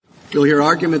You'll hear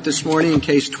argument this morning in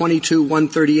Case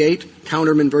 22-138,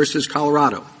 Counterman versus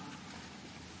Colorado.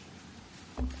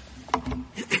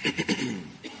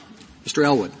 Mr.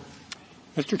 Elwood.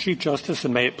 Mr. Chief Justice,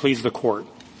 and may it please the Court.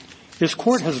 This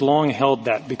Court has long held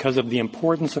that because of the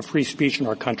importance of free speech in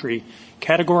our country,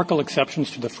 categorical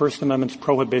exceptions to the First Amendment's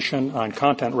prohibition on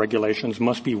content regulations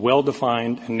must be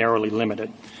well-defined and narrowly limited.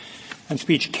 And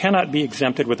speech cannot be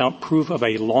exempted without proof of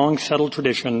a long-settled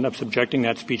tradition of subjecting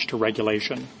that speech to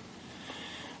regulation.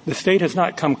 The state has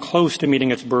not come close to meeting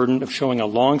its burden of showing a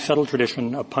long-settled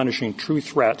tradition of punishing true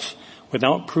threats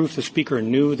without proof the speaker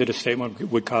knew that a statement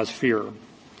would cause fear.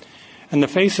 In the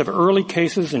face of early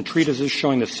cases and treatises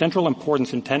showing the central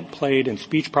importance intent played in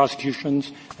speech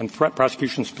prosecutions and threat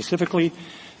prosecutions specifically,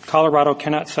 Colorado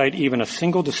cannot cite even a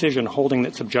single decision holding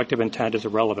that subjective intent is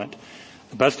irrelevant.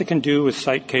 The best it can do is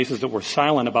cite cases that were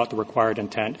silent about the required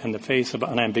intent in the face of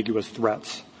unambiguous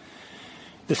threats.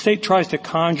 The state tries to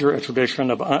conjure a tradition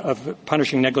of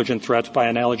punishing negligent threats by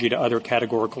analogy to other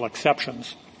categorical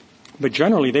exceptions. But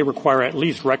generally, they require at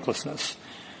least recklessness.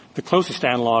 The closest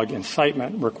analog,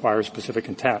 incitement, requires specific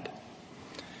intent.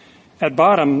 At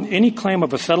bottom, any claim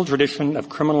of a settled tradition of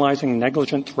criminalizing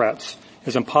negligent threats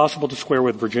is impossible to square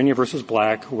with Virginia versus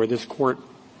Black, where this court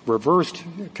reversed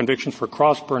convictions for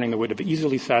cross-burning that would have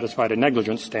easily satisfied a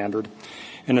negligence standard,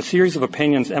 in a series of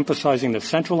opinions emphasizing the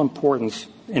central importance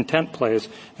intent plays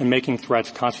in making threats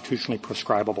constitutionally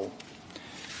prescribable.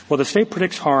 While the state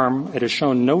predicts harm, it has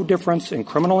shown no difference in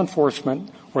criminal enforcement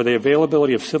or the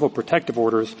availability of civil protective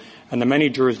orders in the many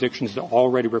jurisdictions that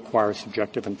already require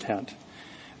subjective intent.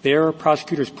 There,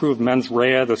 prosecutors prove mens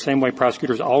rea the same way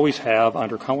prosecutors always have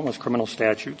under countless criminal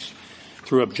statutes,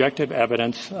 through objective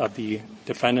evidence of the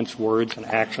defendant's words and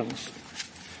actions.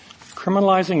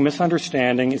 Criminalizing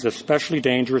misunderstanding is especially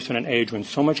dangerous in an age when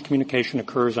so much communication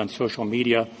occurs on social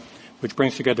media, which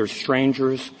brings together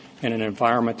strangers in an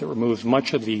environment that removes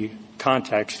much of the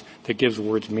context that gives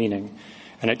words meaning.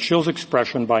 And it chills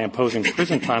expression by imposing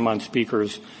prison time on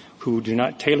speakers who do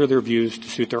not tailor their views to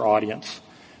suit their audience.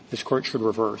 This Court should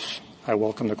reverse. I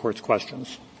welcome the Court's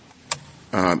questions.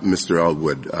 Mr.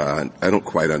 Elwood, I don't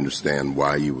quite understand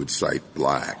why you would cite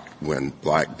Black when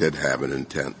Black did have an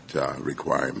intent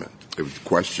requirement. The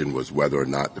question was whether or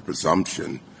not the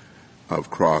presumption of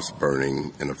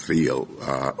cross-burning in a field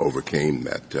overcame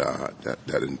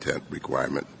that intent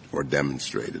requirement or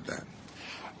demonstrated that.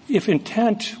 If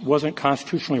intent wasn't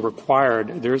constitutionally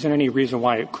required, there isn't any reason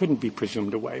why it couldn't be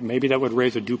presumed away. Maybe that would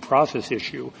raise a due process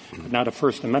issue, but not a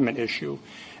First Amendment issue.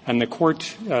 And the Court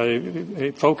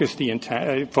focused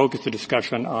the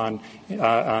discussion on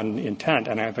intent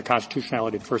and the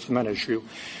constitutionality of the First Amendment issue.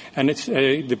 And it's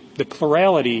the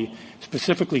plurality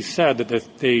specifically said that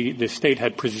the state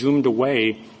had presumed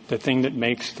away the thing that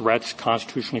makes threats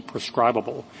constitutionally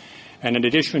prescribable. And in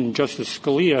addition, Justice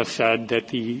Scalia said that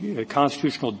the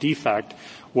constitutional defect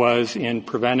was in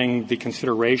preventing the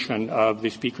consideration of the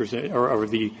speakers or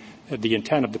the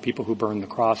intent of the people who burn the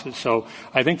crosses. So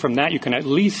I think from that you can at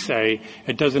least say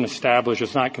it doesn't establish,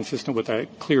 it's not consistent with a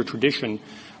clear tradition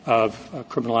of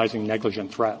criminalizing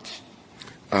negligent threats.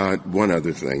 One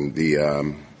other thing,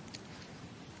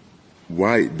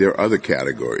 why there are other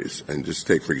categories, and just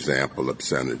take for example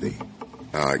obscenity.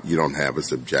 You don't have a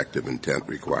subjective intent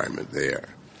requirement there.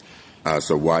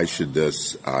 So why should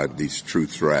these true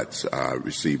threats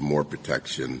receive more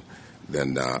protection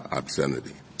than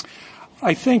obscenity?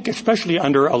 I think, especially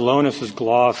under Alonis's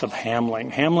gloss of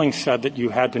Hamling, Hamling said that you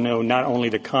had to know not only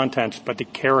the contents but the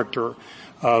character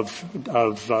of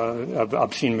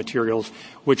obscene materials,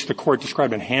 which the Court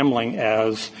described in Hamling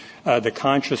as the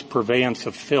conscious purveyance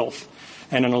of filth.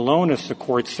 And in Alonis, the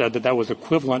Court said that was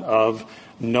equivalent of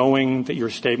knowing that your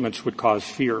statements would cause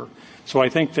fear. So I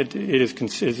think that it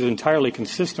is entirely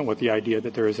consistent with the idea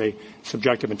that there is a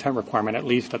subjective intent requirement, at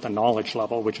least at the knowledge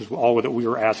level, which is all that we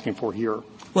were asking for here.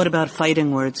 What about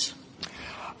fighting words?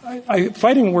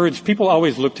 Fighting words, people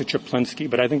always look to Chaplinsky,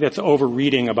 but I think that's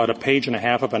over-reading about a page and a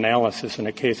half of analysis in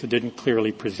a case that didn't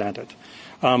clearly present it.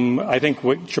 I think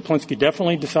what Chaplinsky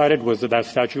definitely decided was that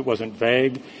statute wasn't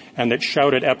vague and that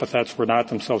shouted epithets were not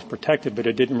themselves protected, but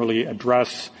it didn't really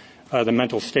address the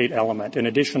mental state element. In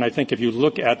addition, I think if you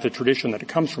look at the tradition that it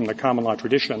comes from, the common law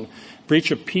tradition,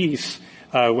 breach of peace,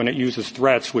 when it uses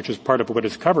threats, which is part of what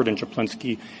is covered in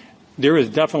Chaplinsky, there is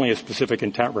definitely a specific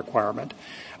intent requirement.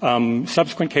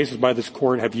 Subsequent cases by this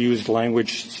Court have used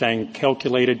language saying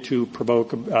calculated to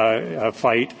provoke a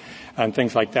fight and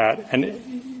things like that.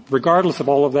 And regardless of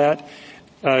all of that,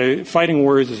 Fighting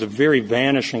words is a very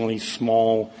vanishingly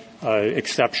small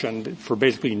exception for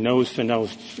basically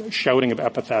nose-to-nose shouting of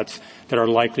epithets that are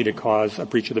likely to cause a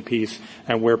breach of the peace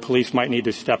and where police might need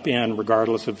to step in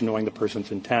regardless of knowing the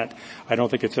person's intent. I don't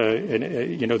think it's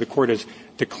the court has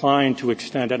declined to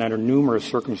extend it under numerous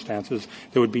circumstances.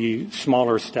 There would be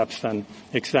smaller steps than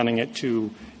extending it to,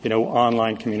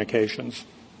 online communications.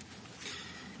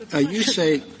 You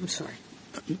say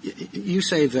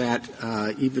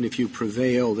that even if you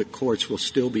prevail, the courts will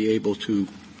still be able to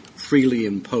freely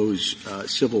impose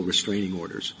civil restraining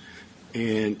orders,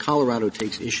 and Colorado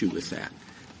takes issue with that.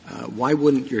 Why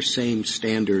wouldn't your same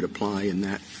standard apply in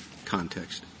that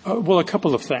context? Well, a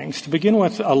couple of things. To begin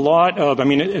with,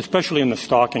 especially in the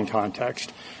stalking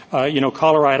context,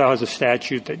 Colorado has a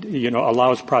statute that,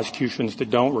 allows prosecutions that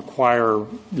don't require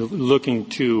looking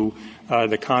to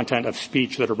the content of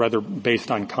speech that are rather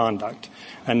based on conduct.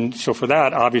 And so for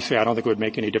that, obviously, I don't think it would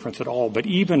make any difference at all. But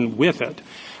even with it,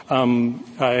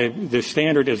 the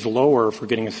standard is lower for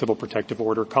getting a civil protective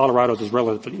order. Colorado's is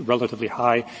relatively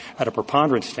high at a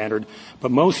preponderance standard,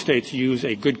 but most states use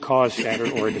a good cause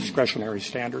standard or a discretionary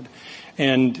standard.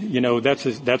 And,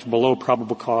 that's below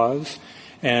probable cause.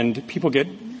 And people get,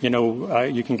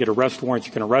 you can get arrest warrants,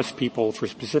 you can arrest people for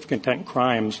specific intent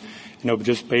crimes,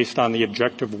 just based on the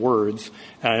objective words,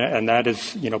 and that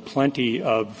is, plenty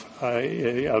of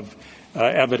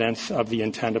evidence of the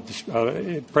intent of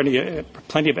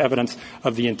plenty of evidence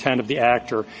of the intent of the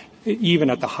actor,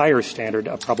 even at the higher standard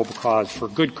of probable cause. For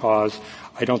good cause,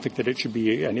 I don't think that it should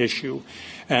be an issue.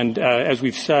 And as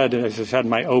we've said, and as I said in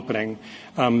my opening,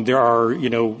 there are,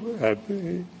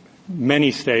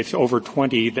 many states, over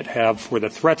 20, that have, for the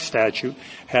threat statute,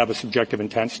 have a subjective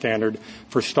intent standard.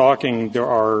 For stalking, there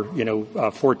are,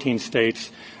 14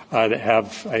 states that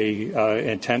have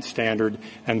a intent standard,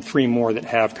 and 3 more that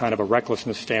have kind of a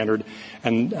recklessness standard.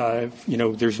 And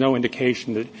there's no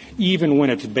indication that even when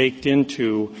it's baked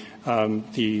into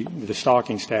the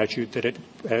stalking statute that it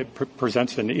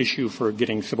presents an issue for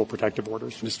getting civil protective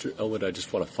orders. Mr. Elwood, I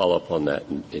just want to follow up on that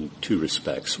in 2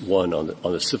 respects. One, on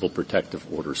the civil protective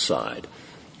order side,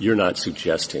 you're not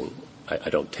suggesting, I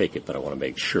don't take it, but I want to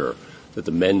make sure, that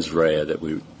the mens rea that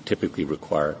we typically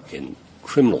require in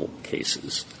criminal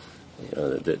cases,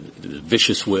 the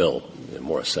vicious will that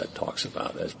Morissette talks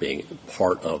about as being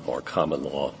part of our common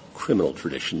law criminal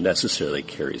tradition, necessarily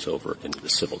carries over into the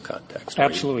civil context. Right?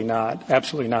 Absolutely not.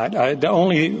 Absolutely not. The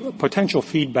only potential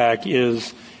feedback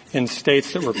is in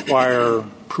states that require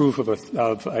proof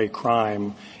of a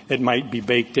crime, it might be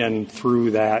baked in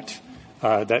through that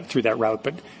route.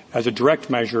 But as a direct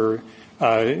measure,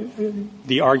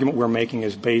 the argument we're making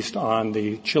is based on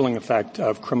the chilling effect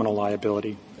of criminal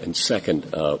liability. And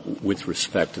second, with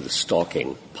respect to the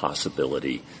stalking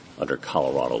possibility under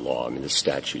Colorado law, the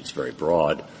statute's very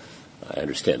broad. I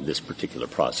understand this particular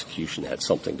prosecution had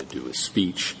something to do with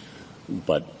speech,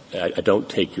 but I don't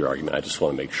take your argument. I just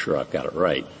want to make sure I've got it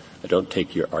right. I don't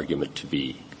take your argument to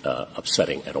be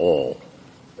upsetting at all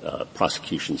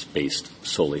prosecutions based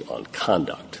solely on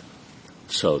conduct,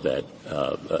 so that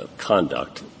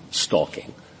conduct,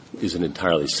 stalking, is an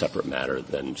entirely separate matter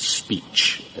than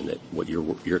speech, and that what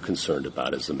you're concerned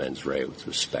about is the mens rea with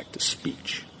respect to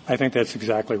speech. I think that's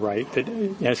exactly right. That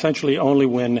essentially only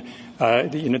when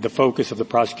the focus of the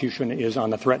prosecution is on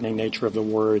the threatening nature of the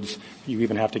words, you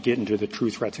even have to get into the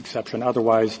true threats exception.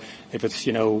 Otherwise, if it's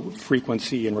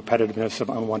frequency and repetitiveness of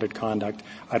unwanted conduct,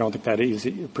 I don't think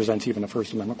that presents even a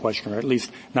First Amendment question, or at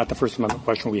least not the First Amendment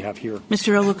question we have here.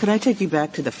 Mr. Elwood, could I take you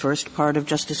back to the first part of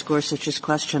Justice Gorsuch's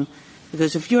question?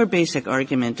 Because if your basic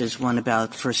argument is one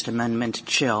about First Amendment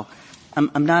chill,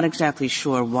 I'm not exactly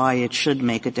sure why it should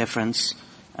make a difference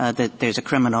that there's a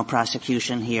criminal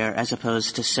prosecution here as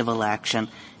opposed to civil action.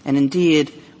 And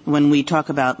indeed, when we talk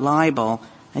about libel,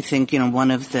 I think, one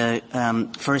of the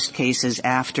first cases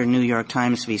after New York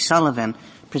Times v. Sullivan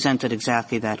presented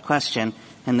exactly that question,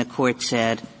 and the court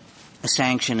said a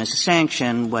sanction is a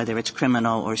sanction, whether it's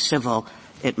criminal or civil,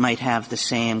 it might have the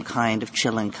same kind of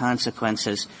chilling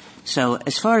consequences. So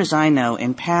as far as I know,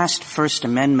 in past First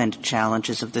Amendment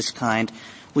challenges of this kind,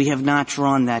 we have not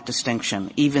drawn that distinction,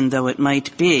 even though it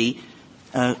might be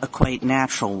a quite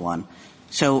natural one.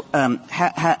 So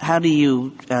how do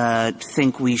you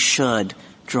think we should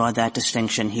draw that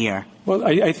distinction here? Well,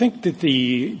 I think that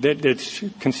it's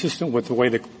consistent with the way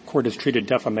the Court has treated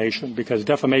defamation, because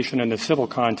defamation in the civil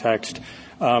context,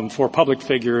 for public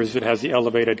figures, it has the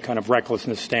elevated kind of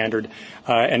recklessness standard,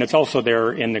 and it's also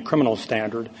there in the criminal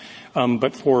standard.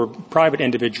 But for private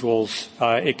individuals,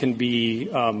 it can be,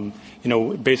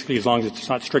 basically as long as it's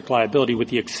not strict liability, with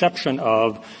the exception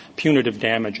of punitive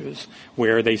damages,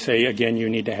 where they say, again, you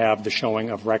need to have the showing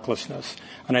of recklessness.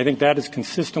 And I think that is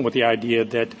consistent with the idea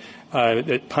that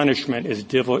punishment is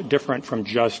different from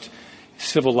just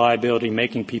civil liability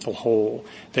making people whole.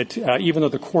 That even though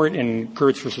the court in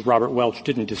Gertz versus Robert Welch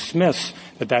didn't dismiss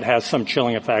that has some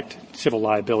chilling effect, civil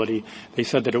liability, they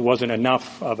said that it wasn't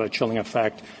enough of a chilling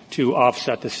effect to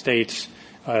offset the state's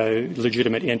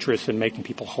legitimate interest in making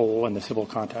people whole in the civil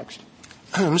context.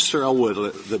 Mr.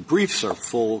 Elwood, the briefs are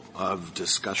full of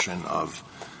discussion of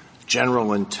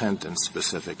general intent and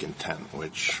specific intent,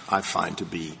 which I find to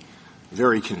be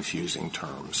very confusing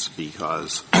terms,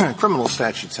 because criminal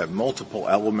statutes have multiple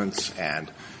elements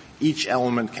and each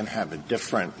element can have a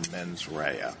different mens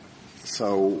rea.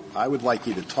 So I would like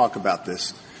you to talk about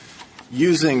this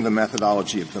using the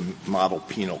methodology of the model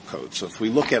penal code. So if we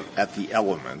look at the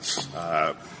elements,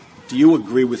 do you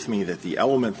agree with me that the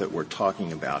element that we're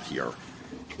talking about here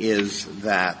is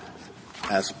that,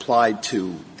 as applied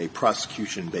to a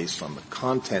prosecution based on the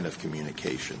content of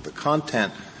communication, the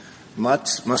content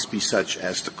must be such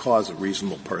as to cause a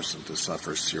reasonable person to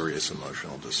suffer serious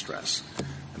emotional distress?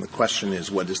 And the question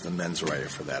is, what is the mens rea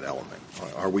for that element?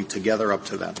 Are we together up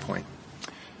to that point?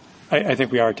 I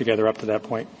think we are together up to that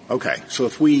point. Okay. So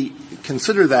if we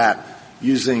consider that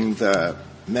using the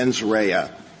mens rea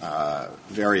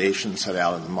variation set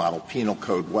out in the model penal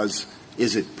code,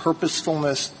 is it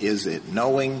purposefulness? Is it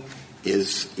knowing?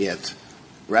 Is it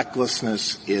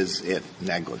recklessness? Is it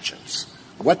negligence?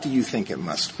 What do you think it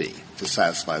must be to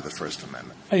satisfy the First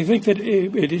Amendment? I think that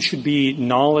it should be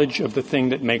knowledge of the thing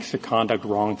that makes the conduct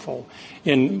wrongful.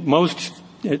 In most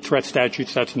threat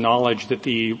statutes, that's knowledge that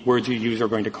the words you use are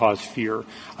going to cause fear.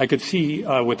 I could see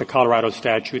with the Colorado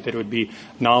statute that it would be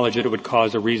knowledge that it would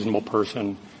cause a reasonable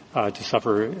person to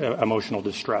suffer emotional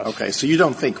distress. Okay, so you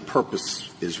don't think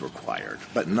purpose is required,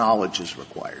 but knowledge is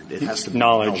required. It has to be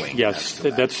knowledge. Yes,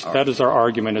 that is our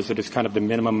argument, is that it's kind of the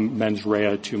minimum mens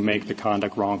rea to make the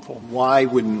conduct wrongful. Why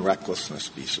wouldn't recklessness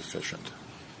be sufficient?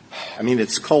 I mean,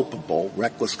 it's culpable.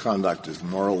 Reckless conduct is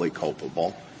morally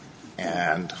culpable,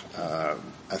 and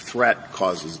a threat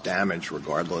causes damage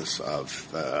regardless of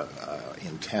the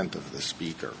intent of the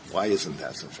speaker. Why isn't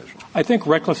that sufficient? I think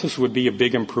recklessness would be a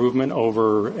big improvement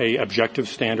over a objective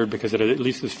standard, because it at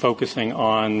least is focusing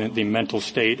on the mental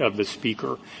state of the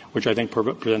speaker, which I think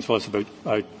presents less of a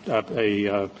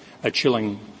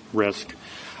chilling risk.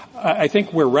 I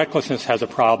think where recklessness has a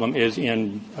problem is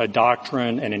in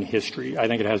doctrine and in history. I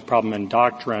think it has a problem in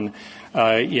doctrine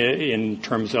in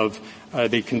terms of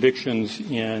the convictions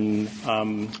in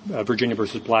Virginia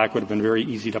versus Black would have been very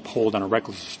easy to uphold on a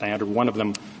recklessness standard. One of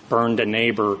them burned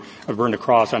a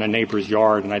cross on a neighbor's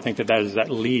yard, and I think that is at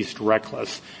least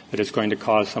reckless, that it's going to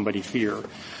cause somebody fear.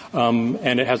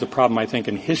 And it has a problem, I think,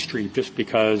 in history, just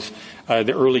because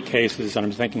the early cases, and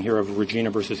I'm thinking here of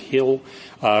Regina versus Hill,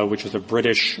 which is a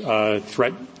British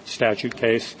threat statute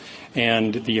case,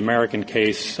 and the American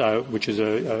case, which is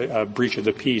a breach of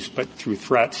the peace, but through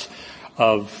threats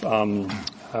of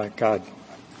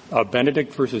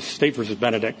Benedict versus State versus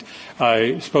Benedict,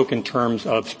 spoke in terms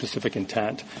of specific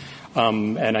intent.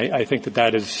 And I think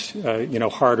that is,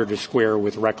 harder to square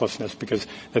with recklessness, because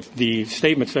the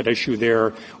statements at issue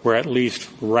there were at least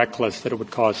reckless, that it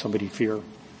would cause somebody fear.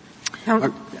 I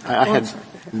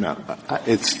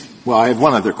have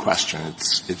one other question.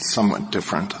 It's somewhat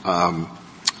different.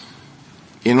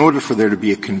 In order for there to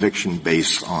be a conviction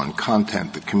based on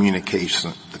content, the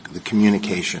communication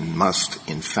must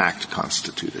in fact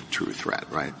constitute a true threat,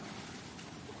 right?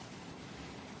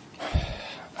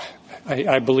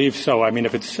 I believe so.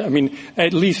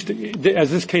 At least as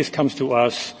this case comes to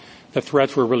us, the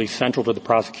threats were really central to the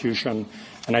prosecution.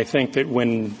 And I think that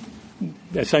when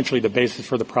essentially the basis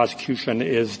for the prosecution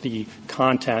is the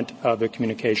content of the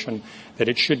communication, that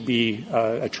it should be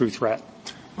a true threat.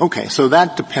 Okay, so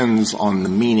that depends on the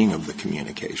meaning of the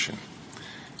communication.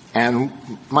 And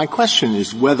my question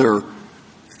is whether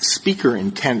speaker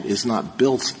intent is not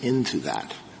built into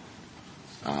that,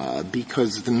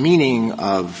 because the meaning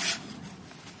of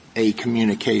a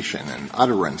communication and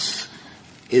utterance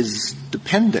is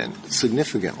dependent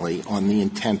significantly on the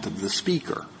intent of the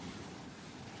speaker.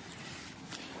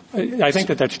 I think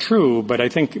that that's true, but I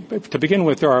think to begin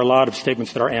with, there are a lot of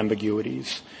statements that are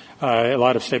ambiguities. a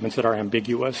lot of statements that are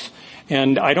ambiguous.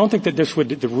 And I don't think that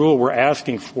the rule we're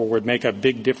asking for would make a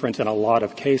big difference in a lot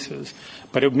of cases.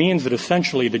 But it means that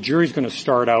essentially the jury's going to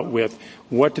start out with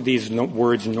what do these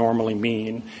words normally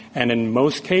mean. And in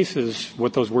most cases,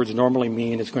 what those words normally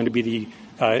mean is going to be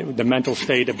the mental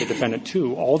state of the defendant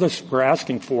too. All this we're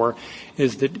asking for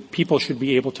is that people should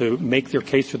be able to make their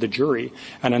case to the jury.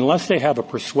 And unless they have a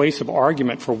persuasive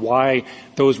argument for why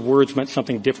those words meant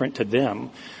something different to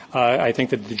them, I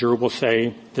think that the jury will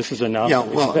say this is enough. Yeah,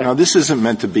 well, now this isn't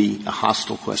meant to be a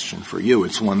hostile question for you.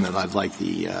 It's one that I'd like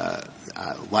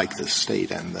the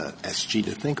state and the SG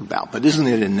to think about. But isn't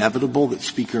it inevitable that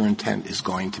speaker intent is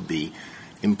going to be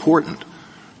important,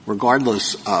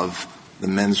 regardless of the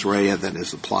mens rea that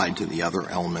is applied to the other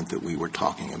element that we were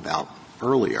talking about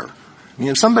earlier? I mean,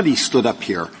 if somebody stood up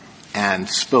here and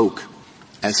spoke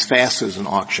as fast as an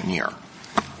auctioneer,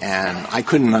 and I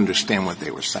couldn't understand what they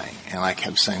were saying, and I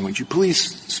kept saying, would you please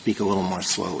speak a little more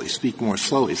slowly,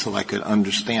 so I could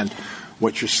understand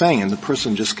what you're saying, and the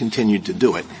person just continued to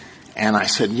do it. And I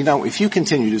said, if you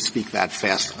continue to speak that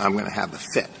fast, I'm going to have a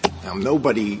fit. Now,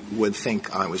 nobody would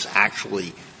think I was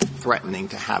actually threatening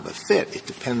to have a fit. It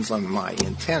depends on my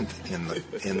intent in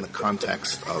the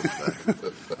context of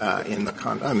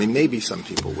maybe some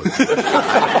people would.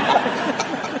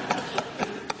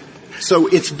 So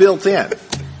it's built in.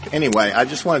 Anyway, I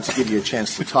just wanted to give you a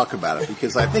chance to talk about it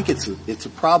because I think it's a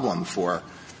problem for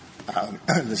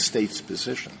the state's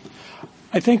position.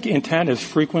 I think intent is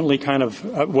frequently kind of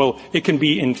it can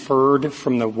be inferred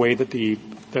from the way that the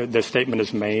statement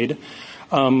is made.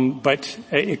 But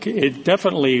it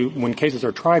definitely, when cases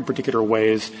are tried particular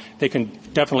ways, they can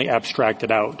definitely abstract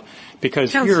it out.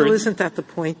 Because Counsel, isn't that the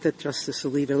point that Justice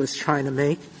Alito is trying to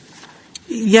make?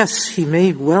 Yes, he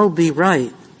may well be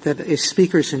right that a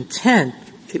speaker's intent,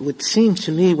 it would seem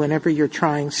to me whenever you're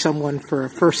trying someone for a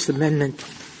First Amendment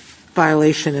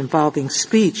violation involving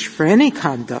speech for any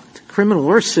conduct, criminal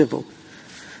or civil,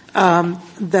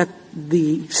 that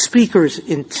the speaker's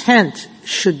intent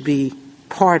should be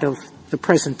part of the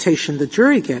presentation the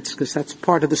jury gets, because that's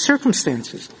part of the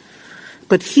circumstances.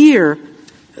 But here,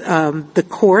 the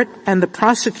court and the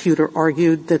prosecutor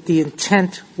argued that the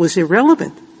intent was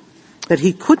irrelevant, that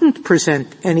he couldn't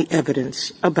present any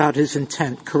evidence about his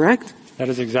intent, correct? That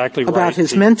is exactly right. About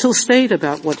his mental state,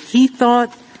 about what he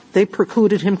thought. They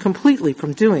precluded him completely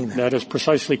from doing that. That is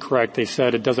precisely correct. They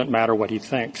said it doesn't matter what he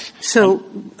thinks. So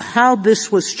how this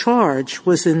was charged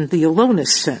was in the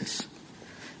aloneness sense.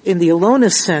 In the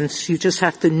aloneness sense, you just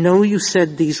have to know you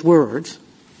said these words,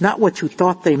 not what you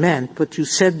thought they meant, but you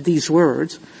said these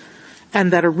words,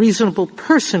 and that a reasonable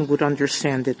person would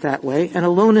understand it that way. And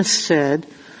aloneness said,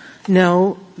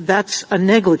 no, that's a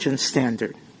negligence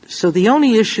standard. So the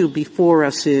only issue before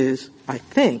us is, I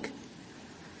think,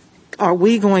 are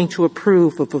we going to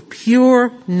approve of a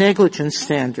pure negligence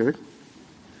standard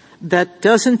that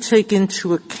doesn't take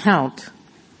into account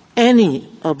any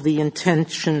of the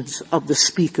intentions of the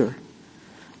speaker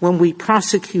when we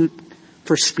prosecute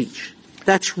for speech?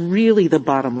 That's really the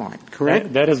bottom line,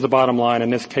 correct? That is the bottom line,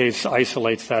 and this case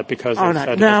isolates that because all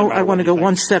right. Now I want to go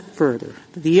one step further.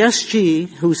 The SG,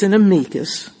 who's in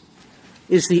amicus,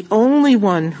 is the only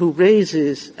one who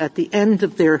raises at the end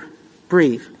of their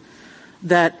brief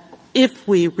that if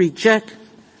we reject,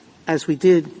 as we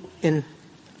did in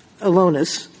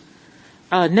aloneness,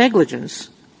 negligence,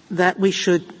 that we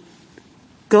should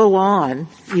go on,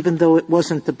 even though it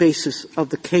wasn't the basis of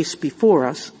the case before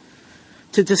us,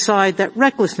 to decide that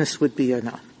recklessness would be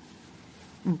enough.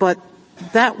 But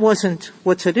that wasn't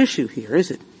what's at issue here, is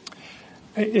it?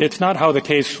 It's not how the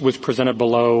case was presented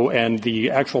below, and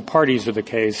the actual parties of the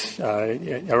case,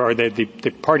 or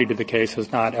the party to the case has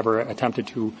not ever attempted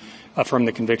to affirm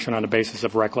the conviction on the basis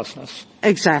of recklessness.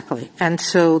 Exactly. And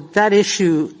so that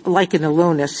issue, like in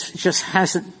aloneness, just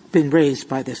hasn't been raised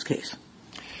by this case.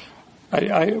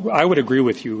 I would agree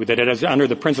with you that it is under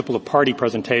the principle of party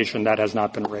presentation that has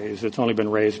not been raised. It's only been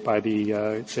raised by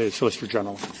the Solicitor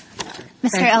General.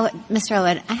 Mr.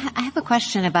 Elwood, I have a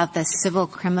question about the civil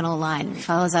criminal line. It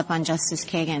follows up on Justice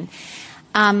Kagan.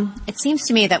 It seems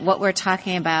to me that what we're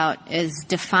talking about is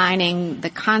defining the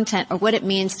content or what it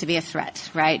means to be a threat,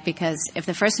 right? Because if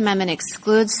the First Amendment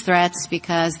excludes threats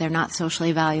because they're not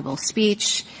socially valuable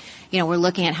speech, we're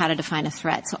looking at how to define a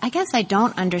threat. So I guess I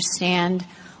don't understand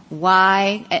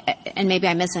why, and maybe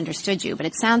I misunderstood you, but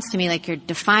it sounds to me like you're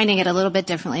defining it a little bit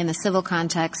differently in the civil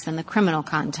context than the criminal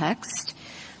context,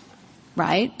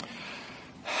 right?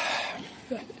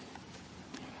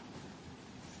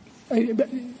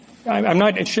 I'm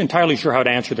not entirely sure how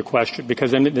to answer the question,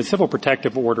 because in the civil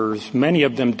protective orders, many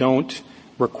of them don't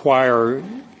require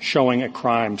showing a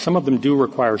crime. Some of them do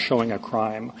require showing a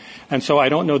crime. And so I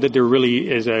don't know that there really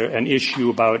is an issue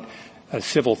about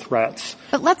civil threats.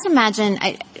 But let's imagine,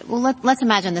 let's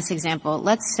imagine this example.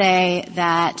 Let's say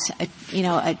that,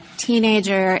 a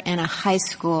teenager in a high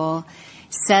school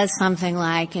says something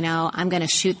like, I'm going to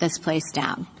shoot this place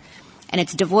down. And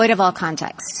it's devoid of all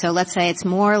context. So let's say it's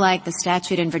more like the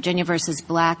statute in Virginia versus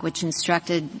Black, which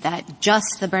instructed that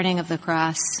just the burning of the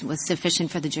cross was sufficient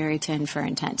for the jury to infer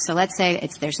intent. So let's say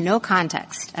there's no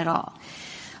context at all.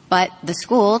 But the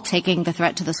school, taking the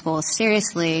threat to the school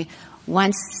seriously,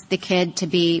 wants the kid to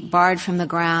be barred from the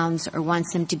grounds or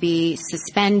wants him to be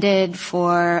suspended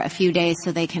for a few days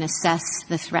so they can assess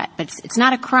the threat. But it's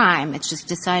not a crime. It's just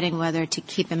deciding whether to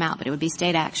keep him out, but it would be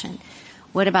state action.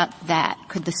 What about that?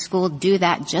 Could the school do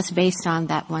that just based on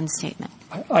that one statement?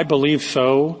 I believe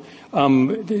so.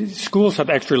 Schools have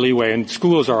extra leeway, and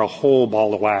schools are a whole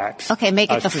ball of wax. Okay,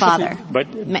 make it the father.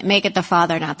 But make it the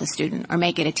father, not the student, or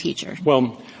make it a teacher.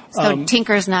 Well, so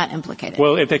Tinker's not implicated.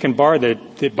 Well, if they can bar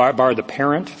the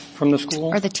parent from the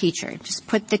school, or the teacher, just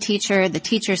put the teacher. The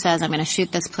teacher says, "I'm going to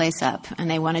shoot this place up," and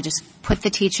they want to just put the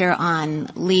teacher on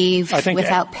leave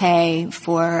without pay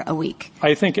for a week.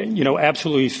 I think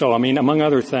absolutely so. I mean, among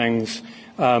other things,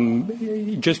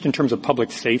 just in terms of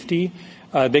public safety.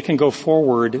 They can go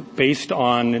forward based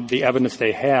on the evidence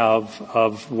they have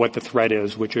of what the threat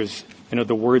is, which is,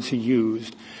 the words he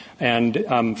used.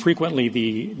 And frequently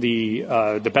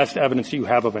the best evidence that you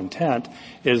have of intent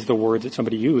is the words that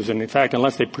somebody used. And in fact,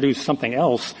 unless they produce something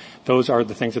else, those are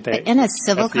the things that they... But in a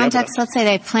civil context, let's say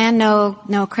they plan no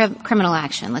criminal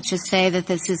action. Let's just say that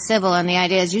this is civil, and the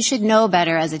idea is you should know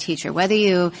better as a teacher, whether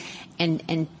you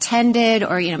intended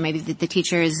or, maybe the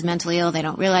teacher is mentally ill, they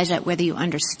don't realize that, whether you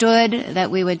understood that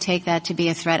we would take that to be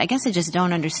a threat. I guess I just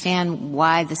don't understand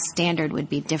why the standard would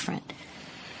be different.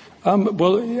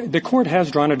 Well, the court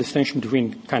has drawn a distinction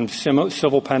between kind of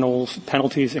civil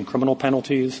penalties and criminal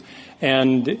penalties.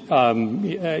 And, I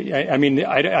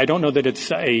don't know that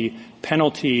it's a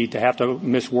penalty to have to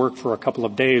miss work for a couple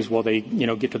of days while they,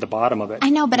 get to the bottom of it. I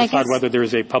know, but I guess... whether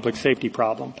there's a public safety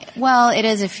problem. Well, it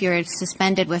is if you're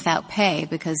suspended without pay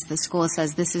because the school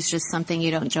says this is just something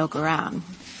you don't joke around.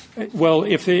 Well,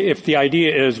 if the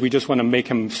idea is we just want to make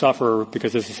him suffer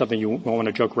because this is something you won't want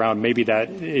to joke around, maybe that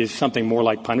is something more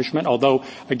like punishment. Although,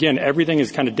 again, everything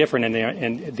is kind of different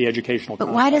in the educational context.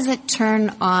 But why does it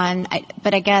turn on?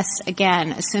 But I guess,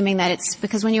 again, assuming that it's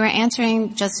because when you were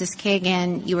answering Justice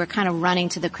Kagan, you were kind of running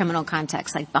to the criminal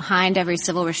context, like behind every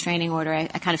civil restraining order. I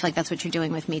kind of feel like that's what you're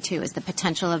doing with me too, is the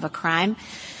potential of a crime.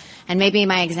 And maybe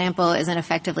my example isn't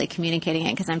effectively communicating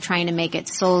it because I'm trying to make it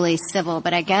solely civil,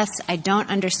 but I guess I don't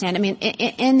understand. I mean,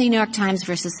 in the New York Times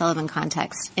versus Sullivan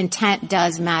context, intent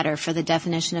does matter for the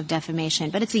definition of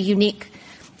defamation, but it's a unique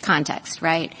context,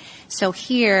 right? So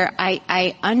here,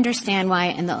 I understand why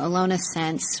in the Alonis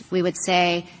sense we would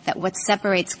say that what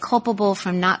separates culpable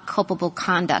from not culpable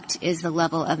conduct is the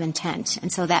level of intent.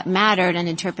 And so that mattered in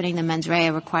interpreting the mens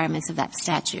rea requirements of that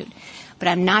statute. But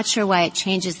I'm not sure why it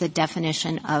changes the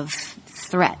definition of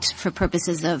threat for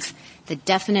purposes of the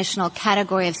definitional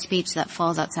category of speech that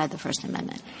falls outside the First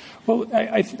Amendment. Well,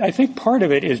 I think part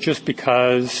of it is just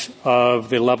because of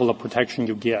the level of protection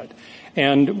you get.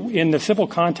 And in the civil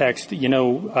context,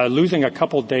 losing a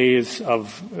couple days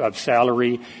of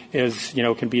salary is,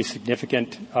 can be a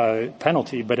significant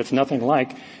penalty, but it's nothing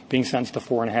like being sentenced to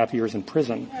 4.5 years in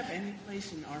prison. Do you have any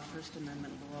place in our First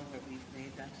Amendment law where we've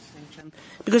made that distinction?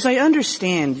 Because I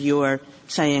understand you're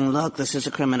saying, look, this is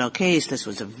a criminal case, this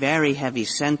was a very heavy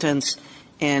sentence,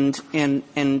 and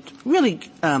really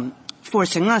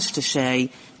forcing us to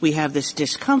say we have this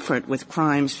discomfort with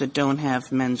crimes that don't have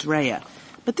mens rea.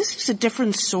 But this is a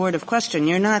different sort of question.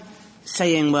 You're not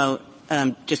saying, well,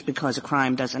 just because a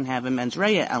crime doesn't have a mens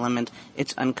rea element,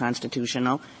 it's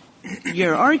unconstitutional.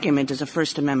 Your argument is a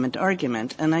First Amendment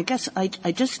argument, and I guess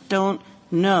I just don't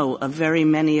know of very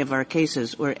many of our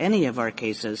cases or any of our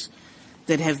cases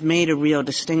that have made a real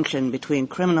distinction between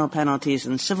criminal penalties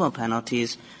and civil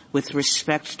penalties with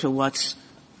respect to what's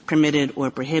permitted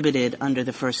or prohibited under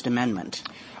the First Amendment.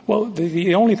 Well,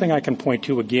 the only thing I can point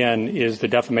to, again, is the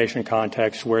defamation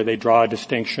context where they draw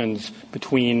distinctions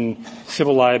between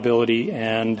civil liability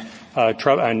and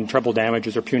treble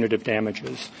damages or punitive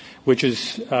damages, which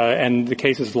is, and the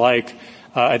cases like,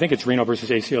 I think it's Reno versus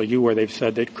ACLU where they've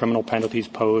said that criminal penalties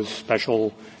pose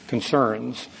special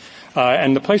concerns.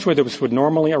 And the place where this would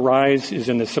normally arise is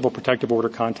in the civil protective order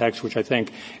context, which I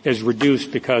think is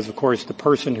reduced because, of course, the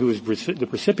person who is the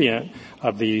recipient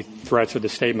of the threats or the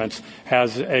statements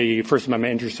has a First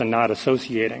Amendment interest in not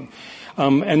associating.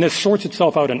 And this sorts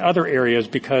itself out in other areas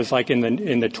because, like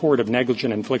in the tort of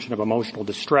negligent infliction of emotional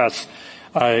distress,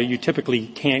 you typically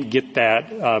can't get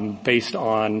that based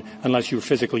on, unless you're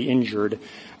physically injured,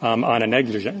 on a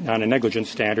negligence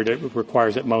standard. It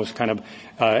requires at most kind of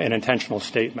an intentional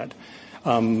statement.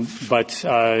 But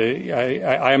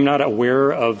I am not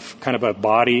aware of kind of a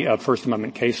body of First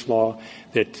Amendment case law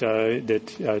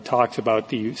that talks about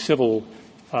the civil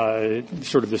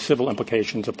sort of the civil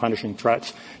implications of punishing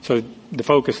threats. So the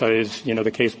focus is,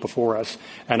 the case before us.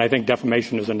 And I think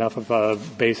defamation is enough of a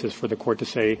basis for the court to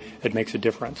say it makes a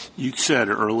difference. You said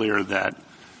earlier that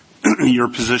your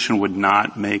position would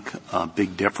not make a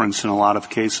big difference in a lot of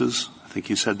cases. I think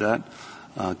you said that.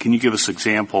 Can you give us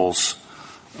examples,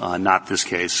 not this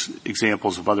case,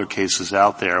 examples of other cases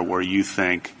out there where you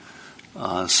think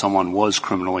someone was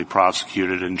criminally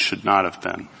prosecuted and should not have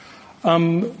been?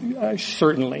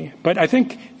 Certainly. But I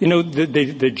think,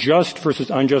 the just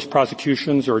versus unjust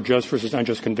prosecutions or just versus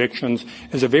unjust convictions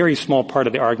is a very small part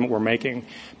of the argument we're making,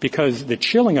 because the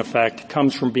chilling effect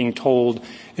comes from being told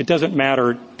it doesn't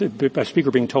matter, a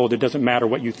speaker being told it doesn't matter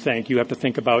what you think. You have to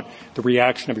think about the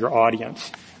reaction of your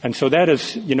audience. And so that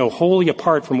is, wholly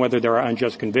apart from whether there are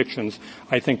unjust convictions.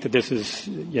 I think that this is,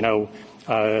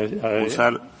 was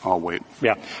that? I'll wait.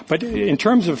 Yeah. But in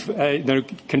terms of the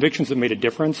convictions that made a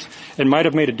difference, it might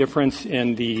have made a difference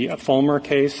in the Fulmer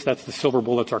case. That's the Silver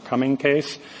Bullets Are Coming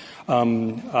case.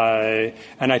 And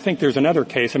I think there's another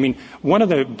case. I mean, one of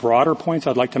the broader points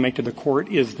I'd like to make to the court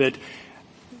is that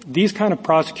these kind of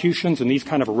prosecutions and these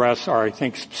kind of arrests are, I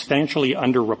think, substantially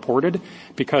underreported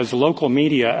because local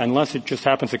media, unless it just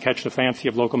happens to catch the fancy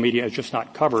of local media, is just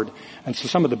not covered. And so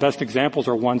some of the best examples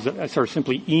are ones that are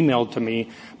simply emailed to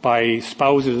me by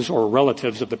spouses or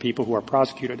relatives of the people who are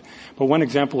prosecuted. But one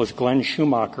example is Glenn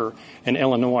Schumacher in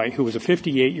Illinois, who was a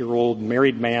 58-year-old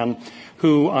married man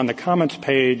who, on the comments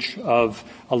page of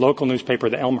a local newspaper,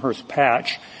 the Elmhurst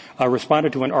Patch,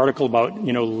 responded to an article about,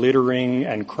 littering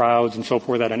and crowds and so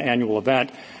forth at an annual event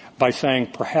by saying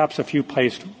perhaps a few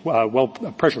placed,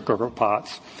 pressure cooker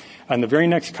pots. And the very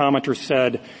next commenter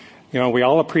said, we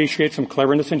all appreciate some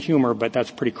cleverness and humor, but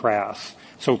that's pretty crass.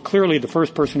 So clearly the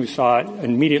first person who saw it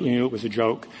immediately knew it was a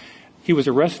joke. He was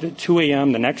arrested at 2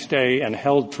 a.m. the next day and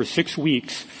held for 6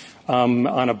 weeks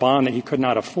on a bond that he could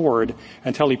not afford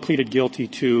until he pleaded guilty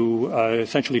to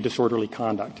essentially disorderly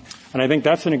conduct. And I think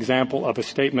that's an example of a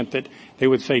statement that they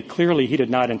would say clearly he did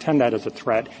not intend that as a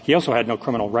threat. He also had no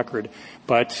criminal record,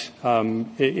 but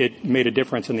it made a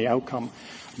difference in the outcome.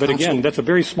 But again, that's a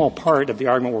very small part of the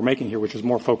argument we're making here, which is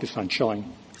more focused on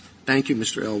chilling. Thank you,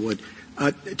 Mr. Elwood.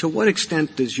 To what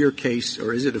extent does your case,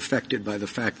 or is it affected by the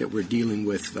fact that we're dealing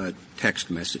with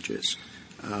text messages?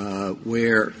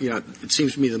 Where, it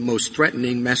seems to me the most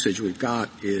threatening message we've got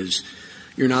is,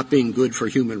 you're not being good for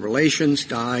human relations,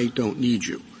 die, don't need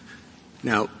you.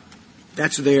 Now,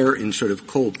 that's there in sort of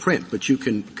cold print, but you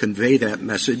can convey that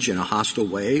message in a hostile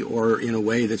way or in a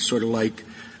way that's sort of like,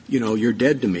 you're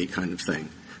dead to me kind of thing.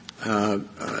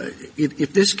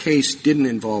 If this case didn't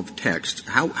involve text,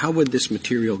 how would this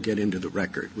material get into the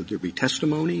record? Would there be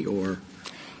testimony or?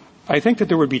 I think that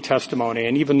there would be testimony,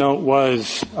 and even though it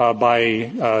was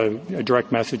by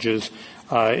direct messages,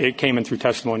 it came in through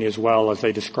testimony as well as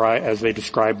they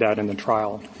described that in the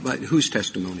trial. But whose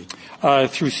testimony?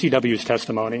 Through CW's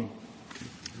testimony.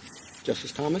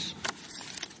 Justice Thomas?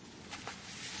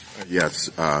 Yes,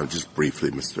 just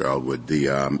briefly, Mr. Elwood.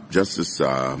 Justice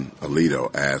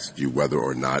Alito asked you whether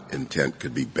or not intent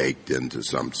could be baked into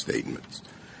some statements.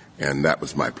 And that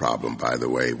was my problem, by the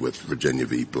way, with Virginia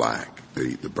v. Black.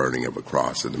 The burning of a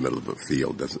cross in the middle of a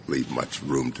field doesn't leave much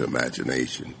room to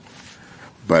imagination.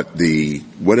 But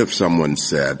what if someone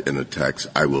said in a text,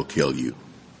 I will kill you?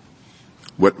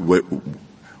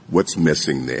 What's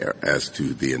missing there as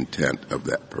to the intent of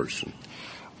that person?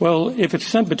 Well, if it's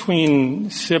sent between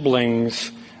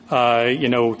siblings,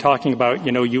 talking about,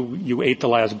 you ate the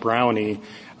last brownie,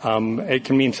 it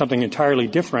can mean something entirely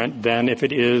different than if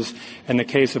it is in the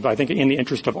case of, I think, in the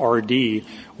interest of RD,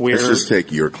 where... Let's just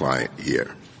take your client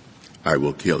here. I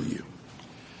will kill you.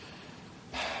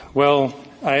 Well,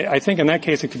 I think in that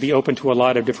case it could be open to a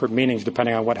lot of different meanings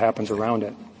depending on what happens around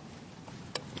it.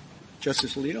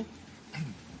 Justice Alito?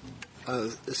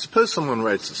 Suppose someone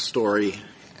writes a story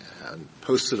and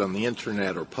posts it on the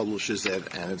internet or publishes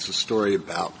it, and it's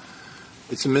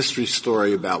a mystery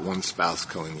story about one spouse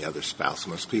killing the other spouse.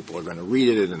 Most people are going to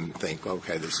read it and think,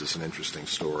 okay, this is an interesting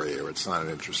story, or it's not an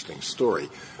interesting story.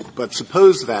 But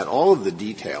suppose that all of the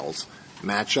details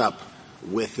match up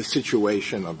with the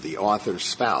situation of the author's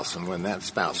spouse, and when that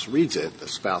spouse reads it, the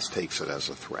spouse takes it as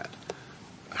a threat.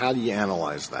 How do you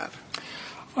analyze that?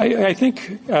 I think,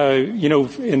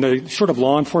 in the sort of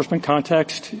law enforcement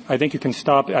context, I think you can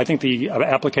stop. I think the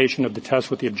application of the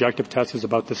test with the objective test is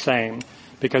about the same,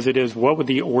 because it is what would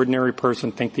the ordinary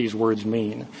person think these words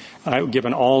mean,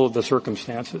 given all of the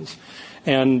circumstances.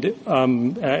 And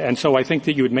so I think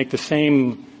that you would make the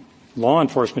same law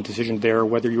enforcement decision there,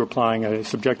 whether you're applying a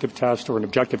subjective test or an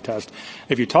objective test.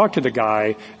 If you talk to the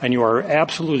guy and you are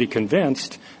absolutely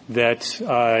convinced that,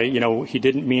 he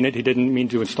didn't mean it, he didn't mean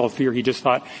to instill fear, he just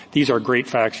thought these are great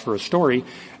facts for a story,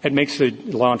 it makes the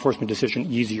law enforcement decision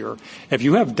easier. If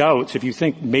you have doubts, if you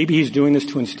think maybe he's doing this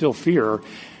to instill fear,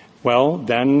 well,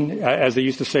 then, as they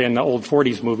used to say in the old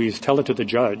 40s movies, tell it to the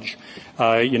judge.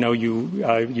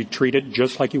 You treat it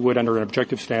just like you would under an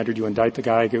objective standard. You indict the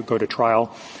guy, go to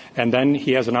trial, and then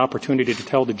he has an opportunity to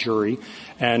tell the jury.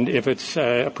 And if it's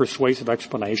a persuasive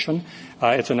explanation,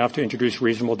 it's enough to introduce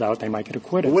reasonable doubt they might get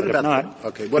acquitted. Well,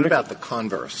 what about the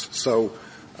converse? So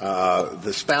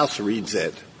the spouse reads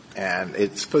it, and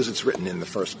suppose it's written in the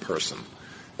first person,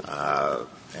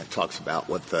 and talks about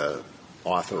what the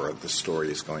author of the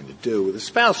story is going to do. The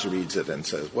spouse reads it and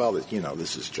says, well,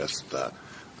 this is just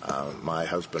my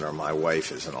husband or my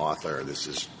wife is an author. This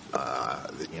is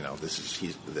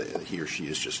he or she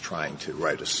is just trying to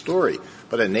write a story.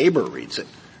 But a neighbor reads it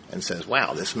and says,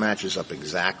 wow, this matches up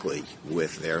exactly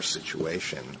with their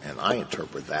situation, and I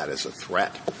interpret that as a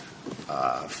threat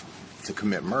to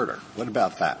commit murder. What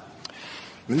about that?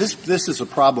 I mean, this is a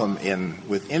problem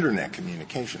with Internet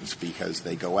communications, because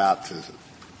they go out to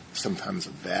sometimes a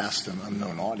vast and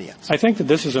unknown audience. I think that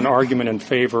this is an argument in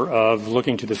favor of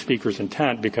looking to the speaker's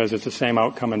intent, because it's the same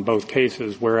outcome in both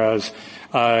cases, whereas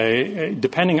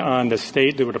depending on the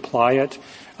state that would apply it,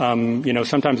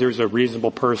 sometimes there's a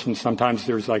reasonable person, sometimes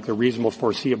there's like a reasonable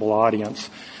foreseeable audience.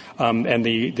 And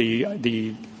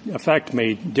the effect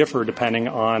may differ depending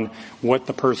on what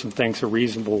the person thinks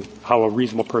how a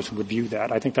reasonable person would view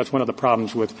that. I think that's one of the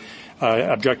problems with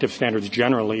objective standards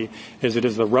generally, is it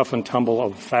is the rough and tumble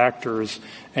of factors,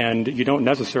 and you don't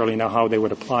necessarily know how they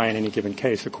would apply in any given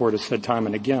case. The Court has said time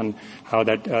and again how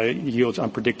that yields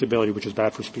unpredictability, which is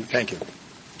bad for speech. Thank you.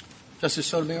 Justice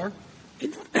Sotomayor?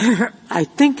 I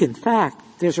think, in fact,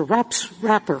 there's a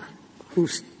rapper who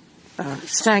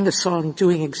sang a song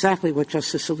doing exactly what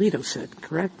Justice Alito said,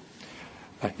 correct?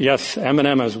 Yes,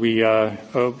 Eminem, as we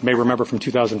may remember from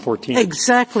 2014.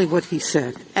 Exactly what he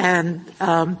said. And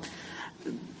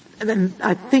then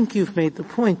I think you've made the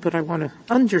point, but I want to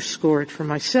underscore it for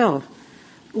myself,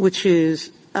 which is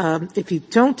if you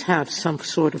don't have some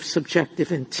sort of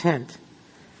subjective intent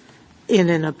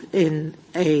in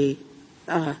a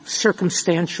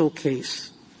circumstantial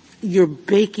case, you're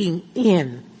baking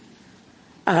in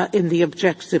the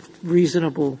objective,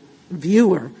 reasonable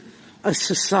viewer, a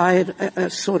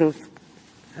sort of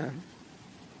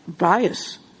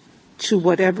bias to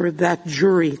whatever that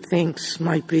jury thinks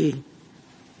might be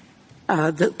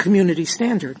the community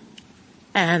standard.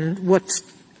 And what's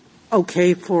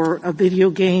okay for a video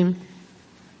game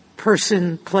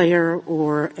player,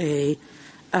 or a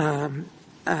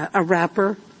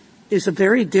rapper is a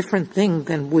very different thing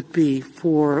than would be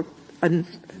for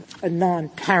a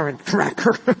non-parent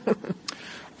rapper.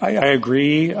 I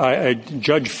agree.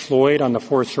 Judge Floyd on the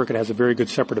Fourth Circuit has a very good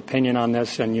separate opinion on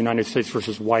this in United States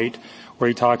versus White, where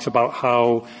he talks about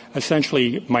how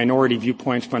essentially minority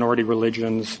viewpoints, minority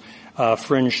religions,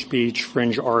 fringe speech,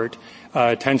 fringe art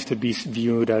tends to be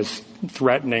viewed as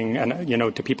threatening and,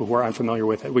 to people who are unfamiliar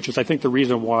with it, which is, I think, the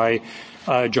reason why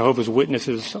Jehovah's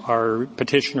Witnesses are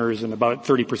petitioners in about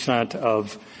 30%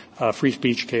 of free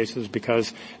speech cases,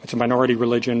 because it's a minority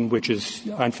religion which is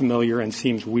unfamiliar and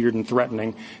seems weird and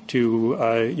threatening to,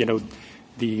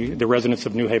 the residents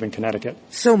of New Haven, Connecticut.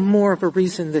 So more of a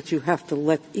reason that you have to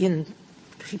let in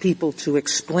people to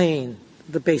explain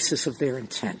the basis of their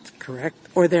intent, correct?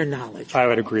 Or their knowledge. I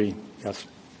would agree, yes.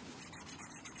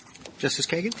 Justice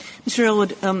Kagan? Mr. Elwood,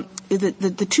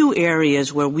 the two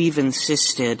areas where we've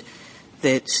insisted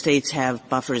that states have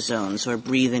buffer zones or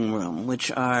breathing room,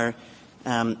 which are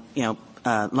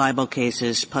libel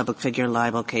cases, public figure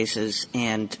libel cases,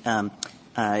 and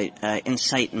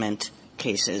incitement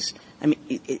cases. I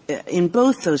mean, in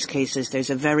both those cases, there's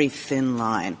a very thin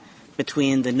line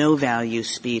between the no-value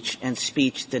speech and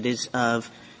speech that is of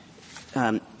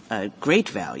great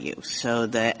value. So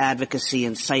the advocacy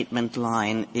incitement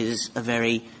line is a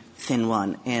very thin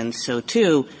one. And so,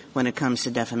 too, when it comes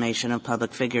to defamation of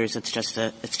public figures, it's just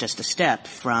a step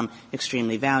from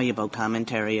extremely valuable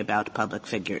commentary about public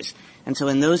figures. And so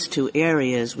in those two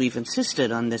areas, we've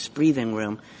insisted on this breathing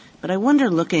room. But I wonder,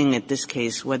 looking at this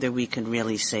case, whether we can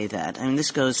really say that. I mean,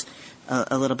 this goes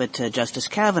a little bit to Justice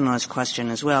Kavanaugh's question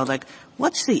as well. Like,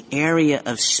 what's the area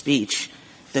of speech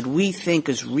that we think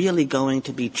is really going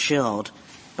to be chilled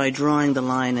by drawing the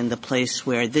line in the place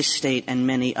where this state and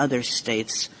many other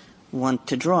states want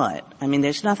to draw it? I mean,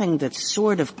 there's nothing that's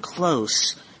sort of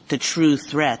close to true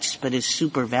threats but is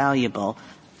super valuable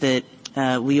that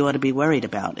we ought to be worried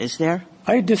about, is there?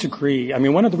 I disagree. I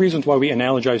mean, one of the reasons why we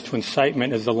analogize to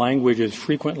incitement is the language is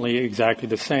frequently exactly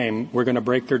the same. We're going to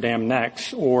break their damn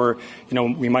necks, or,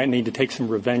 we might need to take some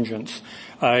revengeance.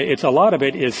 It's a lot of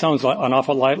it sounds an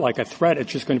awful lot like a threat.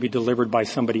 It's just going to be delivered by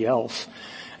somebody else.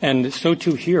 And so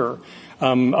too here.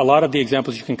 A lot of the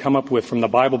examples you can come up with from the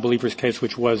Bible Believers case,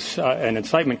 which was an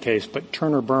incitement case, but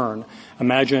turn or burn.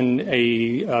 Imagine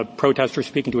a protester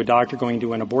speaking to a doctor going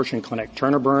to an abortion clinic.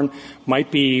 Turn or burn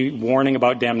might be warning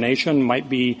about damnation, might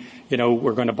be,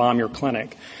 we're going to bomb your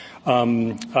clinic.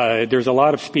 There's a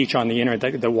lot of speech on the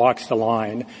internet that walks the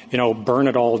line, burn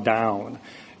it all down,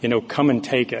 come and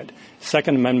take it.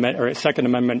 Second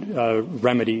Amendment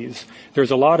remedies. There's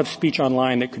a lot of speech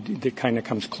online that kind of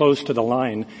comes close to the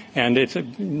line, and it's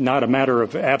not a matter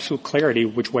of absolute clarity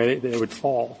which way it would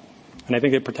fall. And I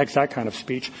think it protects that kind of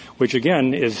speech, which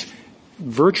again is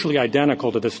virtually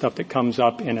identical to the stuff that comes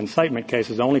up in incitement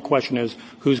cases. The only question is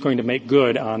who's going to make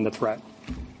good on the threat.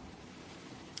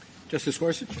 Justice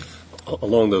Gorsuch?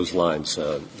 Along those lines,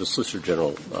 the Solicitor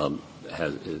General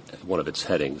has one of its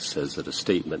headings says that a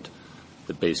statement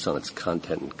that based on its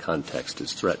content and context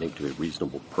is threatening to a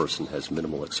reasonable person has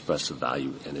minimal expressive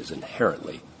value and is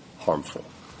inherently harmful.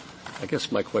 I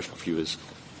guess my question for you is,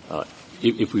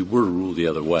 if we were to rule the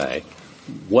other way,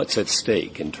 what's at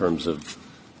stake in terms of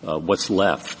what's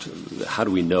left? How do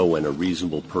we know when a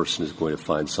reasonable person is going to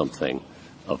find something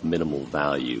of minimal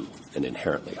value and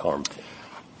inherently harmful?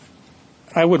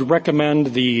 I would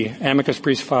recommend the amicus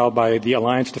briefs filed by the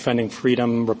Alliance Defending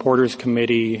Freedom, Reporters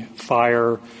Committee,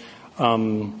 FIRE,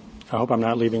 I hope I'm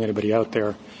not leaving anybody out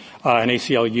there, and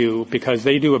ACLU, because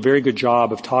they do a very good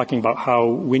job of talking about how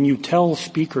when you tell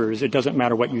speakers it doesn't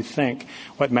matter what you think,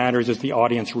 what matters is the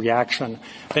audience reaction.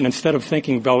 And instead of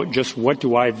thinking about just what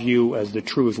do I view as the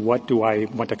truth, what do I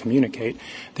want to communicate,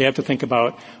 they have to think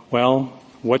about, well,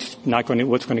 what's going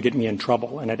to get me in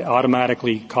trouble. And it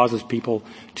automatically causes people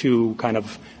to kind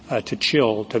of to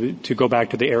chill, to go back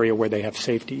to the area where they have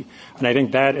safety. And I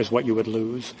think that is what you would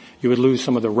lose. You would lose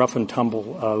some of the rough and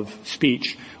tumble of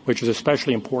speech, which is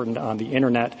especially important on the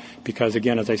internet because,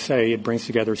 again, as I say, it brings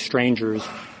together strangers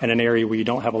in an area where you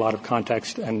don't have a lot of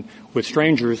context. And with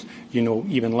strangers, you know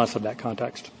even less of that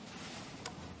context.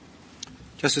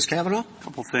 Justice Kavanaugh? A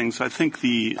couple things. I think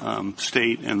the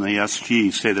state and the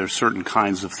SG say there are certain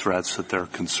kinds of threats that they're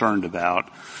concerned about,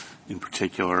 in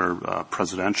particular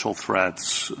presidential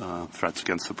threats, threats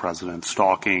against the president,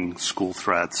 stalking, school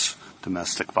threats,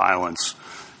 domestic violence,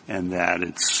 and that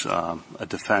it's a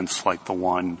defense like the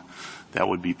one that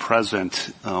would be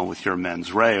present with your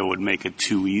mens rea would make it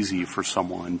too easy for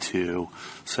someone to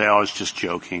say, oh, I was just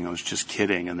joking, I was just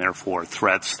kidding, and therefore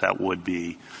threats that would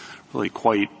be really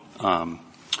quite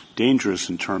dangerous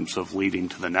in terms of leading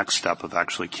to the next step of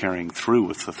actually carrying through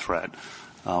with the threat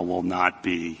will not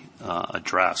be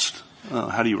addressed.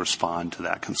 How do you respond to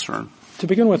that concern? To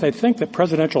begin with, I think that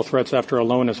presidential threats after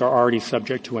aloneness are already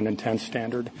subject to an intent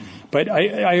standard. But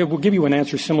I will give you an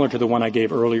answer similar to the one I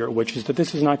gave earlier, which is that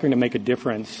this is not going to make a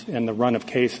difference in the run of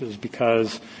cases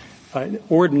because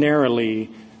ordinarily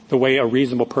the way a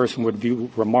reasonable person would view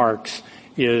remarks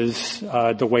is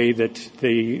the way that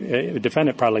the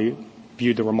defendant probably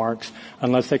viewed the remarks,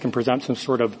 unless they can present some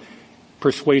sort of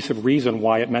persuasive reason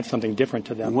why it meant something different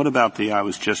to them. What about the I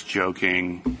was just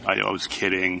joking, I was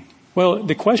kidding? Well,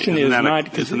 the question isn't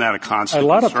that a constant a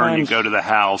lot concern? Of times, you go to the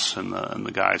house and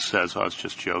the guy says, I was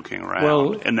just joking around.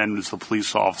 Well, and then the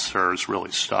police officer is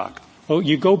really stuck. Well,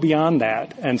 you go beyond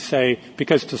that and say,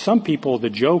 because to some people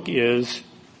the joke is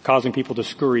causing people to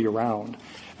scurry around.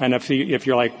 And if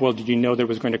you're like, well, did you know that it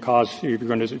was going to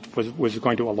was it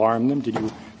going to alarm them? Did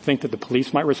you think that the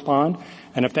police might respond?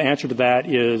 And if the answer to that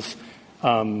is,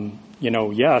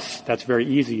 yes, that's very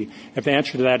easy. If the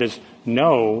answer to that is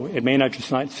no, it may not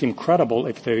seem credible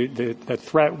if the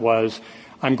threat was,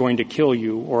 I'm going to kill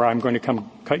you or I'm going to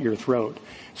come cut your throat.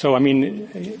 So, I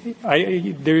mean,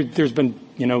 there's been,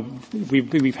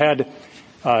 we've had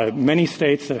many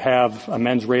states that have a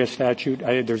mens rea statute.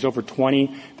 There's over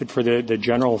 20 that for the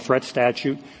general threat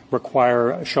statute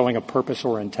require showing a purpose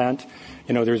or intent.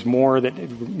 There's more that,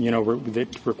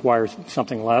 that requires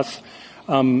something less.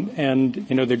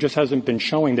 There just hasn't been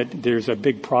showing that there's a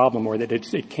big problem or that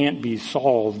it can't be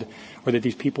solved or that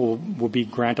these people will be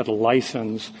granted a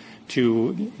license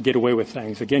to get away with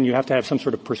things. Again, you have to have some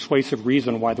sort of persuasive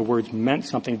reason why the words meant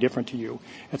something different to you.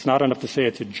 It's not enough to say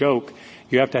it's a joke.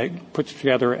 You have to put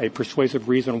together a persuasive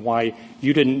reason why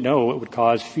you didn't know it would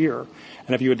cause fear.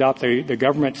 And if you adopt the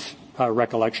government's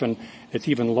recollection, it's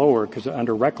even lower, because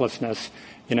under recklessness,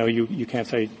 you can't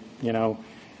say,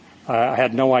 I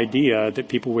had no idea that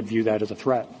people would view that as a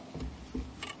threat.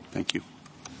 Thank you.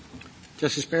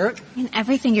 Justice Barrett?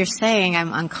 Everything you're saying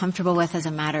I'm uncomfortable with as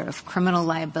a matter of criminal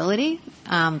liability,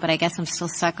 but I guess I'm still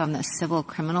stuck on the civil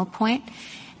criminal point.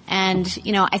 And,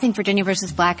 I think Virginia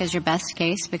versus Black is your best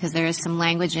case because there is some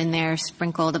language in there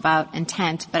sprinkled about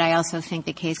intent, but I also think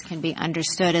the case can be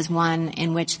understood as one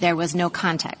in which there was no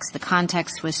context. The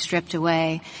context was stripped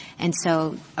away, and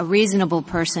so a reasonable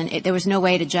person, there was no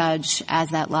way to judge as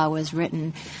that law was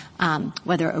written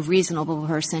whether a reasonable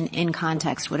person in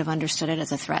context would have understood it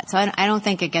as a threat. So I don't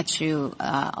think it gets you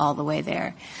all the way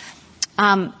there.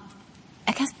 I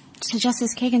guess to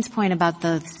Justice Kagan's point about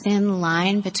the thin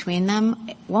line between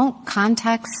them, won't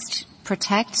context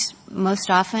protect most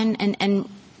often? And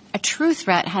a true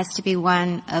threat has to be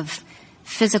one of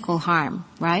physical harm,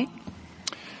 right?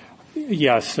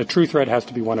 Yes, a true threat has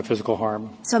to be one of physical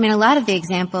harm. So, a lot of the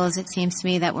examples, it seems to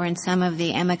me, that were in some of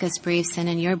the amicus briefs and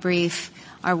in your brief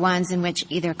are ones in which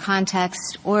either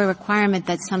context or a requirement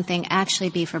that something actually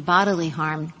be for bodily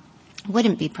harm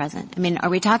wouldn't be present. Are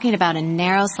we talking about a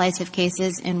narrow slice of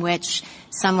cases in which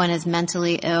someone is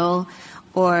mentally ill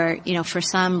or, for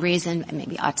some reason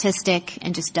maybe autistic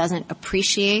and just doesn't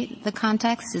appreciate the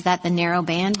context? Is that the narrow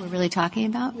band we're really talking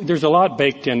about? There's a lot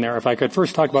baked in there. If I could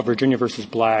first talk about Virginia versus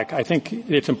Black, I think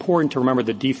it's important to remember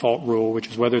the default rule, which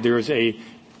is whether there is a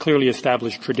clearly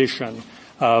established tradition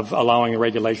of allowing a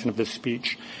regulation of this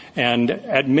speech. And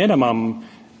at minimum,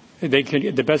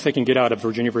 the best they can get out of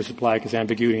Virginia versus Black is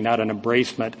ambiguity, not an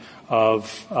embracement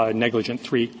of negligent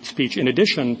speech. In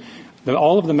addition,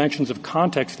 all of the mentions of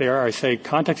context there, I say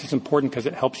context is important because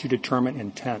it helps you determine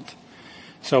intent.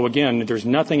 So again, there's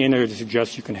nothing in there to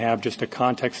suggest you can have just a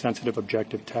context-sensitive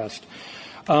objective test.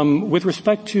 With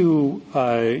respect to,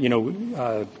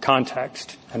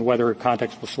 context and whether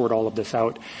context will sort all of this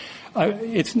out,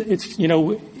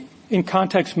 in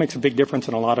context makes a big difference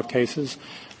in a lot of cases.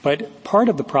 But part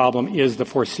of the problem is the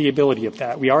foreseeability of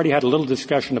that. We already had a little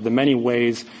discussion of the many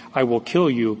ways I will kill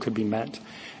you could be meant.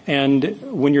 And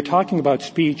when you're talking about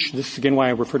speech, this is again why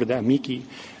I refer to the amici,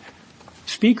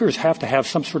 speakers have to have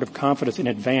some sort of confidence in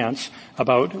advance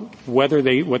about whether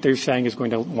what they're saying is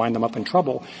going to wind them up in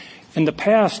trouble. In the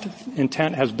past,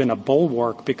 intent has been a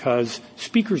bulwark because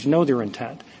speakers know their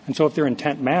intent. And so if their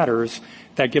intent matters,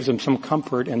 that gives them some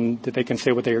comfort in that they can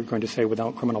say what they are going to say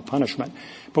without criminal punishment.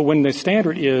 But when the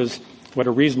standard is what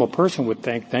a reasonable person would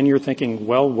think, then you're thinking,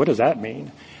 well, what does that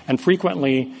mean? And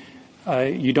frequently,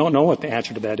 you don't know what the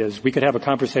answer to that is. We could have a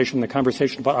conversation. The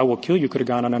conversation about I will kill you could have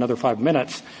gone on another 5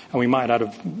 minutes, and we might not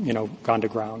have, gone to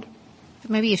ground.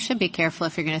 Maybe you should be careful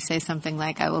if you're going to say something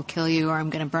like, I will kill you, or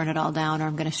I'm going to burn it all down, or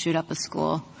I'm going to shoot up a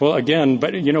school. Well, again,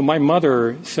 but, my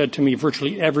mother said to me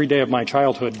virtually every day of my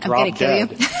childhood, drop dead. I'm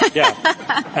going to kill you?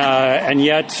 Yeah. And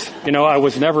yet, I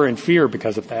was never in fear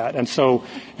because of that. And so,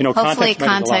 hopefully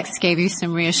context gave you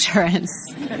some reassurance.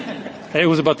 It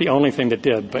was about the only thing that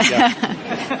did, but yeah.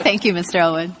 Thank you, Mr.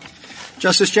 Elwood.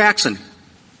 Justice Jackson.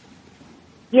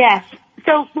 Yes.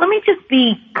 So let me just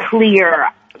be clear,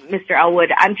 Mr.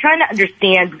 Elwood. I'm trying to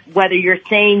understand whether you're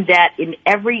saying that in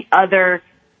every other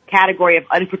category of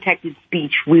unprotected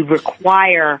speech, we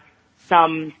require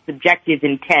some subjective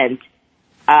intent,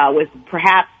 with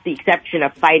perhaps the exception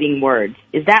of fighting words.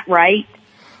 Is that right?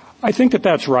 I think that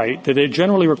that's right, that it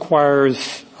generally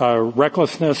requires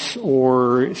recklessness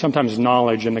or sometimes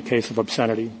knowledge in the case of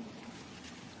obscenity.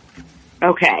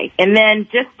 Okay. And then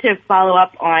just to follow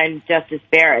up on Justice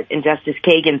Barrett and Justice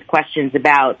Kagan's questions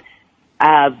about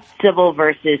civil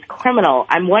versus criminal,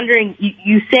 I'm wondering,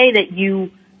 you say that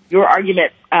your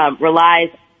argument relies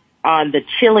on the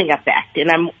chilling effect, and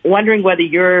I'm wondering whether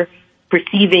you're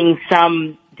perceiving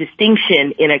some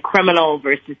distinction in a criminal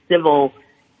versus civil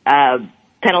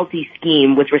penalty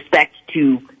scheme with respect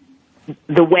to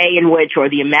the way in which or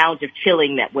the amount of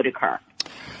chilling that would occur.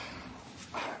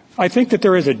 I think that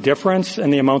there is a difference in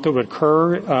the amount that would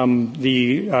occur.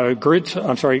 Gertz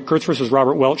versus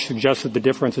Robert Welch suggests that the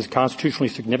difference is constitutionally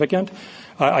significant.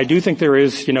 I do think there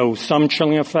is, some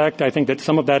chilling effect. I think that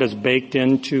some of that is baked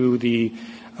into the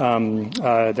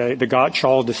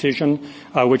Gottschall decision,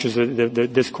 which is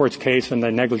this court's case in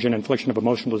the negligent infliction of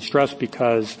emotional distress,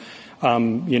 because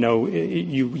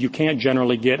you can't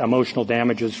generally get emotional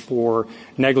damages for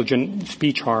negligent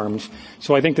speech harms.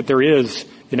 So I think that there is,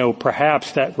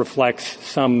 perhaps that reflects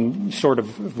some sort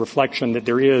of reflection that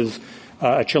there is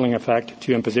a chilling effect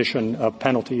to imposition of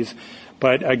penalties.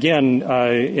 But again,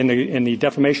 in the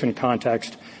defamation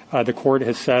context, the court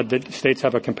has said that states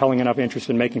have a compelling enough interest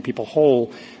in making people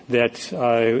whole that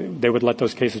they would let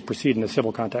those cases proceed in the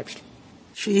civil context.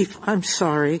 Chief, I'm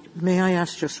sorry. May I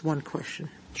ask just one question?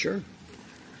 Sure.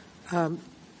 Are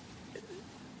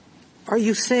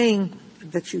you saying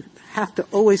that you have to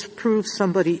always prove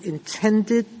somebody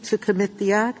intended to commit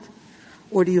the act?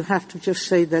 Or do you have to just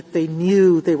say that they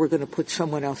knew they were going to put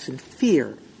someone else in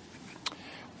fear?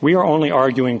 We are only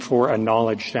arguing for a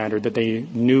knowledge standard, that they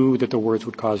knew that the words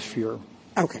would cause fear.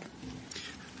 Okay.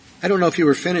 I don't know if you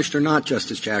were finished or not,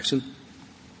 Justice Jackson.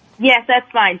 Yes, that's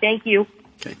fine. Thank you.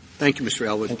 Okay. Thank you, Mr.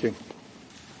 Elwood. Thank you.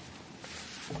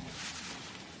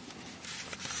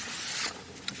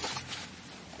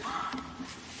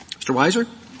 Mr. Weiser?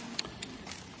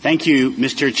 Thank you,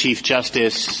 Mr. Chief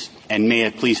Justice, and may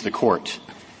it please the Court.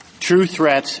 True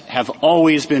threats have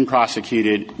always been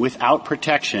prosecuted without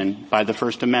protection by the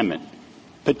First Amendment.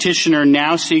 Petitioner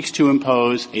now seeks to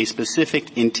impose a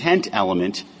specific intent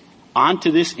element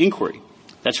onto this inquiry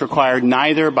that's required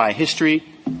neither by history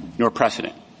nor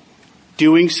precedent.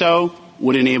 Doing so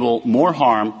would enable more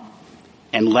harm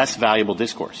and less valuable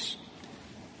discourse.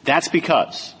 That's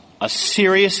because a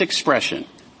serious expression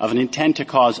of an intent to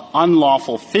cause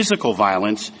unlawful physical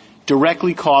violence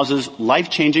directly causes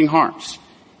life-changing harms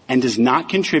and does not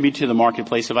contribute to the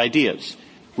marketplace of ideas,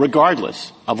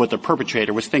 regardless of what the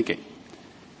perpetrator was thinking.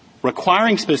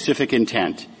 Requiring specific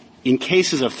intent in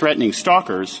cases of threatening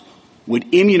stalkers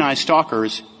would immunize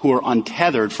stalkers who are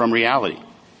untethered from reality.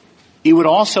 It would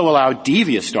also allow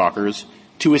devious stalkers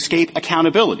to escape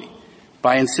accountability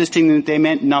by insisting that they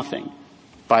meant nothing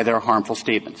by their harmful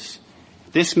statements.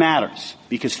 This matters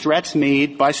because threats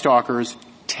made by stalkers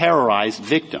terrorize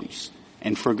victims,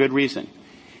 and for good reason.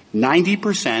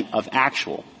 90% of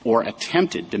actual or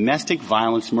attempted domestic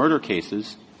violence murder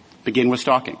cases begin with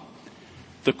stalking.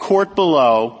 The court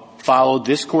below followed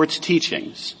this court's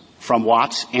teachings from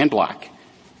Watts and Black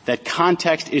that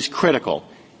context is critical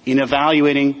in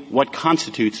evaluating what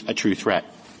constitutes a true threat.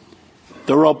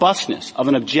 The robustness of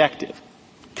an objective,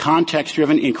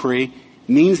 context-driven inquiry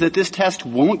means that this test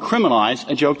won't criminalize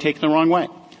a joke taken the wrong way,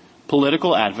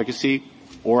 political advocacy,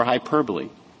 or hyperbole.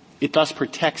 It thus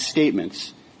protects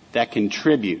statements that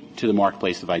contribute to the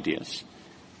marketplace of ideas.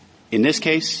 In this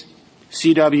case,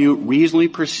 CW reasonably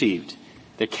perceived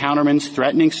that Counterman's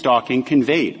threatening stalking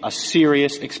conveyed a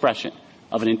serious expression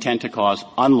of an intent to cause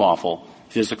unlawful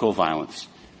physical violence.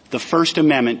 The First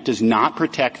Amendment does not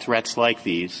protect threats like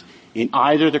these in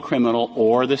either the criminal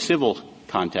or the civil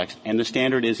context, and the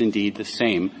standard is indeed the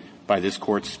same by this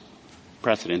court's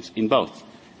precedents in both.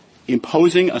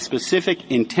 Imposing a specific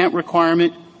intent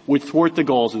requirement would thwart the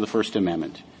goals of the First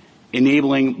Amendment,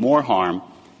 enabling more harm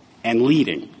and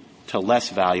leading to less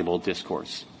valuable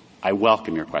discourse. I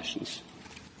welcome your questions.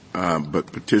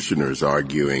 But petitioners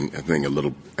arguing,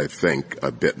 I think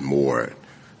a bit more.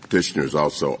 Petitioners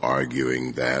also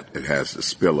arguing that it has the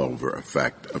spillover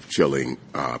effect of chilling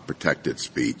protected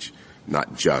speech,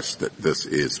 not just that this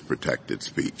is protected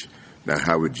speech. Now,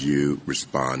 how would you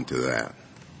respond to that?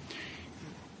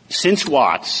 Since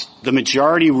Watts, the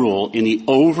majority rule in the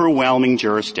overwhelming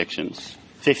jurisdictions,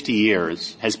 50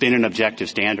 years, has been an objective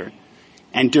standard.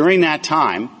 And during that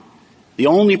time, the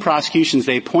only prosecutions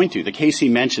they point to, the case he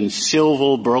mentioned,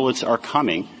 civil bullets are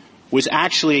coming, was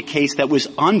actually a case that was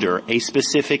under a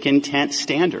specific intent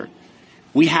standard.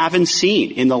 We haven't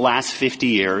seen in the last 50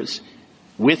 years,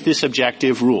 with this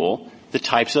objective rule, the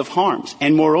types of harms.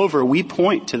 And moreover, we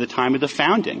point to the time of the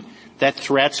founding that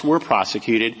threats were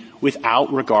prosecuted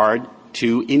without regard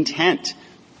to intent.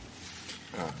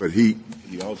 But he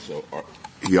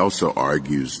also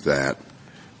argues that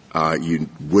you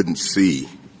wouldn't see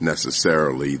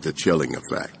necessarily the chilling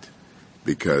effect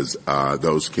because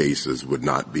those cases would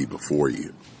not be before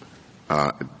you.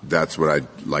 That's what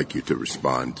I'd like you to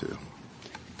respond to.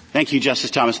 Thank you,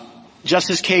 Justice Thomas.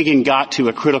 Justice Kagan got to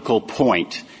a critical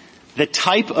point. The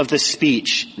type of the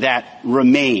speech that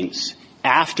remains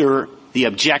after the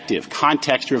objective,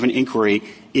 context-driven inquiry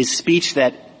is speech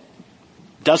that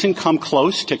doesn't come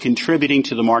close to contributing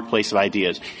to the marketplace of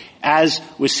ideas. As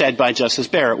was said by Justice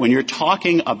Barrett, when you're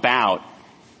talking about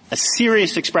a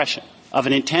serious expression of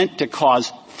an intent to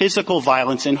cause physical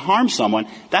violence and harm someone,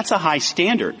 that's a high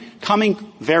standard.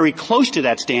 Coming very close to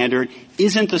that standard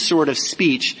isn't the sort of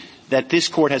speech that this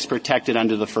Court has protected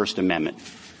under the First Amendment.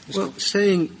 Well,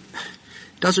 saying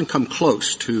doesn't come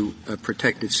close to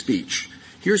protected speech.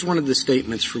 Here's one of the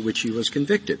statements for which he was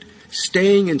convicted.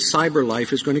 Staying in cyber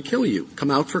life is going to kill you. Come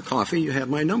out for coffee, you have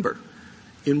my number.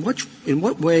 In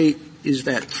what way is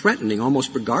that threatening,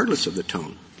 almost regardless of the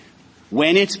tone?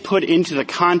 When it's put into the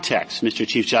context, Mr.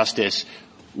 Chief Justice,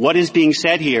 what is being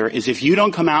said here is if you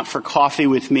don't come out for coffee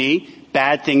with me,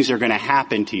 bad things are going to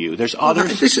happen to you. There's other...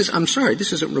 I'm sorry,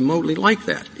 this isn't remotely like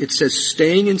that. It says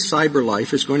staying in cyber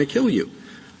life is going to kill you.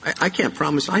 I can't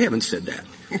promise I haven't said that.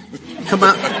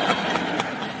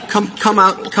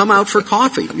 Come out for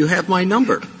coffee. You have my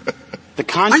number.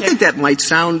 I think that might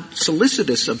sound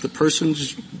solicitous of the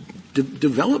person's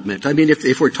development. I mean,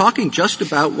 if we're talking just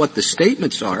about what the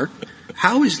statements are,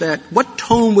 how is that, what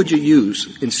tone would you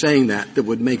use in saying that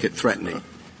would make it threatening?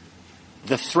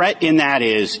 The threat in that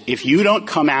is, if you don't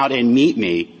come out and meet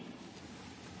me,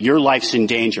 your life's in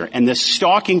danger. And the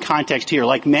stalking context here,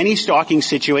 like many stalking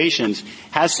situations,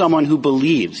 has someone who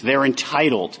believes they're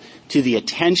entitled to the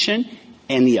attention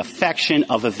and the affection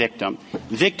of a victim.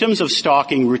 Victims of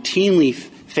stalking routinely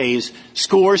face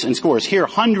scores and scores, here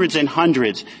hundreds and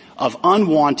hundreds of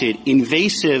unwanted,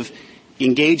 invasive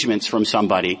engagements from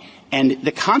somebody. And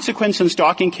the consequence in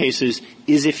stalking cases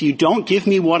is if you don't give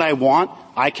me what I want,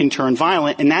 I can turn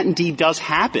violent, and that indeed does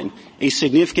happen a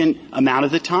significant amount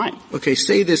of the time. Okay,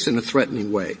 say this in a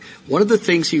threatening way. One of the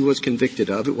things he was convicted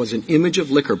of, it was an image of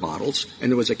liquor bottles,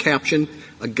 and there was a caption,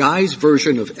 a guy's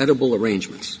version of edible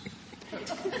arrangements.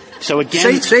 So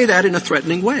again... Say that in a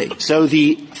threatening way. So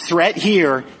the threat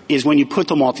here is when you put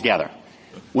them all together.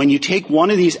 When you take one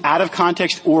of these out of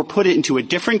context or put it into a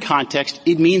different context,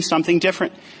 it means something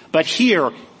different. But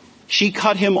here, she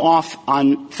cut him off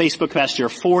on Facebook Messenger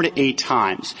 4 to 8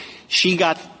 times. She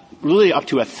got really up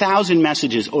to 1,000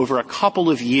 messages over a couple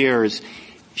of years.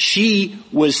 She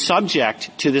was subject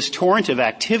to this torrent of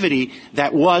activity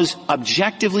that was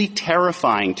objectively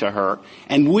terrifying to her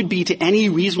and would be to any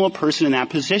reasonable person in that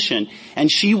position.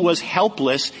 And she was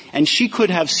helpless, and she could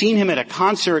have seen him at a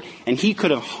concert, and he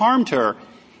could have harmed her,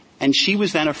 and she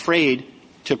was then afraid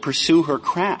to pursue her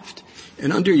craft.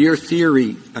 And under your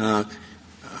theory,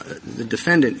 the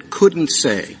defendant couldn't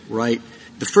say, right,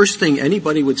 the first thing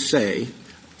anybody would say,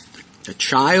 a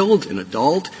child, an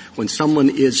adult, when someone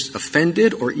is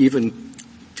offended or even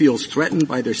feels threatened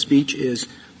by their speech is,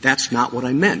 that's not what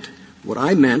I meant. What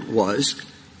I meant was,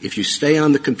 if you stay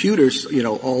on the computers,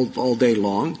 all day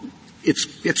long, it's,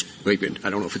 I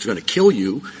don't know if it's going to kill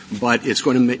you, but it's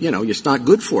going to, it's not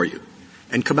good for you.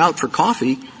 And come out for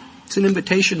coffee, it's an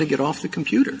invitation to get off the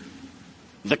computer.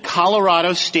 The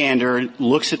Colorado standard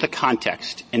looks at the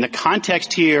context. And the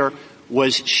context here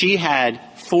was she had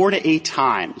 4 to 8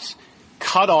 times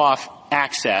cut off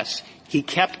access. He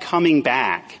kept coming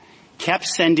back, kept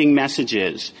sending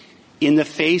messages in the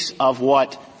face of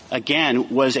what, again,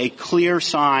 was a clear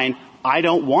sign, I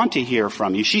don't want to hear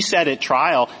from you. She said at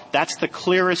trial, that's the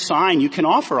clearest sign you can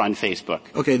offer on Facebook.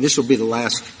 Okay, this will be the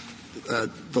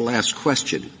last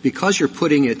question. Because you're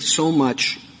putting it so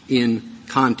much in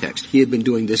context, he had been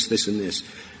doing this, this, and this.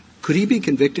 Could he be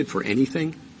convicted for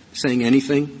anything? Saying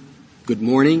anything? Good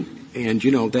morning? And,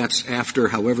 that's after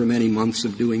however many months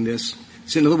of doing this?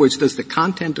 So in other words, does the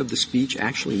content of the speech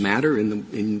actually matter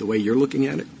in the way you're looking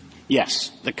at it?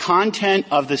 Yes. The content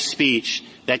of the speech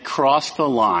that crossed the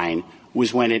line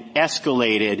was when it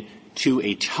escalated to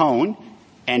a tone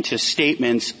and to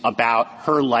statements about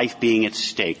her life being at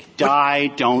stake. Die,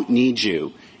 don't need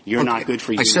you. You're not good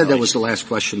for you. I said that was the last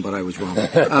question, but I was wrong.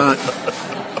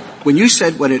 When you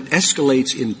said when it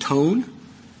escalates in tone?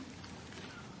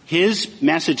 His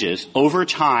messages over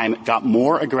time got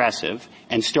more aggressive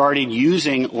and started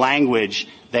using language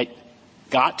that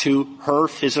got to her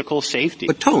physical safety.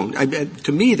 But tone,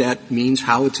 to me that means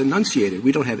how it's enunciated.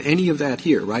 We don't have any of that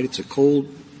here, right? It's a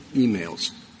cold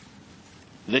emails.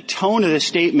 The tone of the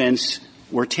statements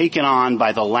were taken on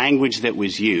by the language that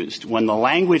was used. When the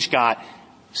language got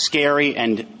scary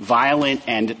and violent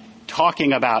and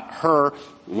talking about her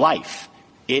life,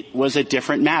 it was a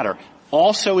different matter.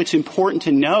 Also, it's important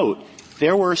to note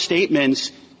there were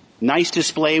statements, nice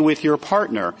display with your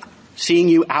partner, seeing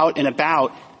you out and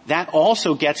about. That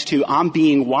also gets to, I'm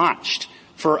being watched.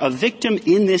 For a victim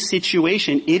in this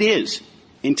situation, it is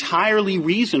entirely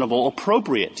reasonable,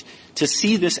 appropriate to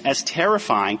see this as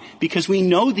terrifying because we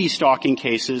know these stalking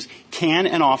cases can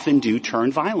and often do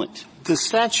turn violent. The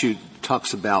statute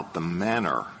talks about the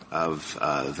manner of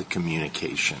the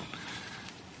communication.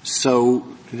 So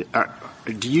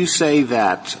do you say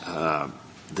that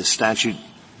the statute,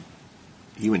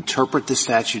 you interpret the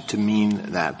statute to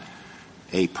mean that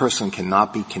a person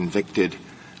cannot be convicted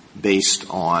based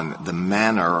on the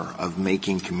manner of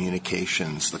making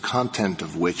communications, the content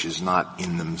of which is not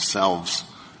in themselves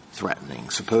threatening?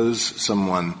 Suppose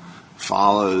someone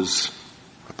follows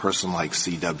a person like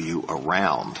CW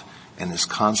around and is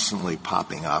constantly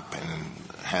popping up and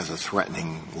has a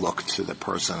threatening look to the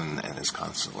person and is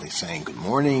constantly saying, good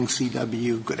morning,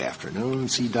 CW, good afternoon,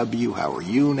 CW, how are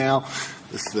you now?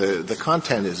 The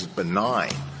content is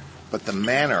benign, but the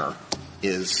manner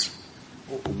is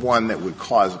one that would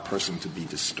cause a person to be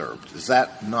disturbed. Is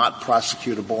that not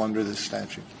prosecutable under this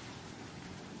statute?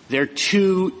 There are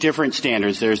two different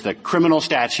standards. There's the criminal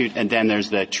statute and then there's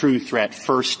the true threat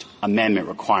First Amendment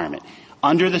requirement.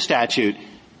 Under the statute,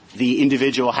 the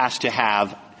individual has to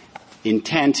have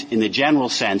intent in the general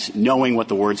sense, knowing what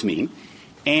the words mean,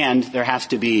 and there has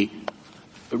to be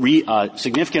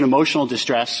significant emotional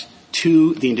distress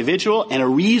to the individual, and a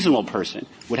reasonable person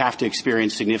would have to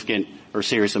experience significant or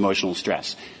serious emotional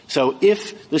stress. So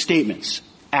if the statements,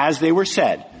 as they were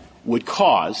said, would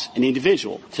cause an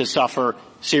individual to suffer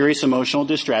serious emotional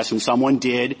distress, and someone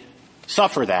did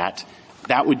suffer that,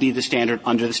 that would be the standard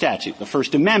under the statute. The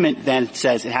First Amendment then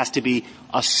says it has to be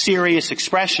a serious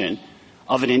expression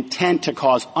of an intent to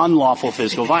cause unlawful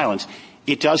physical violence.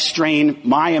 It does strain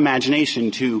my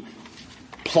imagination to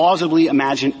plausibly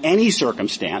imagine any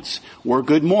circumstance where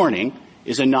good morning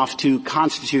is enough to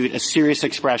constitute a serious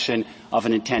expression of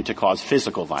an intent to cause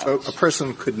physical violence. So a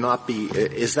person could not be,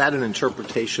 is that an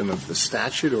interpretation of the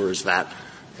statute or is that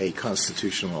a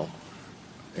constitutional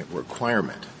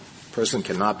requirement? A person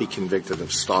cannot be convicted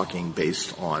of stalking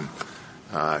based on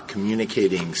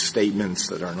communicating statements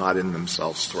that are not in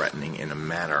themselves threatening in a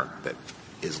manner that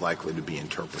is likely to be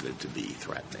interpreted to be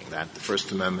threatening. That the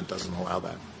First Amendment doesn't allow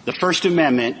that? The First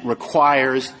Amendment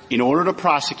requires, in order to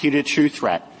prosecute a true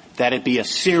threat, that it be a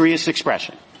serious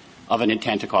expression of an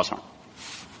intent to cause harm.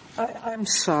 I'm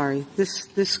sorry.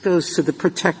 This goes to the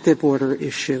protective order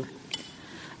issue.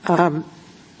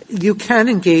 You can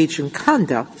engage in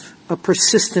conduct, a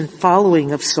persistent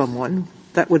following of someone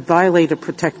that would violate a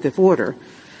protective order.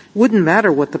 Wouldn't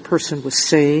matter what the person was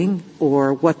saying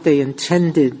or what they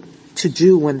intended to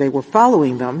do when they were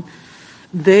following them.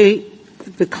 The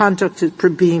conduct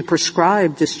being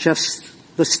prescribed is just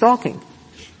the stalking,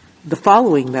 the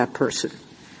following that person.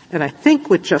 And I think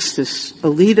what Justice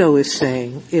Alito is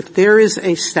saying, if there is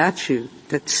a statute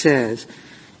that says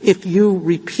if you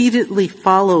repeatedly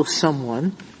follow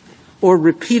someone or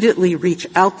repeatedly reach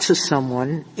out to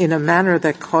someone in a manner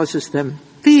that causes them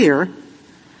fear,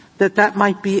 that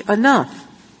might be enough.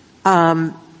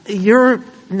 You're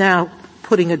now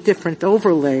putting a different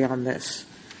overlay on this,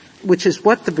 which is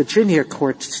what the Virginia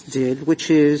courts did, which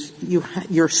is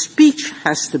your speech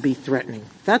has to be threatening.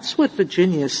 That's what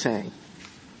Virginia is saying.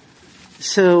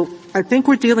 So I think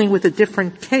we're dealing with a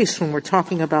different case when we're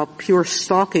talking about pure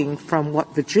stalking from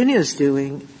what Virginia is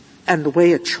doing, and the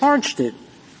way it charged it,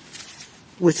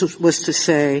 which was to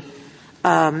say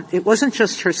it wasn't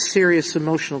just her serious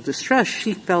emotional distress.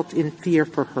 She felt in fear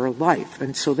for her life.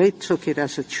 And so they took it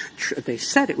as they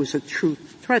said it was a true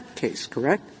threat case,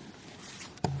 correct?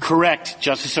 Correct,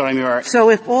 Justice Sotomayor.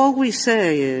 So if all we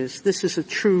say is this is a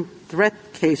true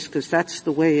threat case because that's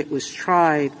the way it was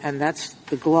tried and that's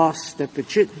the gloss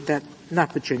that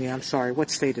not Virginia, I'm sorry, what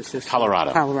state is this?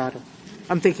 Colorado.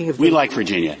 I'm thinking of We like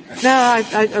Virginia. No,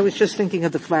 I was just thinking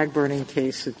of the flag burning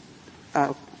case.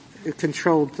 It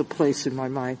controlled the place in my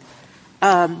mind.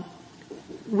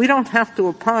 We don't have to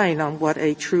opine on what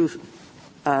a true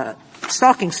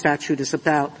stalking statute is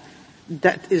about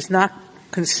that is not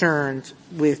concerned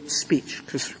with speech,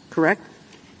 correct?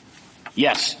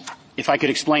 Yes. If I could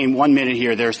explain 1 minute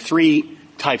here, there's three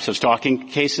types of stalking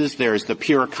cases. There's the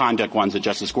pure conduct ones that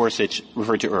Justice Gorsuch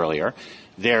referred to earlier.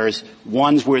 There's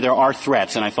ones where there are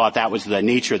threats, and I thought that was the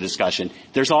nature of the discussion.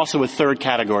 There's also a third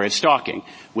category of stalking,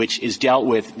 which is dealt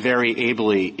with very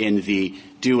ably in the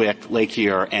Duick,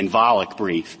 Lakier, and Volokh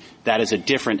brief. That is a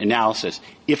different analysis.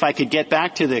 If I could get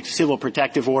back to the civil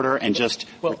protective order and just...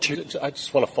 Well, I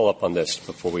just want to follow up on this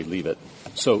before we leave it.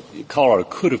 So Colorado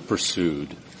could have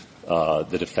pursued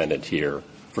the defendant here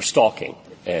for stalking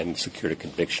and secured a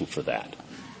conviction for that.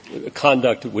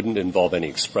 Conduct wouldn't involve any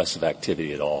expressive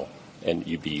activity at all, and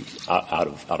you'd be out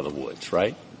of the woods,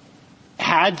 right?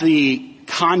 Had the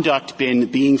conduct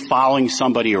been following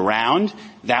somebody around,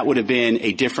 that would have been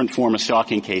a different form of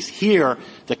stalking case. Here,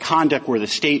 the conduct were the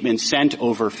statements sent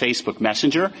over Facebook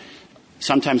Messenger.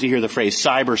 Sometimes you hear the phrase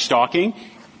cyber stalking.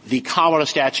 The Colorado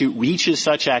statute reaches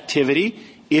such activity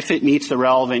if it meets the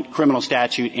relevant criminal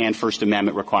statute and First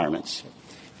Amendment requirements.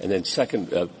 And then second,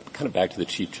 kind of back to the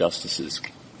Chief Justice's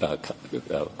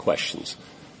questions.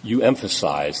 You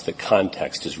emphasize that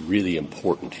context is really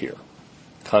important here.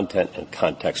 Content and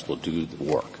context will do the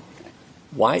work.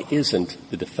 Why isn't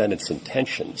the defendant's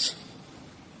intentions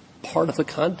part of the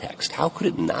context? How could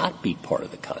it not be part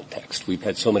of the context? We've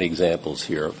had so many examples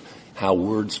here of how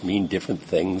words mean different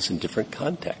things in different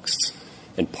contexts.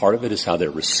 And part of it is how they're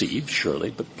received, surely,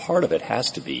 but part of it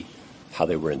has to be how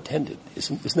they were intended.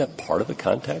 Isn't that part of the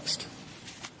context?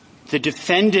 The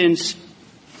defendant's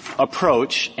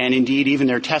approach, and indeed even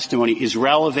their testimony, is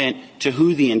relevant to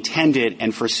who the intended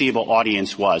and foreseeable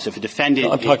audience was. If a defendant...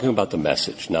 No, I'm talking about the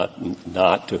message,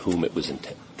 not to whom it was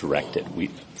directed. We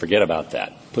forget about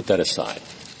that. Put that aside.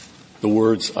 The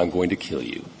words, "I'm going to kill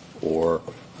you," or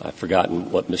I've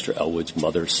forgotten what Mr. Elwood's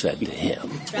mother said to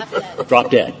him. Drop dead.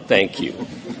 Drop dead. Thank you.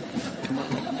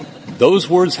 Those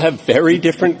words have very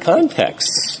different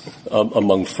contexts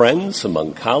among friends,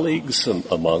 among colleagues,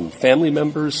 among family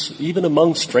members, even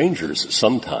among strangers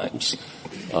sometimes.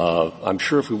 I'm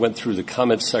sure if we went through the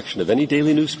comments section of any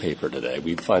daily newspaper today,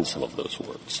 we'd find some of those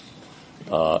words.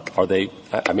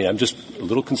 I'm just a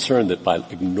little concerned that by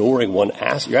ignoring you're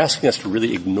asking us to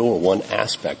really ignore one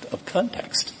aspect of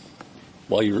context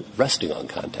while you're resting on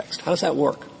context. How does that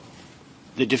work?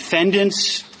 The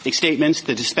defendant's statements,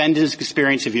 the defendant's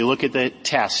experience, if you look at the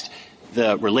test,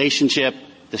 the relationship,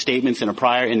 the statements in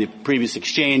the previous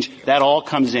exchange, that all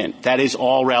comes in. That is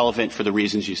all relevant for the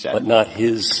reasons you said. But not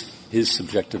his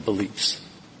subjective beliefs.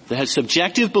 The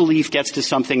subjective belief gets to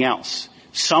something else.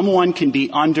 Someone can be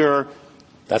under...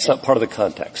 That's not part of the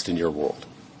context in your world,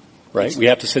 right? We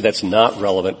have to say that's not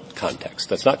relevant context.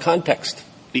 That's not context.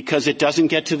 Because it doesn't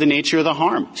get to the nature of the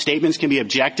harm. Statements can be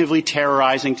objectively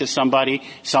terrorizing to somebody.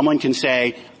 Someone can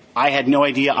say, "I had no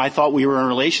idea. I thought we were in a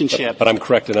relationship." But I'm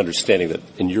correct in understanding that,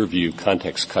 in your view,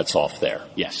 context cuts off there.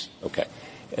 Yes. Okay.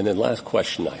 And then last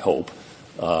question, I hope.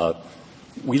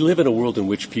 We live in a world in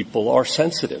which people are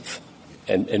sensitive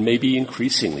and maybe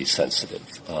increasingly sensitive.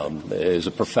 As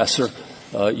a professor,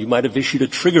 you might have issued a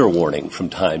trigger warning from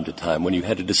time to time when you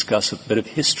had to discuss a bit of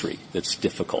history that's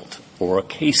difficult or a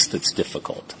case that's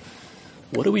difficult.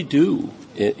 What do we do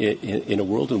in a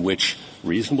world in which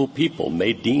reasonable people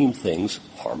may deem things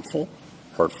harmful,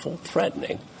 hurtful,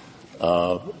 threatening,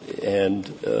 and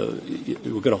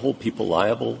we're going to hold people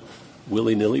liable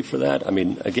willy-nilly for that? I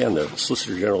mean, again, the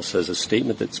Solicitor General says a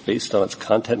statement that's based on its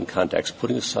content and context,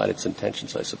 putting aside its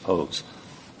intentions, I suppose,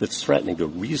 that's threatening to a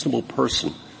reasonable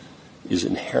person is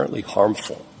inherently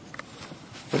harmful.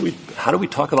 How do we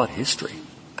talk about history?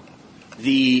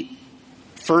 The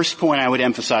first point I would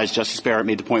emphasize, Justice Barrett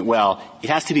made the point well, it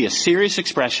has to be a serious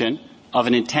expression of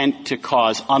an intent to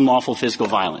cause unlawful physical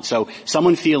violence. So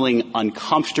someone feeling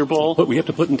uncomfortable. But we have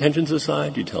to put intentions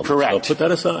aside, you tell me. Correct. So put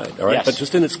that aside, all right? Yes. But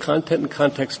just in its content and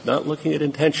context, not looking at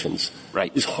intentions,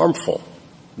 right, is harmful.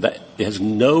 That it has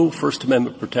no First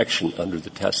Amendment protection under the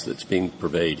test that's being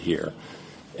purveyed here.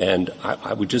 And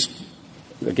I would just,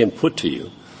 again, put to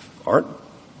you, aren't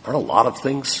a lot of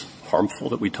things harmful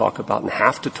that we talk about and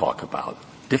have to talk about,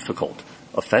 difficult,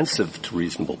 offensive to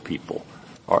reasonable people?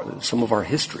 Some of our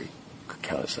history could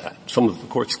count as that. Some of the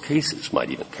court's cases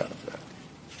might even count as that.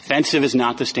 Offensive is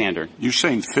not the standard. You're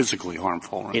saying physically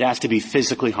harmful, right? It has to be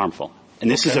physically harmful. And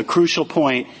this is a crucial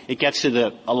point. It gets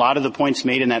to a lot of the points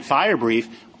made in that fire brief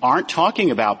aren't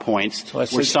talking about points where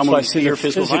someone would fear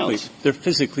physical violence. They're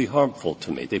physically harmful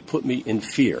to me. They put me in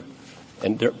fear.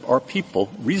 And there are people,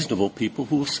 reasonable people,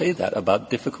 who will say that about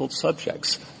difficult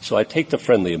subjects. So I take the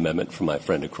friendly amendment from my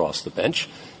friend across the bench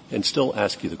and still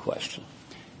ask you the question.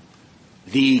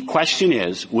 The question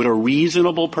is, would a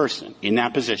reasonable person in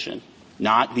that position,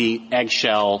 not the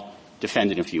eggshell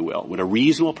defendant, if you will, would a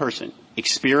reasonable person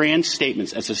experience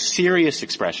statements as a serious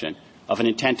expression of an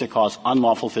intent to cause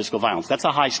unlawful physical violence? That's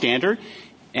a high standard,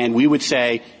 and we would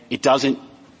say it doesn't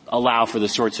allow for the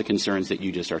sorts of concerns that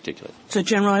you just articulated. So,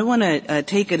 General, I want to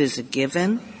take it as a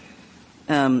given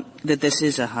that this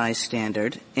is a high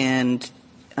standard, and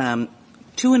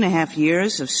 2.5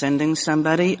 years of sending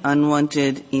somebody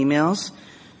unwanted emails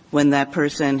when that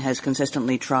person has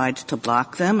consistently tried to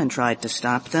block them and tried to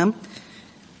stop them.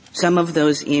 Some of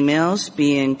those emails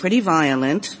being pretty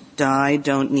violent, die,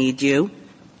 don't need you,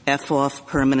 F off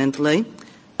permanently.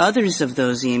 Others of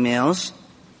those emails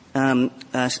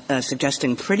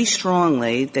suggesting pretty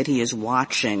strongly that he is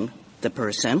watching the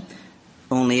person.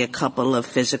 Only a couple of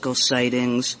physical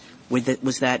sightings.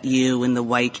 Was that you in the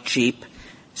white Jeep?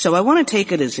 So I want to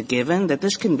take it as a given that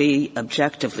this can be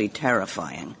objectively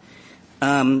terrifying.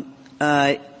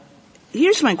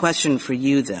 Here's my question for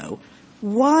you, though.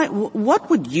 What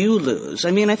would you lose?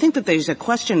 I mean, I think that there's a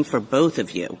question for both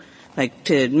of you. Like,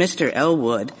 to Mr.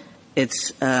 Elwood,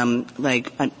 it's tell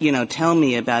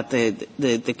me about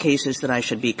the cases that I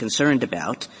should be concerned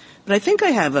about. But I think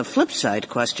I have a flip side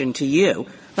question to you.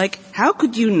 Like, how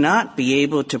could you not be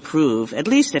able to prove, at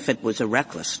least if it was a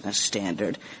recklessness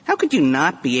standard, how could you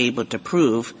not be able to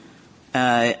prove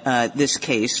this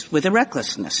case with a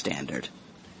recklessness standard?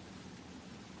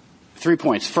 3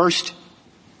 points. First,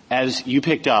 as you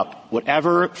picked up,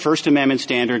 whatever First Amendment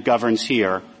standard governs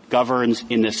here governs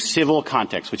in the civil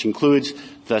context, which includes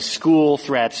the school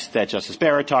threats that Justice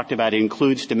Barrett talked about. It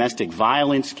includes domestic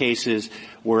violence cases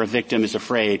where a victim is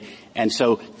afraid. And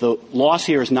so the loss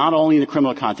here is not only in the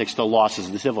criminal context, the loss is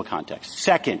in the civil context.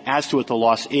 Second, as to what the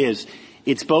loss is,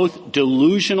 it's both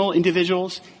delusional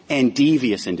individuals and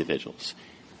devious individuals.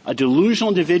 A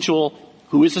delusional individual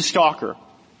who is a stalker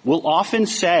will often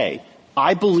say,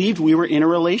 I believed we were in a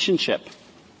relationship.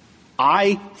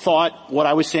 I thought what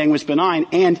I was saying was benign,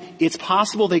 and it's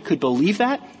possible they could believe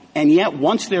that, and yet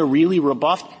once they're really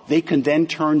rebuffed, they can then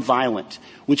turn violent,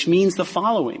 which means the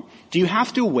following. Do you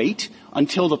have to wait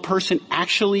until the person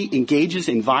actually engages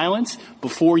in violence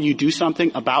before you do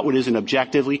something about what is an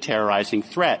objectively terrorizing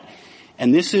threat?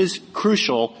 And this is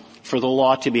crucial for the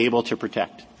law to be able to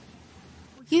protect.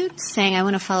 You saying, I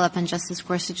want to follow up on Justice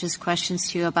Gorsuch's questions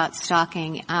to you about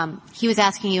stalking. He was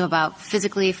asking you about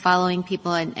physically following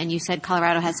people, and you said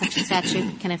Colorado has such a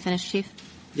statute. Can I finish, Chief?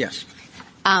 Yes.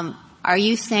 Are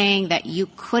you saying that you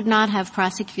could not have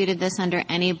prosecuted this under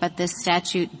any but this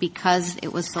statute because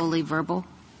it was solely verbal?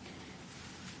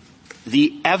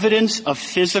 The evidence of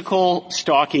physical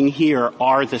stalking here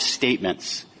are the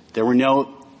statements. There were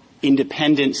no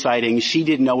independent sightings. She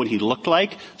didn't know what he looked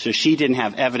like, so she didn't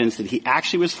have evidence that he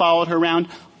actually was followed her around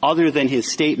other than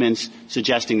his statements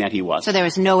suggesting that he was. So there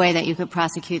was no way that you could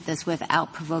prosecute this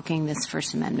without provoking this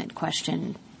First Amendment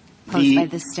question posed by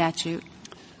this statute?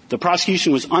 The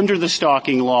prosecution was under the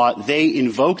stalking law. They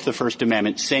invoked the First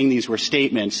Amendment saying these were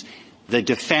statements. The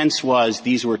defense was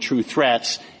these were true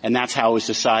threats, and that's how it was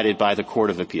decided by the Court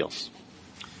of Appeals.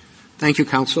 Thank you,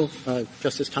 counsel.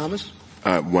 Justice Thomas?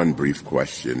 One brief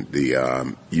question.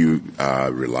 You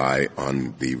rely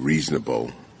on the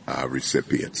reasonable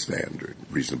recipient standard,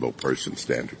 reasonable person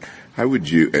standard. How would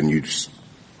you, and you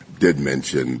did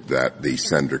mention that the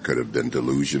sender could have been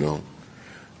delusional.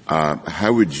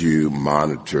 How would you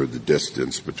monitor the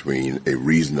distance between a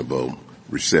reasonable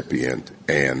recipient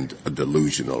and a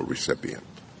delusional recipient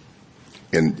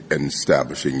in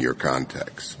establishing your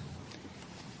context?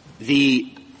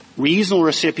 The reasonable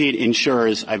recipient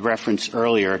ensures, I referenced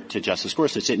earlier to Justice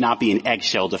Gorsuch, it not be an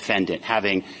eggshell defendant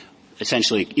having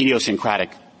essentially idiosyncratic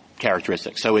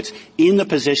characteristics. So it's in the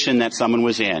position that someone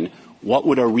was in, what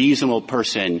would a reasonable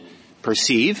person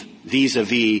perceive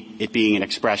vis-a-vis it being an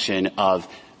expression of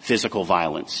physical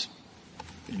violence?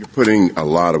 You're putting a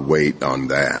lot of weight on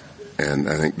that, and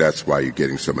I think that's why you're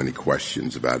getting so many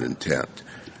questions about intent.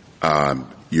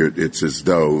 It's as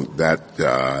though that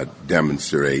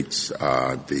demonstrates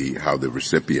how the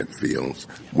recipient feels,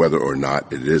 whether or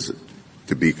not it is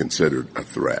to be considered a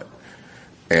threat.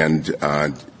 And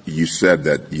you said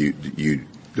that the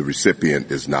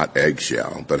recipient is not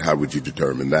eggshell, but how would you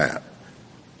determine that?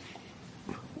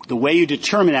 The way you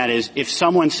determine that is if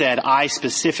someone said, I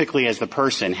specifically as the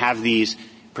person have these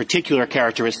particular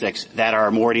characteristics that are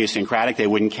more idiosyncratic, they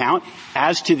wouldn't count.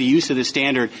 As to the use of the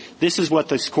standard, this is what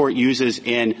this court uses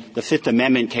in the Fifth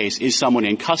Amendment case, is someone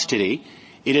in custody.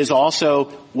 It is also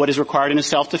what is required in a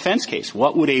self-defense case.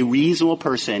 What would a reasonable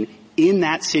person in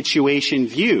that situation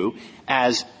view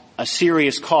as a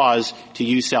serious cause to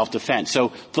use self-defense?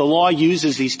 So the law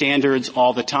uses these standards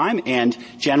all the time and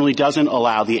generally doesn't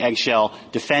allow the eggshell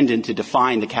defendant to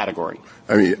define the category.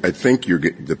 I mean, I think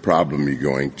the problem you're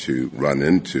going to run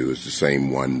into is the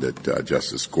same one that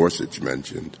Justice Gorsuch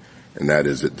mentioned, and that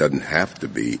is it doesn't have to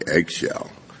be eggshell.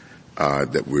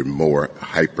 That we're more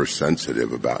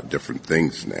hypersensitive about different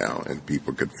things now, and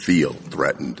people could feel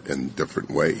threatened in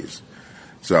different ways.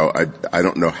 So I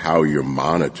don't know how you're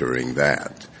monitoring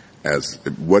that.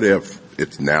 What if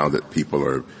it's now that people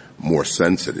are more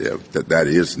sensitive, that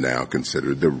is now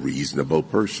considered the reasonable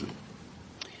person?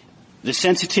 The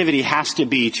sensitivity has to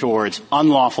be towards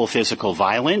unlawful physical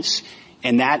violence,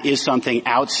 and that is something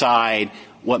outside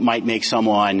what might make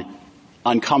someone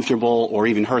uncomfortable or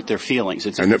even hurt their feelings.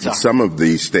 Some of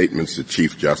the statements the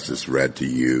Chief Justice read to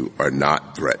you are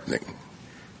not threatening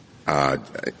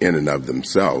in and of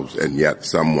themselves, and yet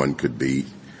someone could be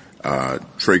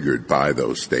triggered by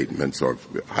those statements or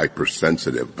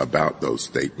hypersensitive about those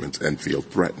statements and feel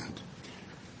threatened.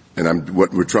 And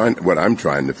what I'm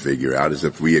trying to figure out is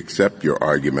if we accept your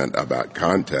argument about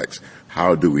context,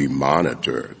 how do we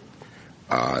monitor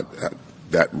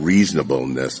that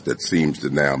reasonableness that seems to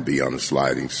now be on a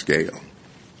sliding scale?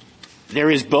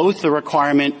 There is both the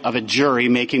requirement of a jury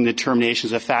making the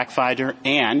determinations of fact finder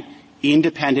and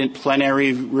independent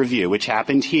plenary review, which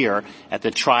happened here at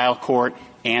the trial court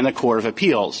and the Court of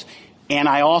Appeals. And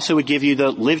I also would give you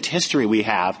the lived history we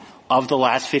have of the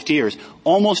last 50 years,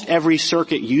 almost every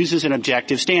circuit uses an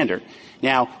objective standard.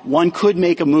 Now, one could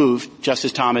make a move,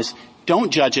 Justice Thomas,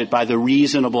 don't judge it by the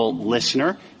reasonable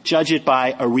listener, judge it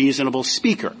by a reasonable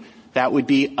speaker. That would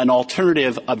be an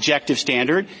alternative objective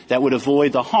standard that would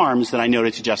avoid the harms that I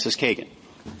noted to Justice Kagan.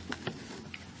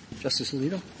 Justice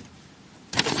Alito?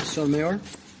 Sotomayor?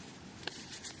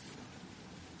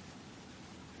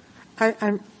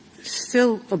 I'm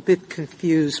still a bit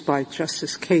confused by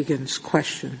Justice Kagan's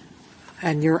question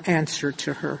and your answer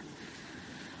to her.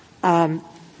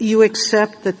 You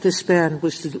accept that this man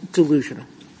was delusional.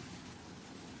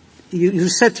 You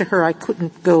said to her, I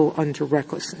couldn't go under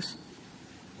recklessness.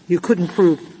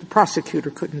 The prosecutor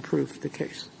couldn't prove the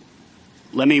case.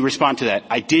 Let me respond to that.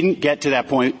 I didn't get to that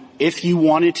point. If you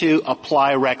wanted to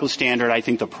apply a reckless standard, I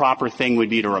think the proper thing would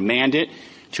be to remand it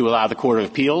to allow the Court of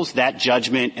Appeals. That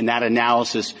judgment and that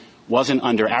analysis wasn't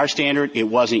under our standard. It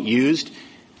wasn't used.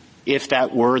 If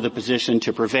that were the position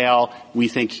to prevail, we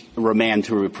think remand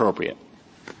to be appropriate.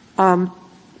 I'm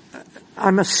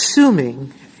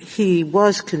assuming he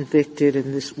was convicted,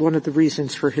 and this one of the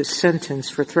reasons for his sentence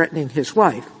for threatening his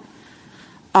wife.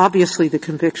 Obviously, the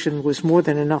conviction was more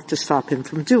than enough to stop him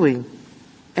from doing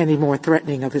any more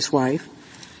threatening of his wife.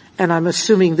 And I'm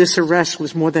assuming this arrest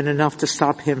was more than enough to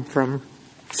stop him from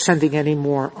sending any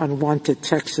more unwanted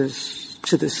texts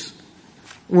to this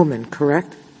woman,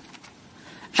 correct?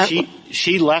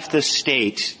 She left the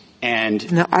state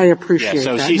and... No, I appreciate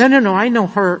that. No. I know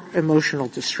her emotional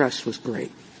distress was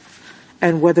great.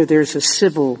 And whether there's a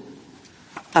civil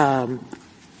cause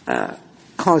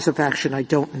of action, I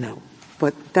don't know.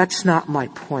 But that's not my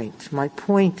point. My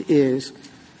point is,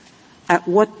 at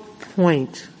what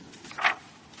point,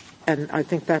 and I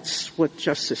think that's what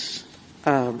Justice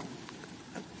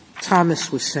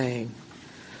Thomas was saying,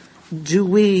 do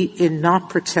we, in not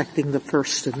protecting the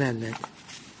First Amendment,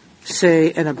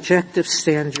 say an objective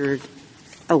standard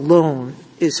alone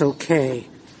is okay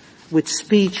with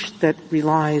speech that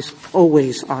relies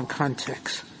always on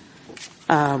context?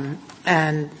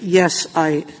 And yes,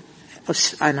 I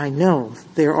know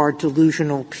there are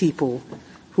delusional people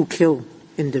who kill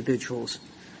individuals,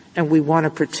 and we want to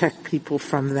protect people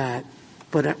from that.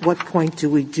 But at what point do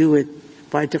we do it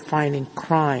by defining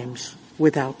crimes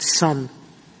without some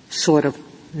sort of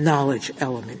knowledge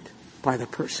element by the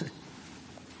person?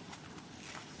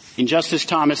 In Justice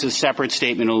Thomas's separate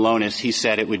statement in Alonis, he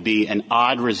said it would be an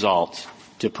odd result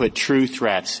to put true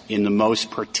threats in the most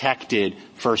protected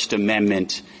First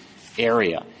Amendment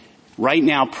area. Right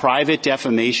now, private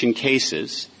defamation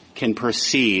cases can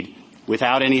proceed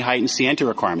without any heightened scienter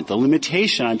requirement. The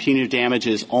limitation on punitive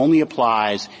damages only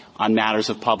applies on matters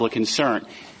of public concern.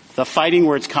 The fighting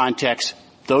words context,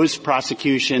 those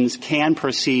prosecutions can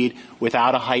proceed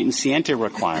without a heightened scienter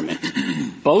requirement.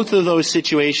 Both of those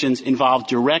situations involve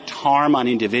direct harm on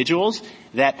individuals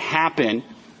that happen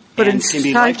but and can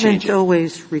be life-changing. Incitement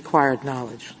always required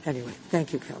knowledge. Anyway,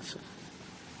 thank you, counsel.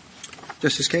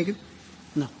 Justice Kagan?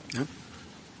 No.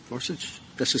 Gorsuch?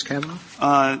 Justice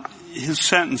Kavanaugh? His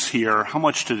sentence here, how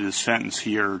much did his sentence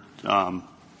here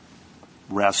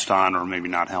rest on, or maybe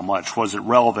not how much? Was it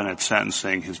relevant at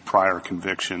sentencing, his prior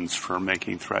convictions for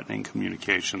making threatening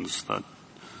communications, the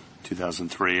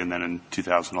 2003, and then in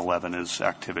 2011 his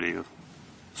activity of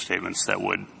statements that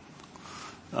would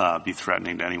be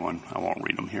threatening to anyone? I won't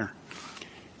read them here.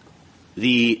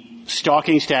 The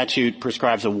stalking statute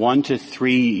prescribes a 1 to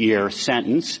 3 year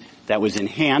sentence that was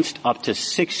enhanced up to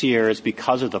 6 years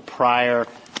because of the prior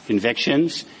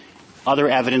convictions. Other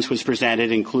evidence was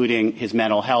presented, including his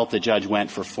mental health. The judge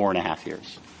went for 4.5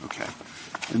 years. Okay.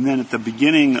 And then at the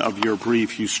beginning of your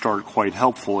brief, you start quite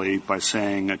helpfully by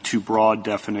saying a too broad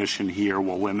definition here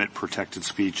will limit protected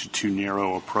speech. A too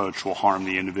narrow approach will harm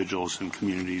the individuals and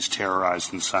communities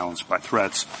terrorized and silenced by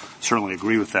threats. Certainly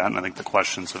agree with that, and I think the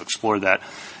questions have explored that.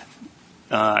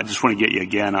 I just want to get you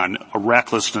again on a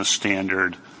recklessness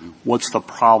standard. What's the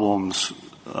problems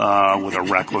with a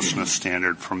recklessness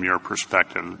standard from your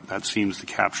perspective? That seems to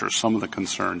capture some of the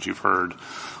concerns you've heard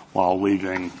while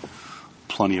leaving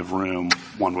plenty of room,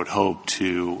 one would hope,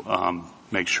 to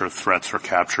make sure threats are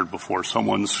captured before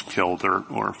someone's killed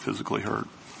or physically hurt.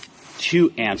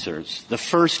 Two answers. The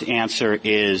first answer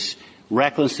is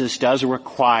recklessness does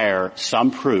require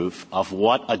some proof of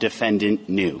what a defendant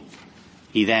knew.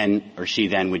 He then or she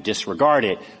then would disregard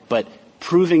it, but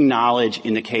proving knowledge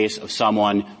in the case of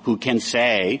someone who can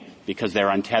say, because they're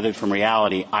untethered from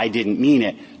reality, I didn't mean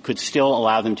it, could still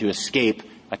allow them to escape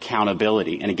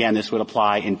accountability. And again, this would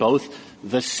apply in both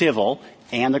the civil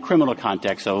and the criminal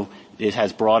context, so it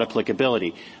has broad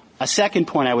applicability. A second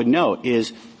point I would note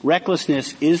is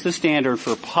recklessness is the standard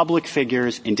for public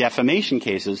figures in defamation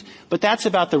cases, but that's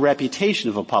about the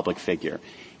reputation of a public figure.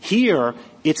 Here,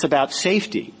 it's about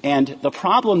safety. And the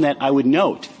problem that I would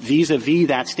note vis-a-vis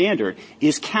that standard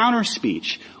is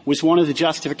counter-speech was one of the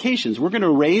justifications. We're going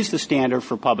to raise the standard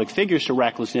for public figures to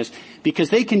recklessness because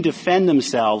they can defend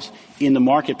themselves in the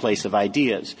marketplace of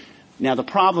ideas. Now, the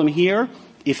problem here,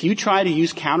 if you try to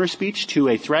use counter-speech to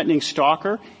a threatening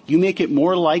stalker, you make it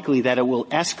more likely that it will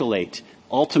escalate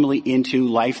ultimately into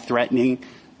life-threatening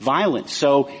violence.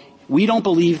 So we don't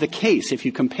believe the case, if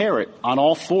you compare it on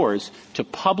all fours to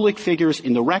public figures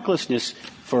in the recklessness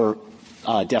for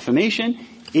defamation,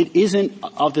 it isn't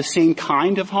of the same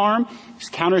kind of harm.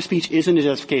 Counter-speech isn't a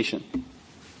justification.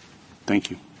 Thank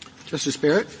you. Justice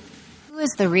Barrett? Who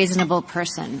is the reasonable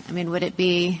person? I mean, would it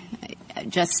be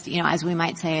just, as we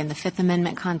might say in the Fifth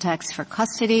Amendment context for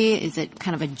custody? Is it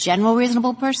kind of a general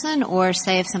reasonable person? Or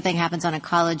say if something happens on a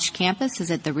college campus,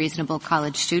 is it the reasonable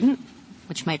college student,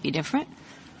 which might be different?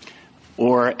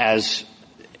 Or as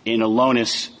in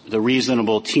Alonis, the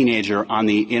reasonable teenager on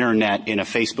the internet in a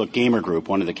Facebook gamer group,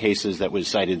 one of the cases that was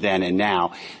cited then and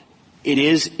now. It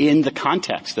is in the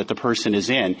context that the person is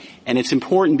in, and it's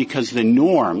important because the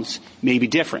norms may be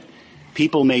different.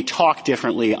 People may talk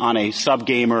differently on a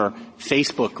sub-gamer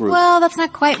Facebook group. Well, that's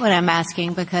not quite what I'm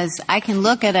asking, because I can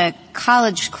look at a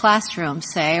college classroom,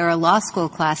 say, or a law school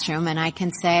classroom, and I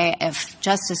can say if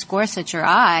Justice Gorsuch or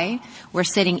I were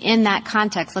sitting in that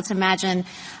context, let's imagine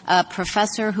a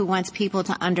professor who wants people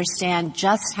to understand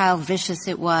just how vicious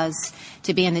it was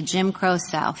to be in the Jim Crow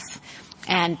South,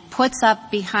 and puts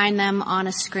up behind them on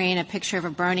a screen a picture of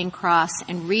a burning cross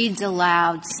and reads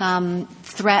aloud some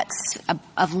threats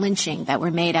of lynching that were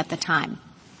made at the time.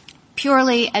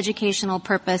 Purely educational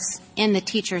purpose in the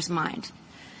teacher's mind.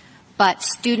 But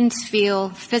students feel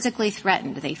physically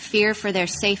threatened. They fear for their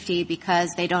safety because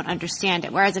they don't understand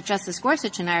it. Whereas if Justice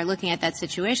Gorsuch and I are looking at that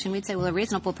situation, we'd say, well, a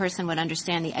reasonable person would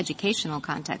understand the educational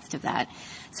context of that.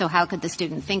 So how could the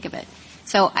student think of it?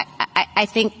 So I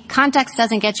think context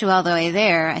doesn't get you all the way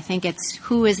there. I think it's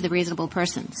who is the reasonable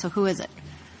person. So who is it?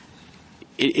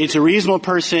 It's a reasonable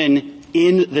person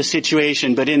in the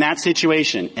situation, but in that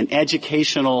situation, an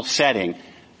educational setting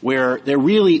where there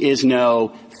really is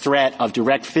no threat of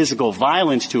direct physical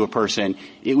violence to a person,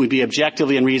 it would be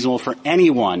objectively unreasonable for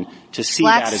anyone to see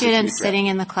Black that as a true threat. students sitting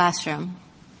in the classroom.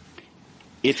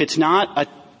 If it's not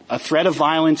a threat of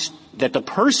violence that the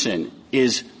person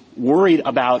is worried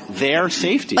about their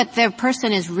safety. But the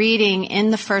person is reading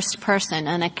in the first person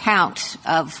an account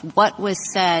of what was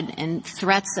said in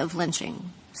threats of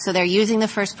lynching. So they're using the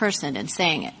first person and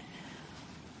saying it.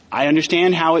 I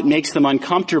understand how it makes them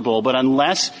uncomfortable, but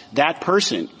unless that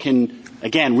person can,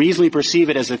 again, reasonably perceive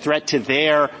it as a threat to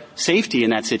their safety in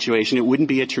that situation, it wouldn't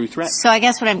be a true threat. So I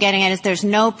guess what I'm getting at is there's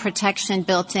no protection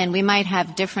built in. We might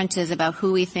have differences about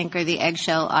who we think are the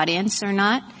eggshell audience or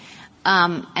not.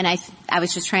 And I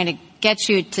was just trying to get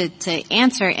you to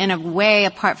answer in a way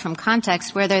apart from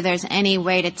context whether there's any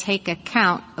way to take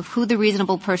account of who the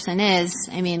reasonable person is.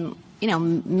 I mean,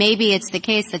 maybe it's the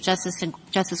case that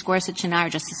Justice Gorsuch and I, or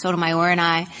Justice Sotomayor and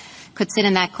I, could sit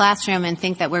in that classroom and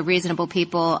think that we're reasonable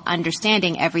people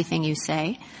understanding everything you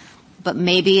say. But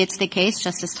maybe it's the case,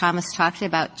 Justice Thomas talked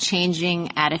about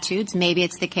changing attitudes. Maybe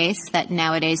it's the case that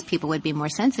nowadays people would be more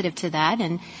sensitive to that,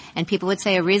 and people would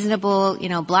say a reasonable,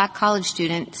 black college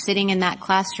student sitting in that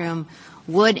classroom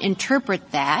would interpret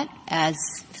that as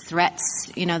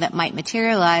threats, that might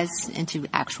materialize into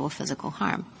actual physical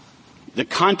harm. The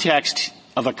context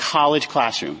of a college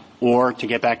classroom, or to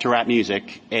get back to rap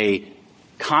music, a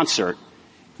concert,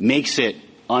 makes it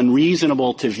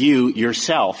unreasonable to view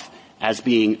yourself as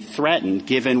being threatened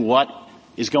given what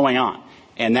is going on.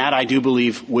 And that, I do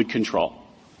believe, would control.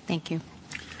 Thank you.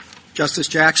 Justice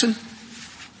Jackson?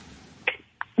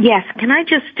 Yes. Can I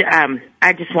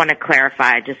just want to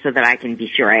clarify just so that I can be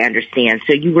sure I understand.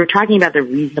 So you were talking about the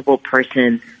reasonable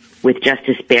person with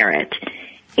Justice Barrett.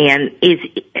 And is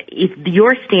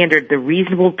your standard the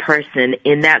reasonable person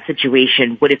in that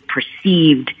situation would have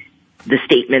perceived the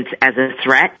statements as a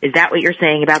threat? Is that what you're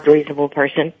saying about the reasonable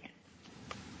person?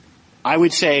 I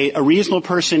would say a reasonable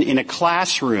person in a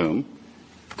classroom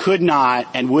could not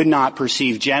and would not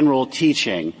perceive general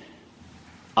teaching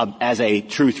as a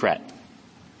true threat.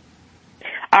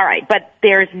 All right, but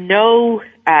there's no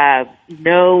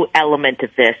element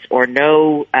of this or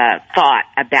no thought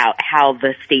about how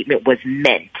the statement was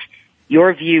meant.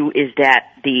 Your view is that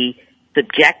the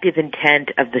subjective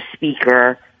intent of the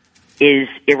speaker is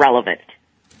irrelevant.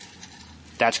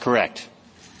 That's correct.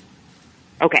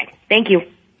 Okay, thank you.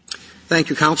 Thank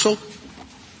you, counsel.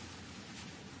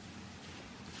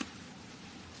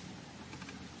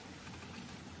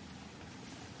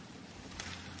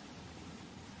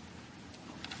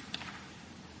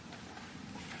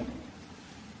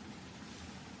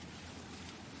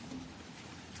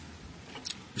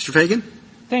 Mr. Fagan?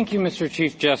 Thank you, Mr.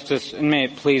 Chief Justice, and may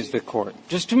it please the Court.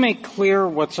 Just to make clear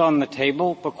what's on the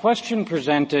table, the question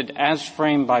presented as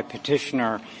framed by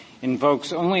petitioner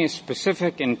invokes only a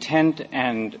specific intent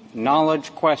and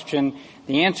knowledge question.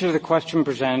 The answer to the question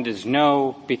presented is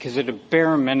no, because at a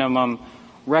bare minimum,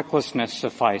 recklessness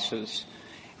suffices.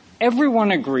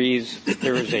 Everyone agrees that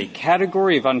there is a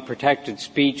category of unprotected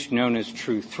speech known as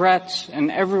true threats, and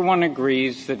everyone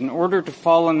agrees that in order to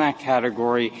fall in that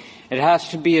category, it has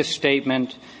to be a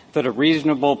statement that a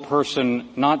reasonable person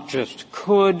not just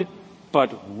could,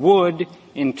 but would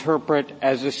interpret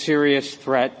as a serious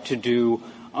threat to do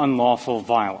unlawful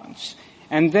violence.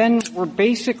 And then we're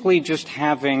basically just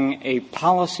having a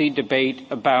policy debate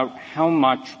about how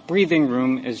much breathing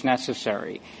room is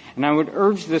necessary. And I would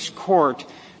urge this Court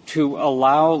to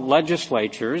allow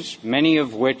legislatures, many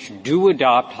of which do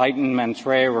adopt heightened mens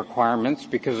rea requirements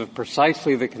because of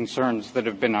precisely the concerns that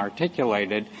have been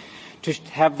articulated, to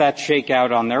have that shake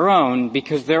out on their own,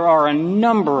 because there are a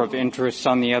number of interests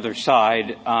on the other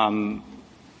side.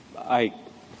 I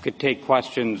could take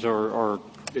questions or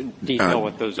detail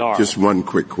what those are. Just one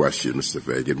quick question, Mr.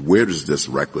 Fagan. Where does this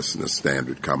recklessness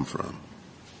standard come from?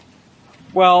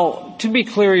 Well, to be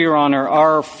clear, Your Honor,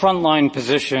 our frontline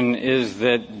position is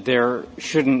that there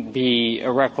shouldn't be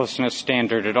a recklessness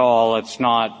standard at all. It's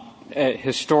not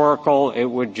historical. It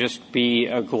would just be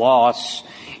a gloss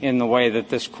in the way that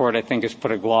this Court, I think, has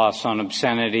put a gloss on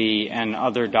obscenity and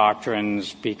other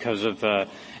doctrines because of the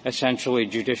essentially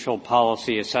judicial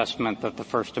policy assessment that the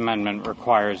First Amendment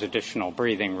requires additional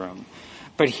breathing room.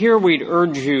 But here we'd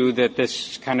urge you that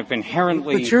this kind of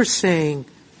inherently— But you're saying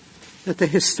that the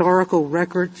historical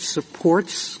record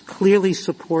clearly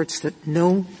supports that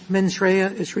no mens rea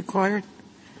is required?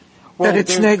 Well, that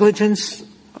it's negligence,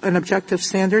 an objective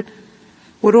standard?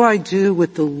 What do I do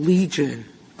with the legion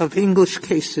of English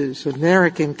cases,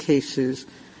 American cases,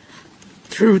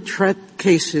 true threat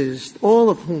cases, all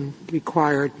of whom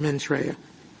required mens rea?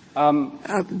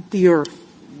 Your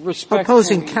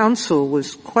opposing counsel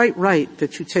was quite right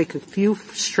that you take a few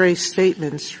stray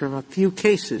statements from a few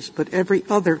cases, but every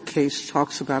other case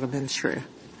talks about a mens rea.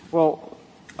 Well,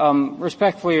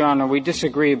 respectfully, Your Honor, we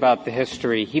disagree about the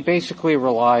history. He basically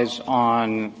relies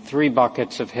on three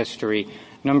buckets of history.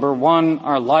 Number one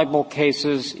are libel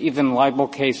cases. Even libel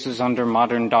cases under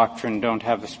modern doctrine don't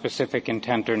have a specific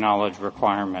intent or knowledge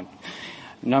requirement.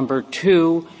 Number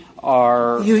two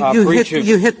are breach of—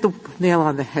 You hit the nail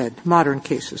on the head. Modern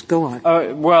cases. Go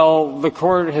on. Well, the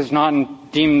Court has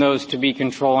not deemed those to be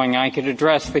controlling. I could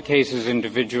address the cases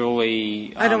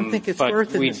individually. I don't think it's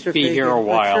worth it, Mr. We'd be Fagan, here a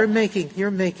while.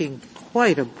 You're making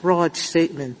quite a broad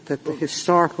statement that the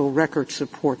historical record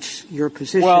supports your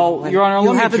position. Well, Your Honor,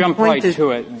 let me jump right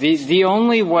to it. The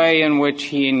only way in which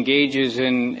he engages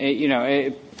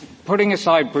in, putting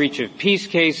aside breach of peace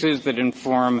cases that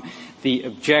inform the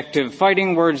objective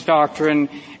fighting words doctrine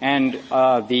and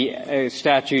the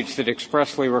statutes that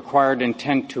expressly required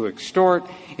intent to extort,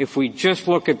 if we just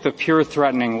look at the pure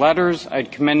threatening letters,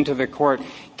 I'd commend to the Court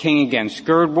King against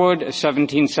Girdwood, a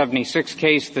 1776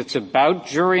 case that's about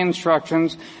jury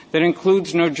instructions that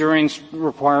includes no jury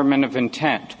requirement of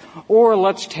intent. Or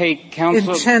let's take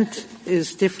counsel— Intent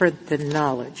is different than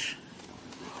knowledge.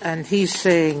 And he's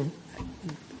saying,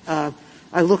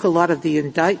 I look a lot of the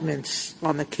indictments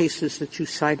on the cases that you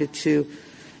cited to,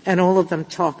 and all of them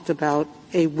talked about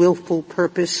a willful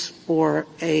purpose or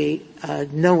a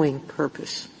knowing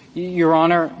purpose. Your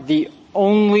Honor, the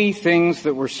only things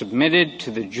that were submitted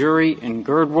to the jury in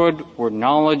Girdwood were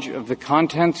knowledge of the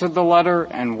contents of the letter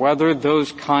and whether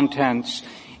those contents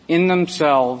in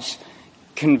themselves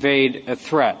conveyed a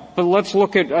threat. But let's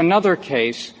look at another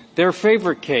case. Their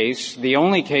favorite case, the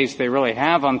only case they really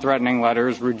have on threatening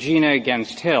letters, Regina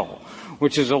against Hill,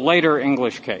 which is a later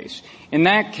English case. In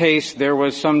that case, there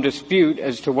was some dispute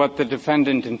as to what the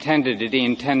defendant intended. Did he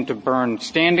intend to burn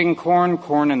standing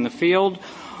corn in the field,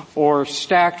 or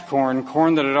stacked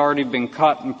corn that had already been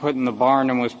cut and put in the barn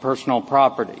and was personal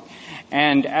property?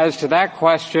 And as to that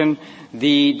question,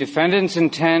 the defendant's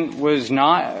intent was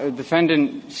not— the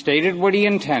defendant stated what he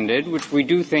intended, which we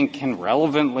do think can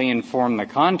relevantly inform the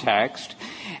context,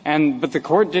 but the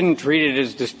Court didn't treat it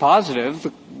as dispositive.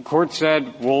 The Court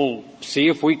said, we'll see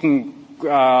if we can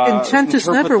intent is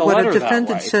never what a –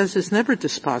 defendant says is never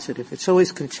dispositive. It's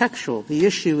always contextual. The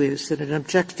issue is that an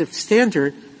objective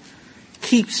standard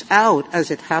keeps out,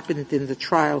 as it happened in the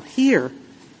trial here,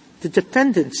 the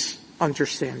defendant's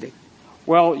understanding.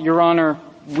 Well, Your Honor,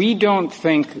 we don't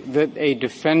think that a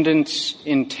defendant's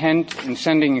intent in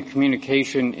sending a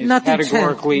communication is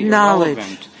categorically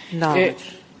irrelevant.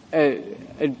 Knowledge.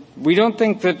 We don't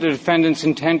think that the defendant's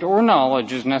intent or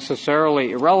knowledge is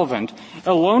necessarily irrelevant.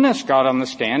 Alonis got on the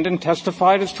stand and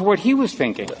testified as to what he was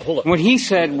thinking. Hold on. What he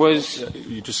said was...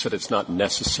 You just said it's not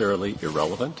necessarily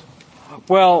irrelevant?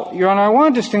 Well, Your Honor, I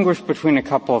want to distinguish between a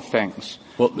couple of things.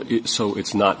 Well, so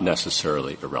it's not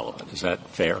necessarily irrelevant. Is that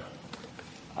fair?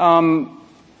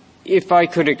 If I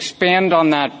could expand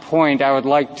on that point, I would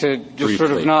like to just Briefly.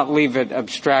 sort of not leave it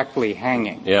abstractly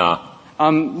hanging. Yeah.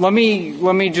 Let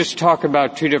me just talk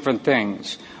about two different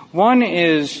things. One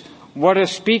is what a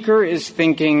speaker is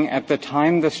thinking at the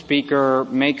time the speaker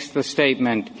makes the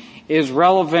statement is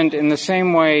relevant in the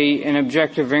same way an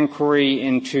objective inquiry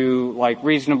into, like,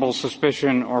 reasonable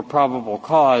suspicion or probable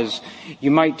cause. You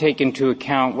might take into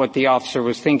account what the officer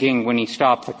was thinking when he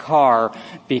stopped the car,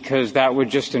 because that would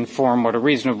just inform what a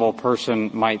reasonable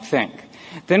person might think.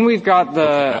 Then we've got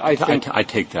the, I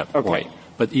take that point. Okay.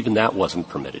 But even that wasn't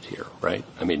permitted here, right?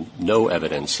 I mean, no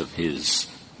evidence of his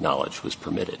knowledge was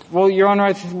permitted. Well, Your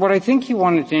Honor, what I think he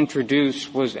wanted to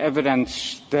introduce was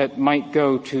evidence that might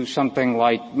go to something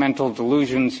like mental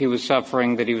delusions he was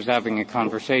suffering, that he was having a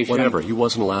conversation. Whatever. He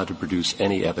wasn't allowed to produce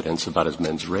any evidence about his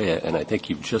mens rea, and I think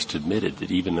you've just admitted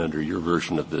that even under your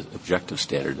version of the objective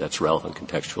standard, that's relevant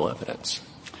contextual evidence.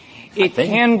 It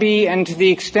can be, and to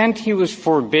the extent he was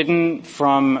forbidden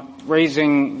from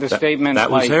raising the statement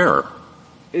that was error.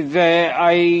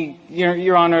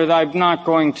 Your Honor, I'm not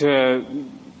going to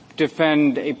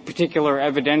defend a particular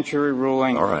evidentiary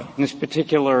ruling in this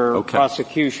particular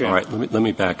prosecution. All right. Let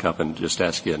me back up and just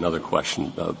ask you another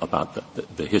question about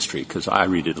the history, because I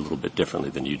read it a little bit differently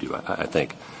than you do, I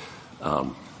think.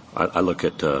 I look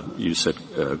at, you said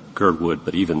Girdwood,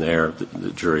 but even there,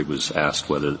 the jury was asked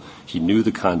whether he knew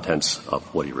the contents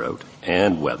of what he wrote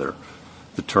and whether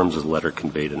the terms of the letter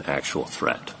conveyed an actual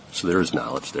threat. So there is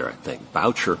knowledge there, I think.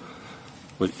 Boucher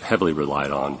was heavily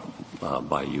relied on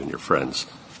by you and your friends.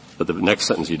 But the next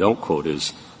sentence you don't quote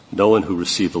is, no one who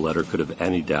received the letter could have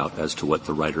any doubt as to what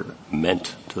the writer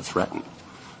meant to threaten.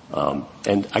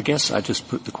 And I guess I just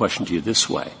put the question to you this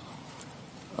way.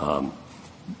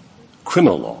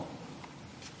 Criminal law,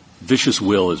 vicious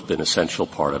will has been an essential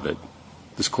part of it.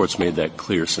 This Court's made that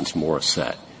clear since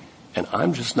Morissette. And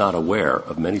I'm just not aware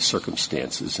of many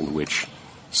circumstances in which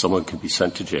someone can be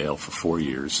sent to jail for 4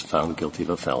 years, found guilty of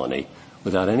a felony,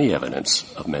 without any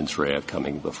evidence of mens rea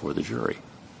coming before the jury.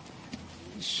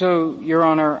 So, Your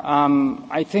Honor,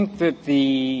 I think that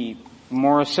the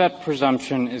Morissette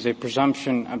presumption is a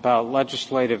presumption about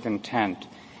legislative intent.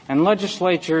 And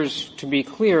legislatures, to be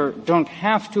clear, don't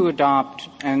have to adopt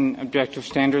an objective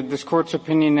standard. This Court's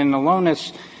opinion in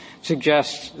Alonis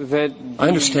suggests that I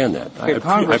understand that. I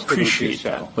appreciate so.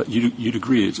 that. But you'd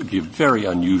agree it would be a very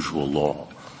unusual law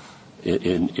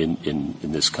in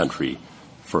this country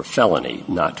for a felony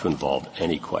not to involve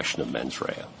any question of mens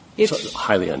rea. It's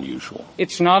highly unusual.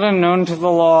 It's not unknown to the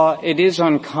law. It is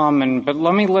uncommon. But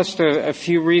let me list a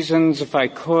few reasons, if I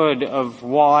could, of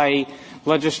why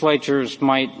legislatures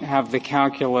might have the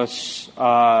calculus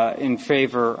in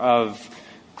favor of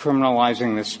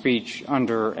criminalizing the speech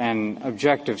under an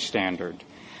objective standard.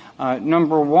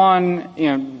 Number one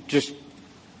is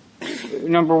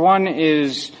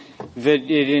that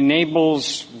it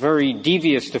enables very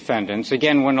devious defendants.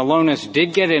 Again, when Alonis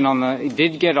did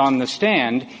get on the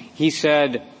stand, he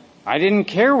said, I didn't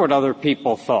care what other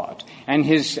people thought. And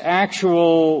his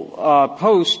actual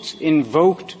posts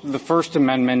invoked the First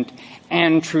Amendment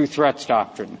and true threats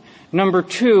doctrine. Number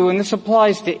two, and this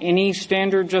applies to any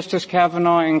standard, Justice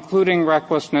Kavanaugh, including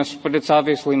recklessness, but it's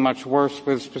obviously much worse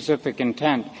with specific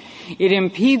intent. It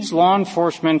impedes law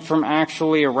enforcement from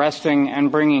actually arresting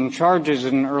and bringing charges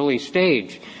at an early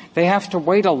stage. They have to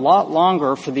wait a lot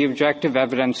longer for the objective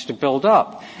evidence to build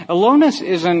up. Alonis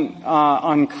isn't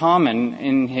uncommon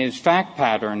in his fact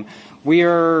pattern. We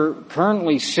are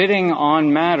currently sitting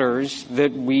on matters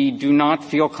that we do not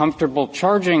feel comfortable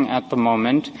charging at the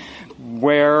moment,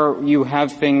 where you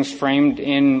have things framed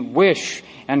in wish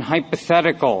and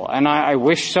hypothetical, and I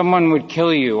wish someone would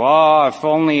kill you. Oh, if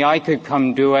only I could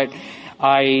come do it.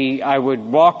 I would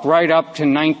walk right up to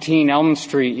 19 Elm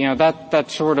Street. You know, that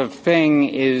sort of thing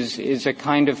is a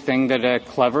kind of thing that a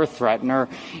clever threatener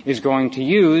is going to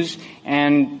use,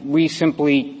 and we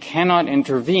simply cannot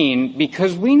intervene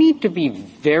because we need to be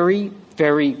very,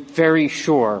 very, very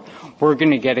sure we're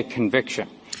going to get a conviction.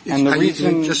 And the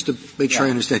reason, just to make sure I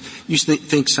understand, you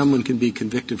think someone can be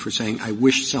convicted for saying, I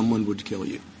wish someone would kill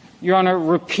you? Your Honor,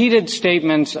 repeated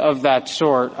statements of that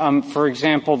sort. For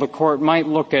example, the court might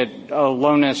look at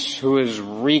Alonis, who is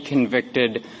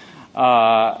reconvicted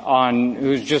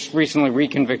who's just recently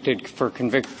reconvicted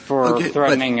for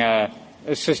threatening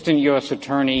assistant U.S.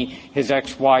 attorney, his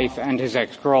ex-wife, and his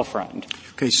ex-girlfriend.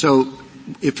 Okay, so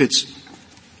if it's,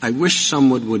 I wish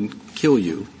someone would kill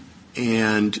you,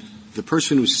 and the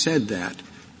person who said that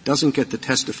doesn't get to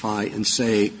testify and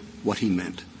say what he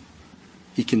meant.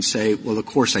 He can say, well, of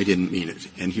course I didn't mean it,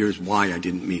 and here's why I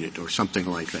didn't mean it, or something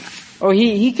like that. Oh,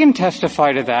 he can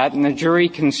testify to that, and the jury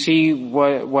can see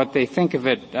what they think of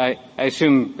it. I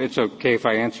assume it's okay if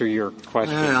I answer your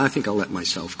question. I think I'll let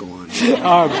myself go on.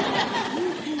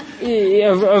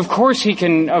 Of course he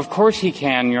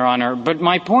can, Your Honor. But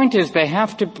my point is they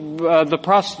have to,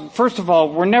 first of all,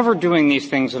 we're never doing these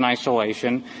things in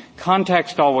isolation.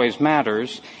 Context always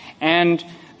matters. And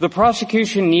the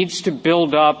prosecution needs to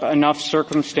build up enough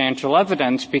circumstantial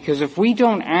evidence, because if we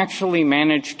don't actually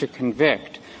manage to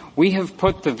convict, we have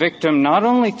put the victim not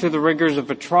only through the rigors of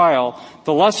a trial,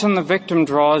 the lesson the victim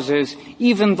draws is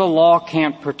even the law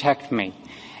can't protect me.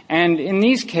 And in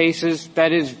these cases,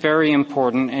 that is very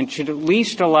important and should at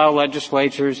least allow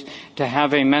legislatures to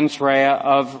have a mens rea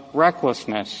of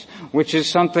recklessness, which is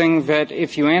something that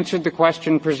if you answered the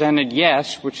question presented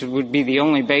yes, which would be the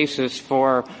only basis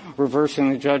for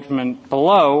reversing the judgment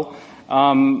below,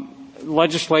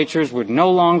 legislatures would no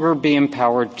longer be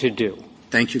empowered to do.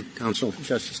 Thank you, counsel.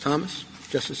 Justice Thomas?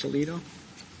 Justice Alito?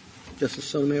 Justice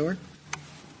Sotomayor?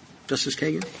 Justice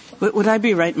Kagan? Would I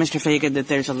be right, Mr. Fagan, that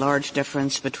there's a large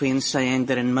difference between saying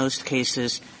that in most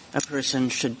cases a person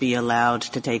should be allowed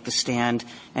to take the stand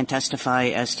and testify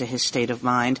as to his state of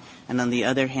mind, and on the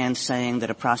other hand saying that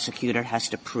a prosecutor has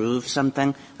to prove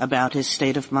something about his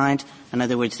state of mind? In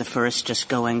other words, the first just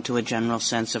going to a general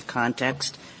sense of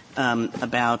context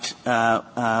about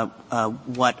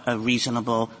what a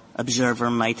reasonable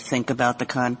observer might think about the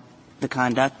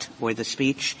conduct or the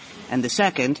speech, and the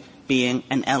second being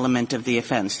an element of the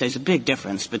offense. There's a big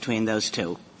difference between those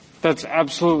two. That's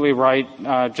absolutely right,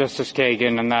 Justice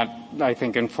Kagan, and that, I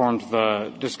think, informed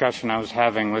the discussion I was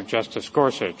having with Justice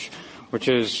Gorsuch, which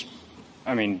is,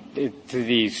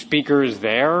 the speaker is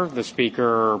there, the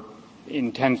speaker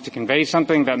intends to convey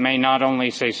something that may not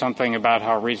only say something about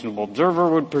how a reasonable observer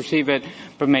would perceive it,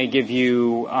 but may give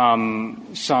you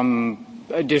some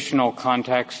additional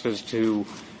context as to,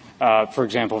 for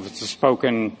example, if it's a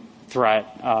spoken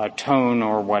threat, tone,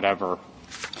 or whatever.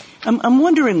 I'm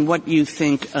wondering what you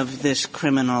think of this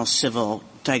criminal-civil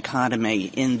dichotomy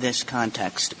in this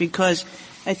context, because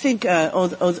I think,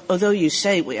 although you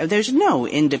say there's no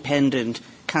independent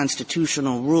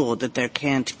constitutional rule that there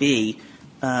can't be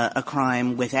a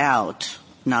crime without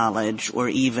knowledge or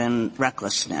even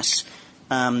recklessness,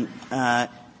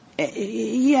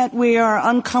 yet we are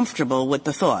uncomfortable with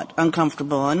the thought,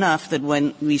 uncomfortable enough that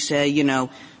when we say,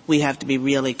 we have to be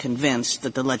really convinced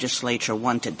that the legislature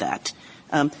wanted that.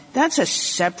 That's a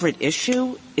separate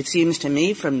issue, it seems to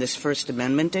me, from this First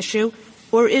Amendment issue,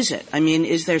 or is it?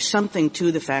 Is there something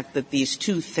to the fact that these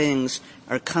two things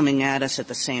are coming at us at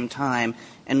the same time,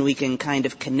 and we can kind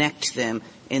of connect them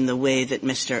in the way that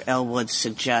Mr. Elwood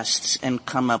suggests and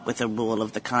come up with a rule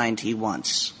of the kind he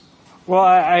wants? Well,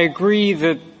 I agree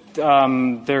that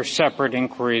they're separate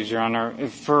inquiries, Your Honor.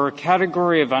 For a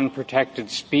category of unprotected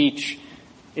speech,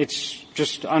 it's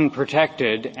just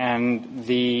unprotected, and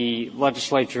the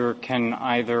legislature can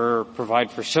either provide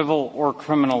for civil or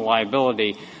criminal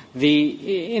liability.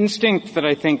 The instinct that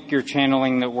I think you're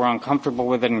channeling that we're uncomfortable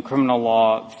with it in criminal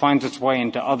law finds its way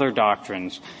into other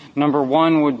doctrines. Number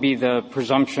one would be the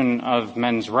presumption of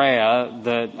mens rea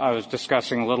that I was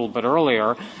discussing a little bit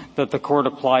earlier, that the court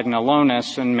applied in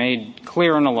Alonis and made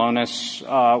clear in Alonis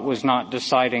was not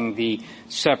deciding the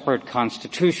separate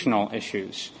constitutional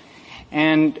issues.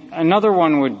 And another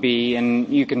one would be, and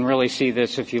you can really see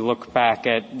this if you look back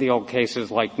at the older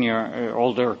cases like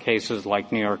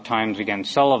New York Times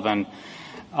against Sullivan,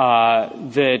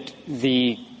 that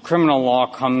the criminal law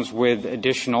comes with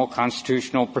additional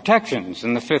constitutional protections.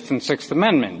 In the Fifth and Sixth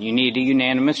Amendment, you need a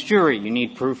unanimous jury. You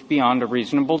need proof beyond a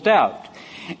reasonable doubt.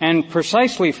 And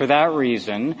precisely for that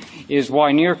reason is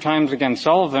why New York Times against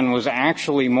Sullivan was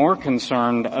actually more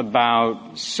concerned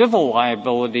about civil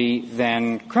liability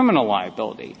than criminal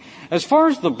liability. As far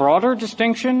as the broader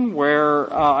distinction,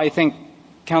 where I think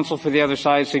counsel for the other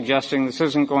side is suggesting this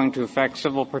isn't going to affect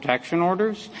civil protection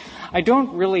orders, I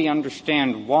don't really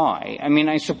understand why.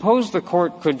 I suppose the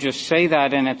court could just say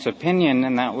that in its opinion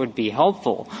and that would be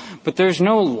helpful, but there's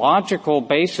no logical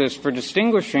basis for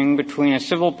distinguishing between a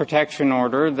civil protection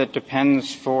order that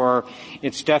depends for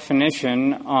its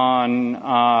definition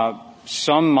on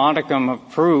some modicum of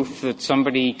proof that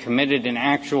somebody committed an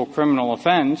actual criminal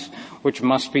offense, which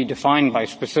must be defined by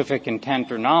specific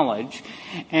intent or knowledge,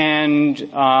 and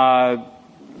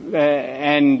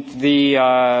and the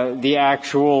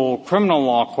actual criminal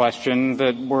law question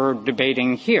that we're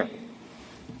debating here.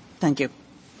 Thank you.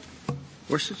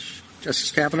 Gorsuch?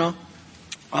 Justice Kavanaugh?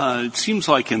 It seems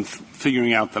like in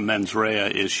figuring out the mens rea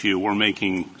issue, we're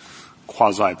making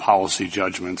quasi-policy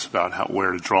judgments about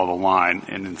where to draw the line.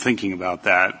 And in thinking about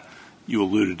that, you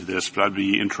alluded to this, but I'd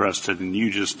be interested in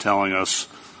you just telling us,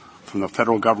 from the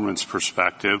federal government's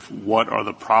perspective, what are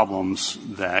the problems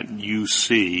that you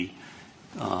see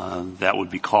that would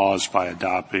be caused by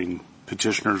adopting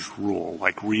petitioner's rule,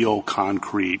 like real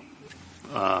concrete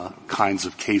kinds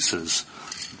of cases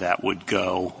that would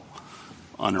go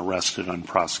unarrested,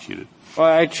 unprosecuted? Well,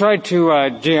 I tried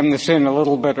to jam this in a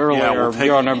little bit earlier,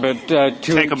 Your Honor, but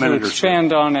to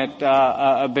expand on it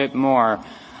a bit more.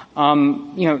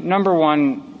 Number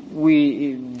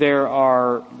one, there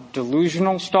are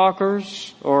delusional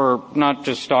stalkers, or not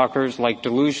just stalkers, like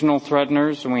delusional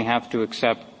threateners, and we have to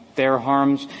accept their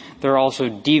harms. There are also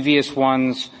devious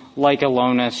ones, like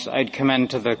Alonis. I'd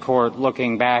commend to the Court,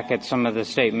 looking back at some of the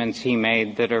statements he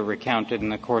made that are recounted in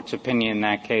the Court's opinion in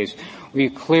that case. We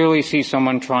clearly see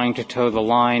someone trying to toe the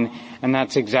line, and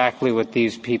that's exactly what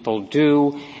these people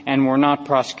do, and we're not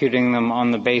prosecuting them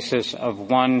on the basis of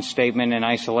one statement in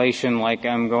isolation, like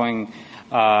I'm going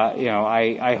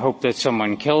I hope that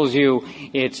someone kills you.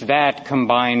 It's that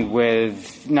combined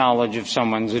with knowledge of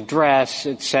someone's address,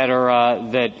 et cetera,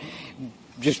 that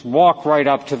just walk right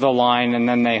up to the line and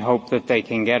then they hope that they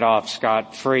can get off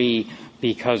scot-free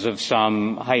because of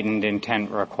some heightened intent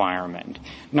requirement.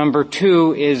 Number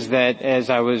two is that, as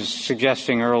I was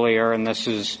suggesting earlier, and this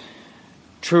is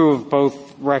true of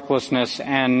both recklessness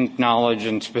and knowledge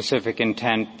and specific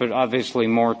intent, but obviously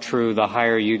more true the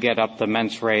higher you get up the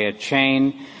mens rea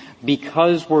chain,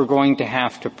 because we're going to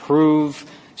have to prove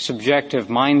subjective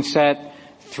mindset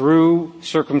through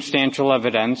circumstantial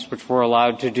evidence, which we're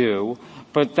allowed to do,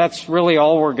 but that's really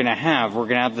all we're going to have. We're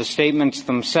going to have the statements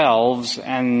themselves,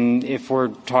 and if we're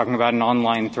talking about an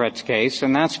online threats case,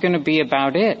 and that's going to be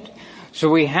about it. So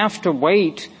we have to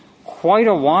wait quite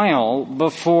a while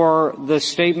before the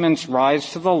statements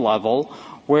rise to the level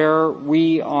where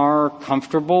we are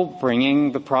comfortable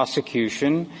bringing the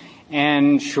prosecution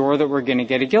and sure that we're going to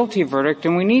get a guilty verdict.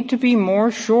 And we need to be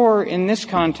more sure in this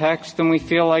context than we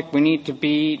feel like we need to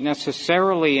be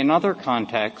necessarily in other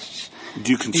contexts.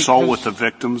 Do you consult with the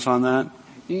victims on that?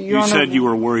 You said you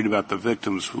were worried about the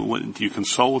victims. Do you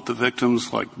consult with the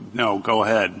victims? Like, no, go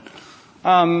ahead.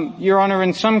 Your Honor,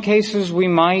 in some cases we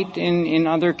might. In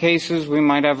other cases we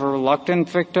might have a reluctant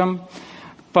victim.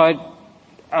 But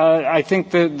I think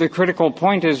the critical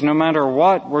point is, no matter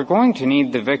what, we're going to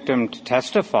need the victim to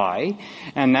testify,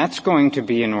 and that's going to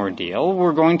be an ordeal.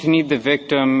 We're going to need the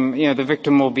victim, the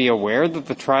victim will be aware that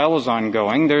the trial is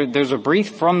ongoing. There's a brief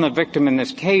from the victim in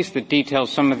this case that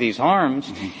details some of these harms.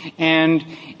 Mm-hmm. And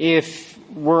if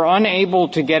we're unable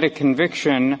to get a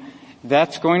conviction,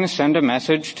 that's going to send a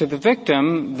message to the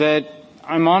victim that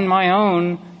I'm on my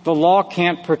own, the law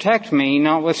can't protect me,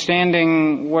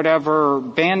 notwithstanding whatever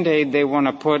Band-Aid they want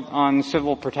to put on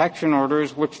civil protection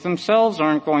orders, which themselves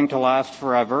aren't going to last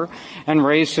forever and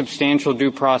raise substantial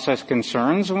due process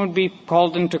concerns and would be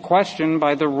called into question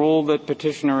by the rule that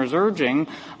petitioner is urging,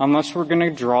 unless we're going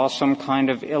to draw some kind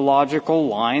of illogical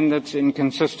line that's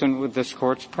inconsistent with this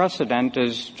Court's precedent,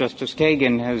 as Justice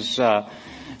Kagan has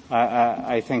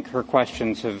I think her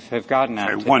questions have gotten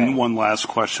at. Okay, one last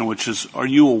question, which is, are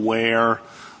you aware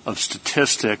of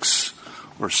statistics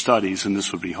or studies, and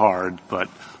this would be hard, but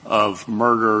of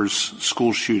murders,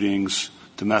 school shootings,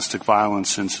 domestic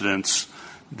violence incidents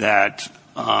that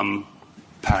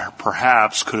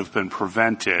perhaps could have been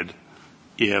prevented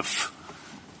if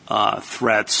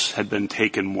threats had been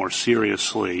taken more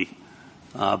seriously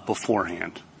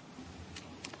beforehand?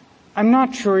 I'm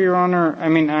not sure, Your Honor. I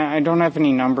mean, I don't have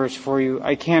any numbers for you.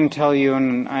 I can tell you,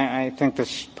 and I think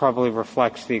this probably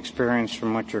reflects the experience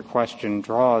from which your question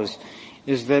draws,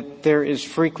 is that there is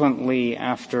frequently,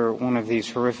 after one of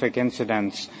these horrific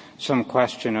incidents, some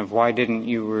question of why didn't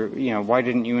you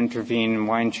intervene and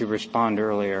why didn't you respond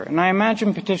earlier? And I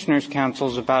imagine petitioner's counsel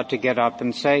is about to get up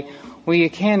and say, well, you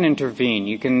can intervene.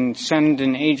 You can send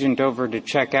an agent over to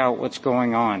check out what's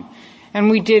going on. And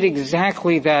we did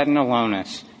exactly that in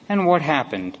Alonis. And what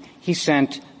happened? He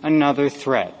sent another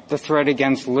threat, the threat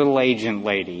against little agent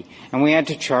lady, and we had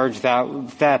to charge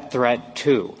that threat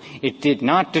too. It did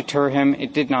not deter him.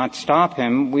 It did not stop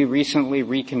him. We recently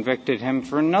reconvicted him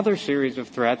for another series of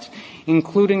threats,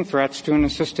 including threats to an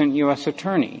assistant U.S.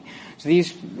 attorney. So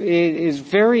it is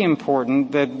very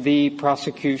important that the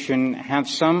prosecution have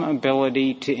some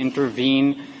ability to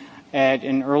intervene at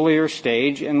an earlier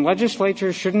stage, and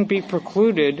legislatures shouldn't be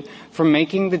precluded from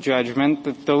making the judgment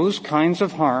that those kinds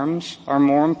of harms are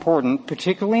more important,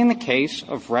 particularly in the case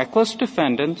of reckless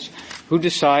defendants who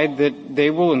decide that they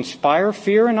will inspire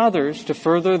fear in others to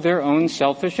further their own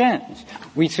selfish ends.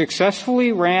 We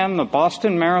successfully ran the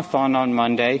Boston Marathon on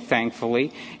Monday,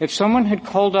 thankfully. If someone had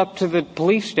called up to the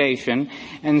police station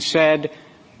and said,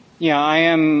 I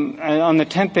am, on the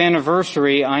 10th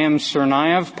anniversary, I am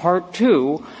Tsarnaev Part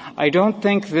 2, I don't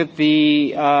think that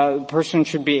the person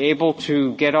should be able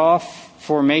to get off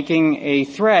for making a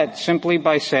threat simply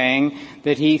by saying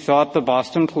that he thought the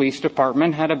Boston Police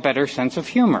Department had a better sense of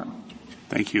humor.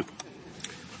 Thank you.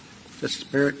 Justice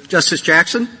Barrett. Justice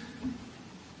Jackson?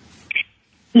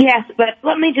 Yes, but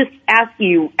let me just ask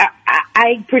you,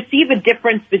 I perceive a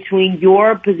difference between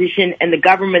your position and the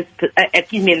government's,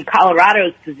 and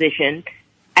Colorado's position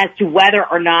as to whether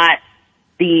or not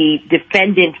the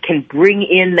defendant can bring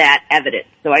in that evidence.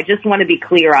 So I just want to be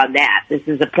clear on that. This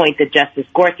is a point that Justice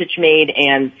Gorsuch made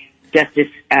and Justice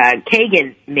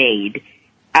Kagan made.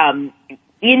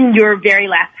 In your very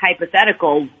last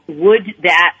hypothetical, would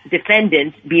that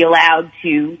defendant be allowed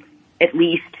to at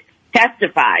least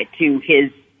testify to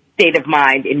his state of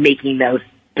mind in making those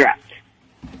threats?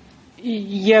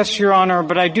 Yes, Your Honor,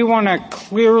 but I do want to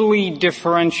clearly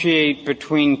differentiate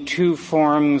between two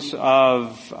forms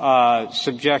of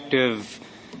subjective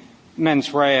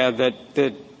mens rea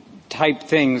that type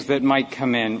things that might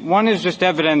come in. One is just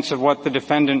evidence of what the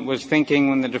defendant was thinking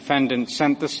when the defendant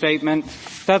sent the statement.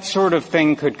 That sort of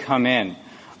thing could come in.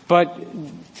 But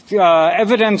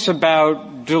evidence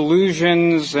about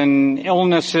delusions and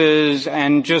illnesses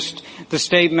and just the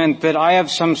statement that I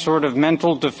have some sort of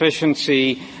mental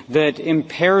deficiency that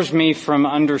impairs me from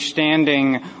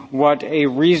understanding what a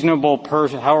reasonable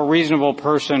how a reasonable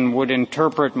person would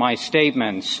interpret my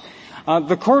statements.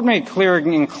 The court made clear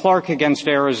in Clark against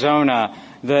Arizona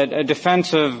that a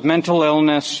defense of mental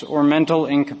illness or mental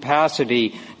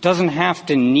incapacity doesn't have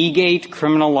to negate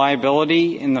criminal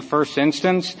liability in the first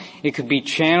instance. It could be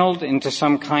channeled into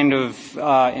some kind of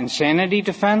insanity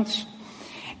defense.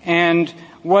 And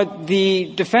what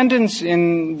the defendant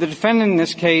in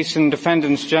this case and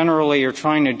defendants generally are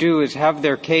trying to do is have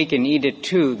their cake and eat it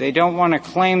too. They don't want to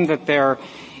claim that they're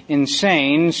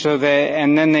insane,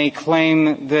 and then they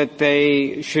claim that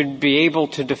they should be able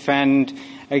to defend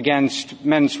against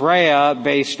mens rea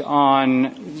based on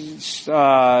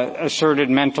asserted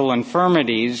mental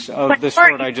infirmities of the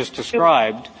sort I just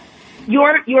described.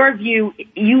 Your view,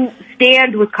 you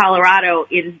stand with Colorado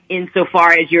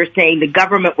insofar as you're saying the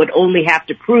government would only have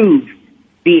to prove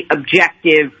the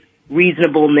objective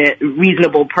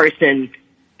reasonable person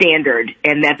standard,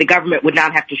 and that the government would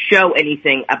not have to show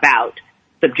anything about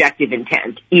subjective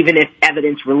intent, even if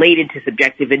evidence related to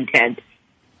subjective intent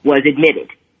was admitted.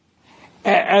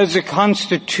 As a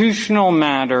constitutional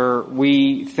matter,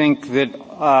 we think that,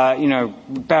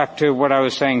 back to what I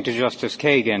was saying to Justice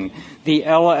Kagan,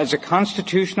 as a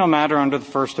constitutional matter under the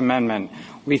First Amendment,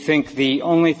 we think the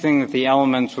only thing that the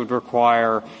elements would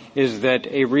require is that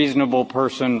a reasonable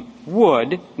person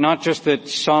would, not just that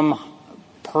some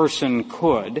person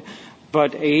could,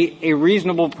 but a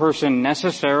reasonable person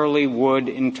necessarily would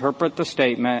interpret the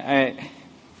statement.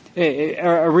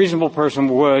 A reasonable person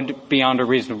would, beyond a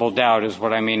reasonable doubt is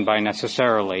what I mean by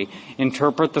necessarily,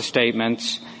 interpret the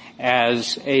statements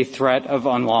as a threat of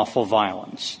unlawful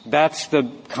violence. That's the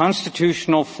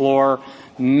constitutional floor.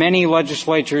 Many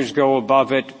legislatures go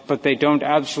above it, but they don't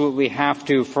absolutely have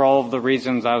to for all of the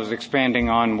reasons I was expanding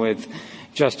on with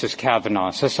Justice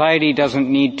Kavanaugh. Society doesn't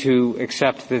need to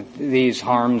accept that these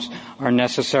harms are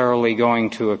necessarily going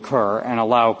to occur and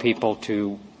allow people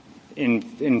to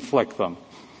inflict them.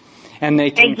 And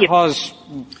they can cause...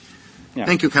 Yeah.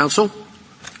 Thank you, counsel.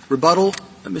 Rebuttal,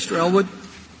 Mr. Elwood?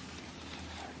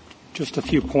 Just a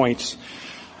few points.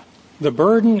 The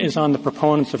burden is on the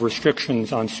proponents of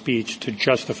restrictions on speech to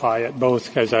justify it,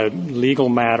 both as a legal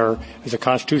matter, as a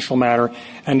constitutional matter,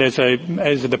 and as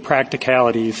the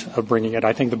practicalities of bringing it.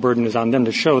 I think the burden is on them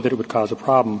to show that it would cause a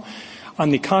problem.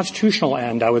 On the constitutional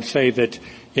end, I would say that,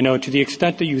 to the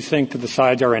extent that you think that the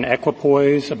sides are in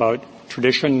equipoise about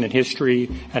tradition and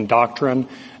history and doctrine,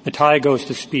 the tie goes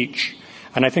to speech.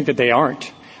 And I think that they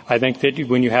aren't. I think that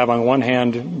when you have on one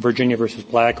hand Virginia versus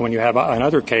Black, and when you have in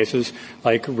other cases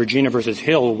like Regina versus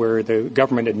Hill, where the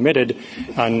government admitted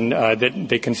that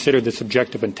they considered the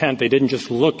subjective intent, they didn't just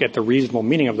look at the reasonable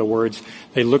meaning of the words,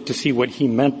 they looked to see what he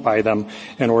meant by them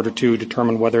in order to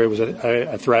determine whether it was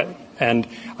a threat And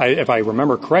if I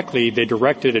remember correctly, they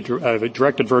directed a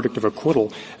directed verdict of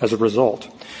acquittal as a result.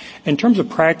 In terms of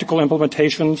practical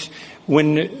implications,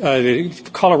 when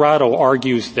Colorado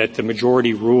argues that the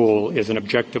majority rule is an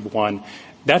objective one,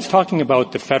 that's talking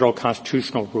about the federal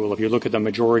constitutional rule. If you look at the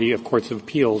majority of courts of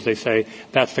appeals, they say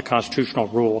that's the constitutional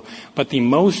rule. But the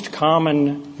most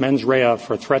common mens rea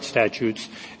for threat statutes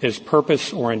is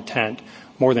purpose or intent.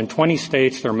 More than 20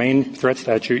 states, their main threat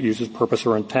statute uses purpose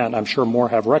or intent. I'm sure more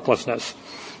have recklessness.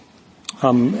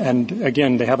 And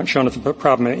again, they haven't shown us a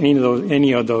problem in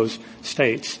any of those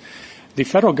states. The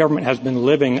federal government has been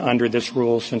living under this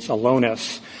rule since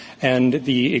Alonis. And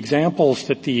the examples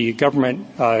that the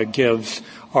government gives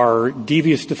are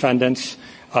devious defendants,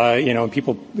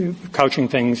 people couching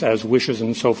things as wishes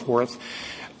and so forth.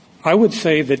 I would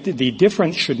say that the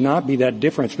difference should not be that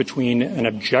difference between an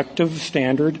objective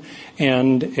standard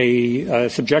and a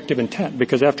subjective intent,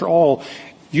 because after all,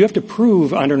 you have to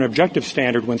prove under an objective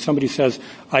standard when somebody says,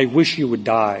 "I wish you would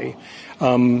die,"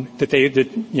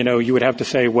 you would have to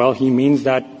say, well, he means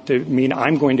that to mean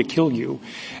I'm going to kill you.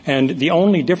 And the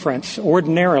only difference,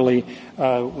 ordinarily,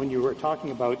 when you were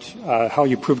talking about how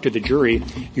you prove to the jury,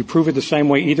 you prove it the same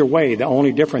way either way. The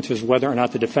only difference is whether or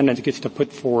not the defendant gets to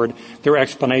put forward their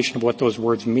explanation of what those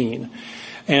words mean.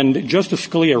 And Justice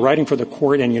Scalia, writing for the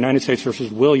court in United States v.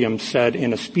 Williams, said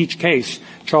in a speech case,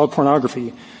 child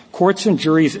pornography, "Courts and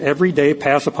juries every day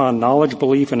pass upon knowledge,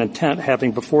 belief, and intent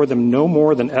having before them no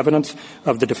more than evidence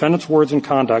of the defendant's words and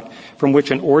conduct from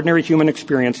which an ordinary human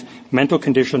experience, mental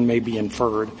condition may be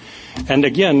inferred." And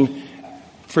again,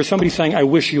 for somebody saying, "I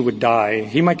wish you would die,"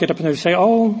 he might get up and say,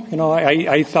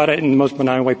 I thought it in the most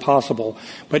benign way possible.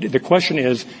 But the question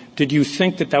is, did you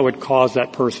think that would cause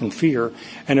that person fear?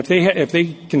 And if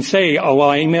they can say, "Oh, well,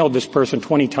 I emailed this person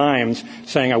 20 times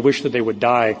saying I wish that they would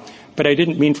die, but I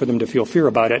didn't mean for them to feel fear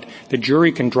about it," the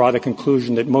jury can draw the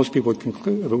conclusion that most people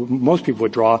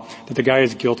would draw, that the guy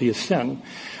is guilty of sin.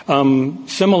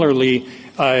 Similarly,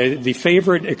 the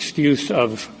favorite excuse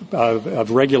of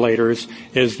regulators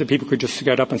is that people could just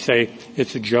get up and say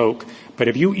it's a joke. But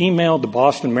if you emailed the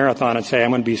Boston Marathon and say, "I'm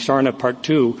going to be starting at part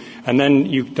 2," and then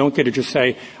you don't get to just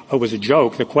say, "Oh, it was a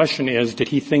joke," the question is, did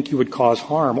he think you would cause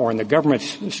harm? Or in the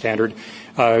government's standard,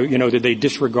 did they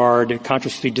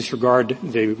consciously disregard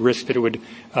the risk that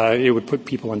it would put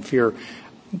people in fear?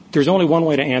 There's only one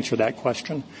way to answer that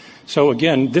question. So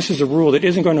again, this is a rule that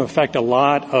isn't going to affect a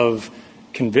lot of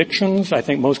convictions. I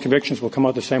think most convictions will come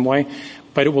out the same way,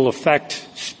 but it will affect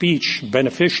speech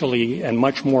beneficially in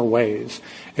much more ways.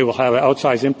 It will have an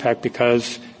outsized impact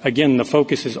because, again, the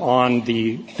focus is on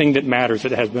the thing that matters.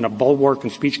 It has been a bulwark in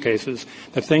speech cases.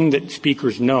 The thing that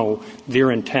speakers know,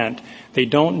 their intent. They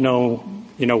don't know,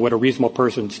 what a reasonable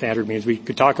person standard means. We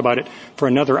could talk about it for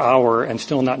another hour and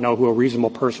still not know who a reasonable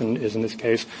person is in this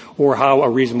case, or how a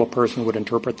reasonable person would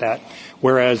interpret that.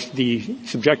 Whereas the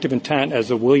subjective intent, as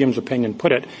the Williams opinion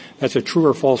put it, that's a true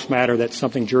or false matter. That's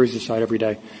something juries decide every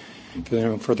day.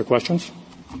 Further questions?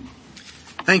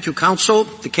 Thank you, counsel.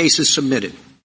 The case is submitted.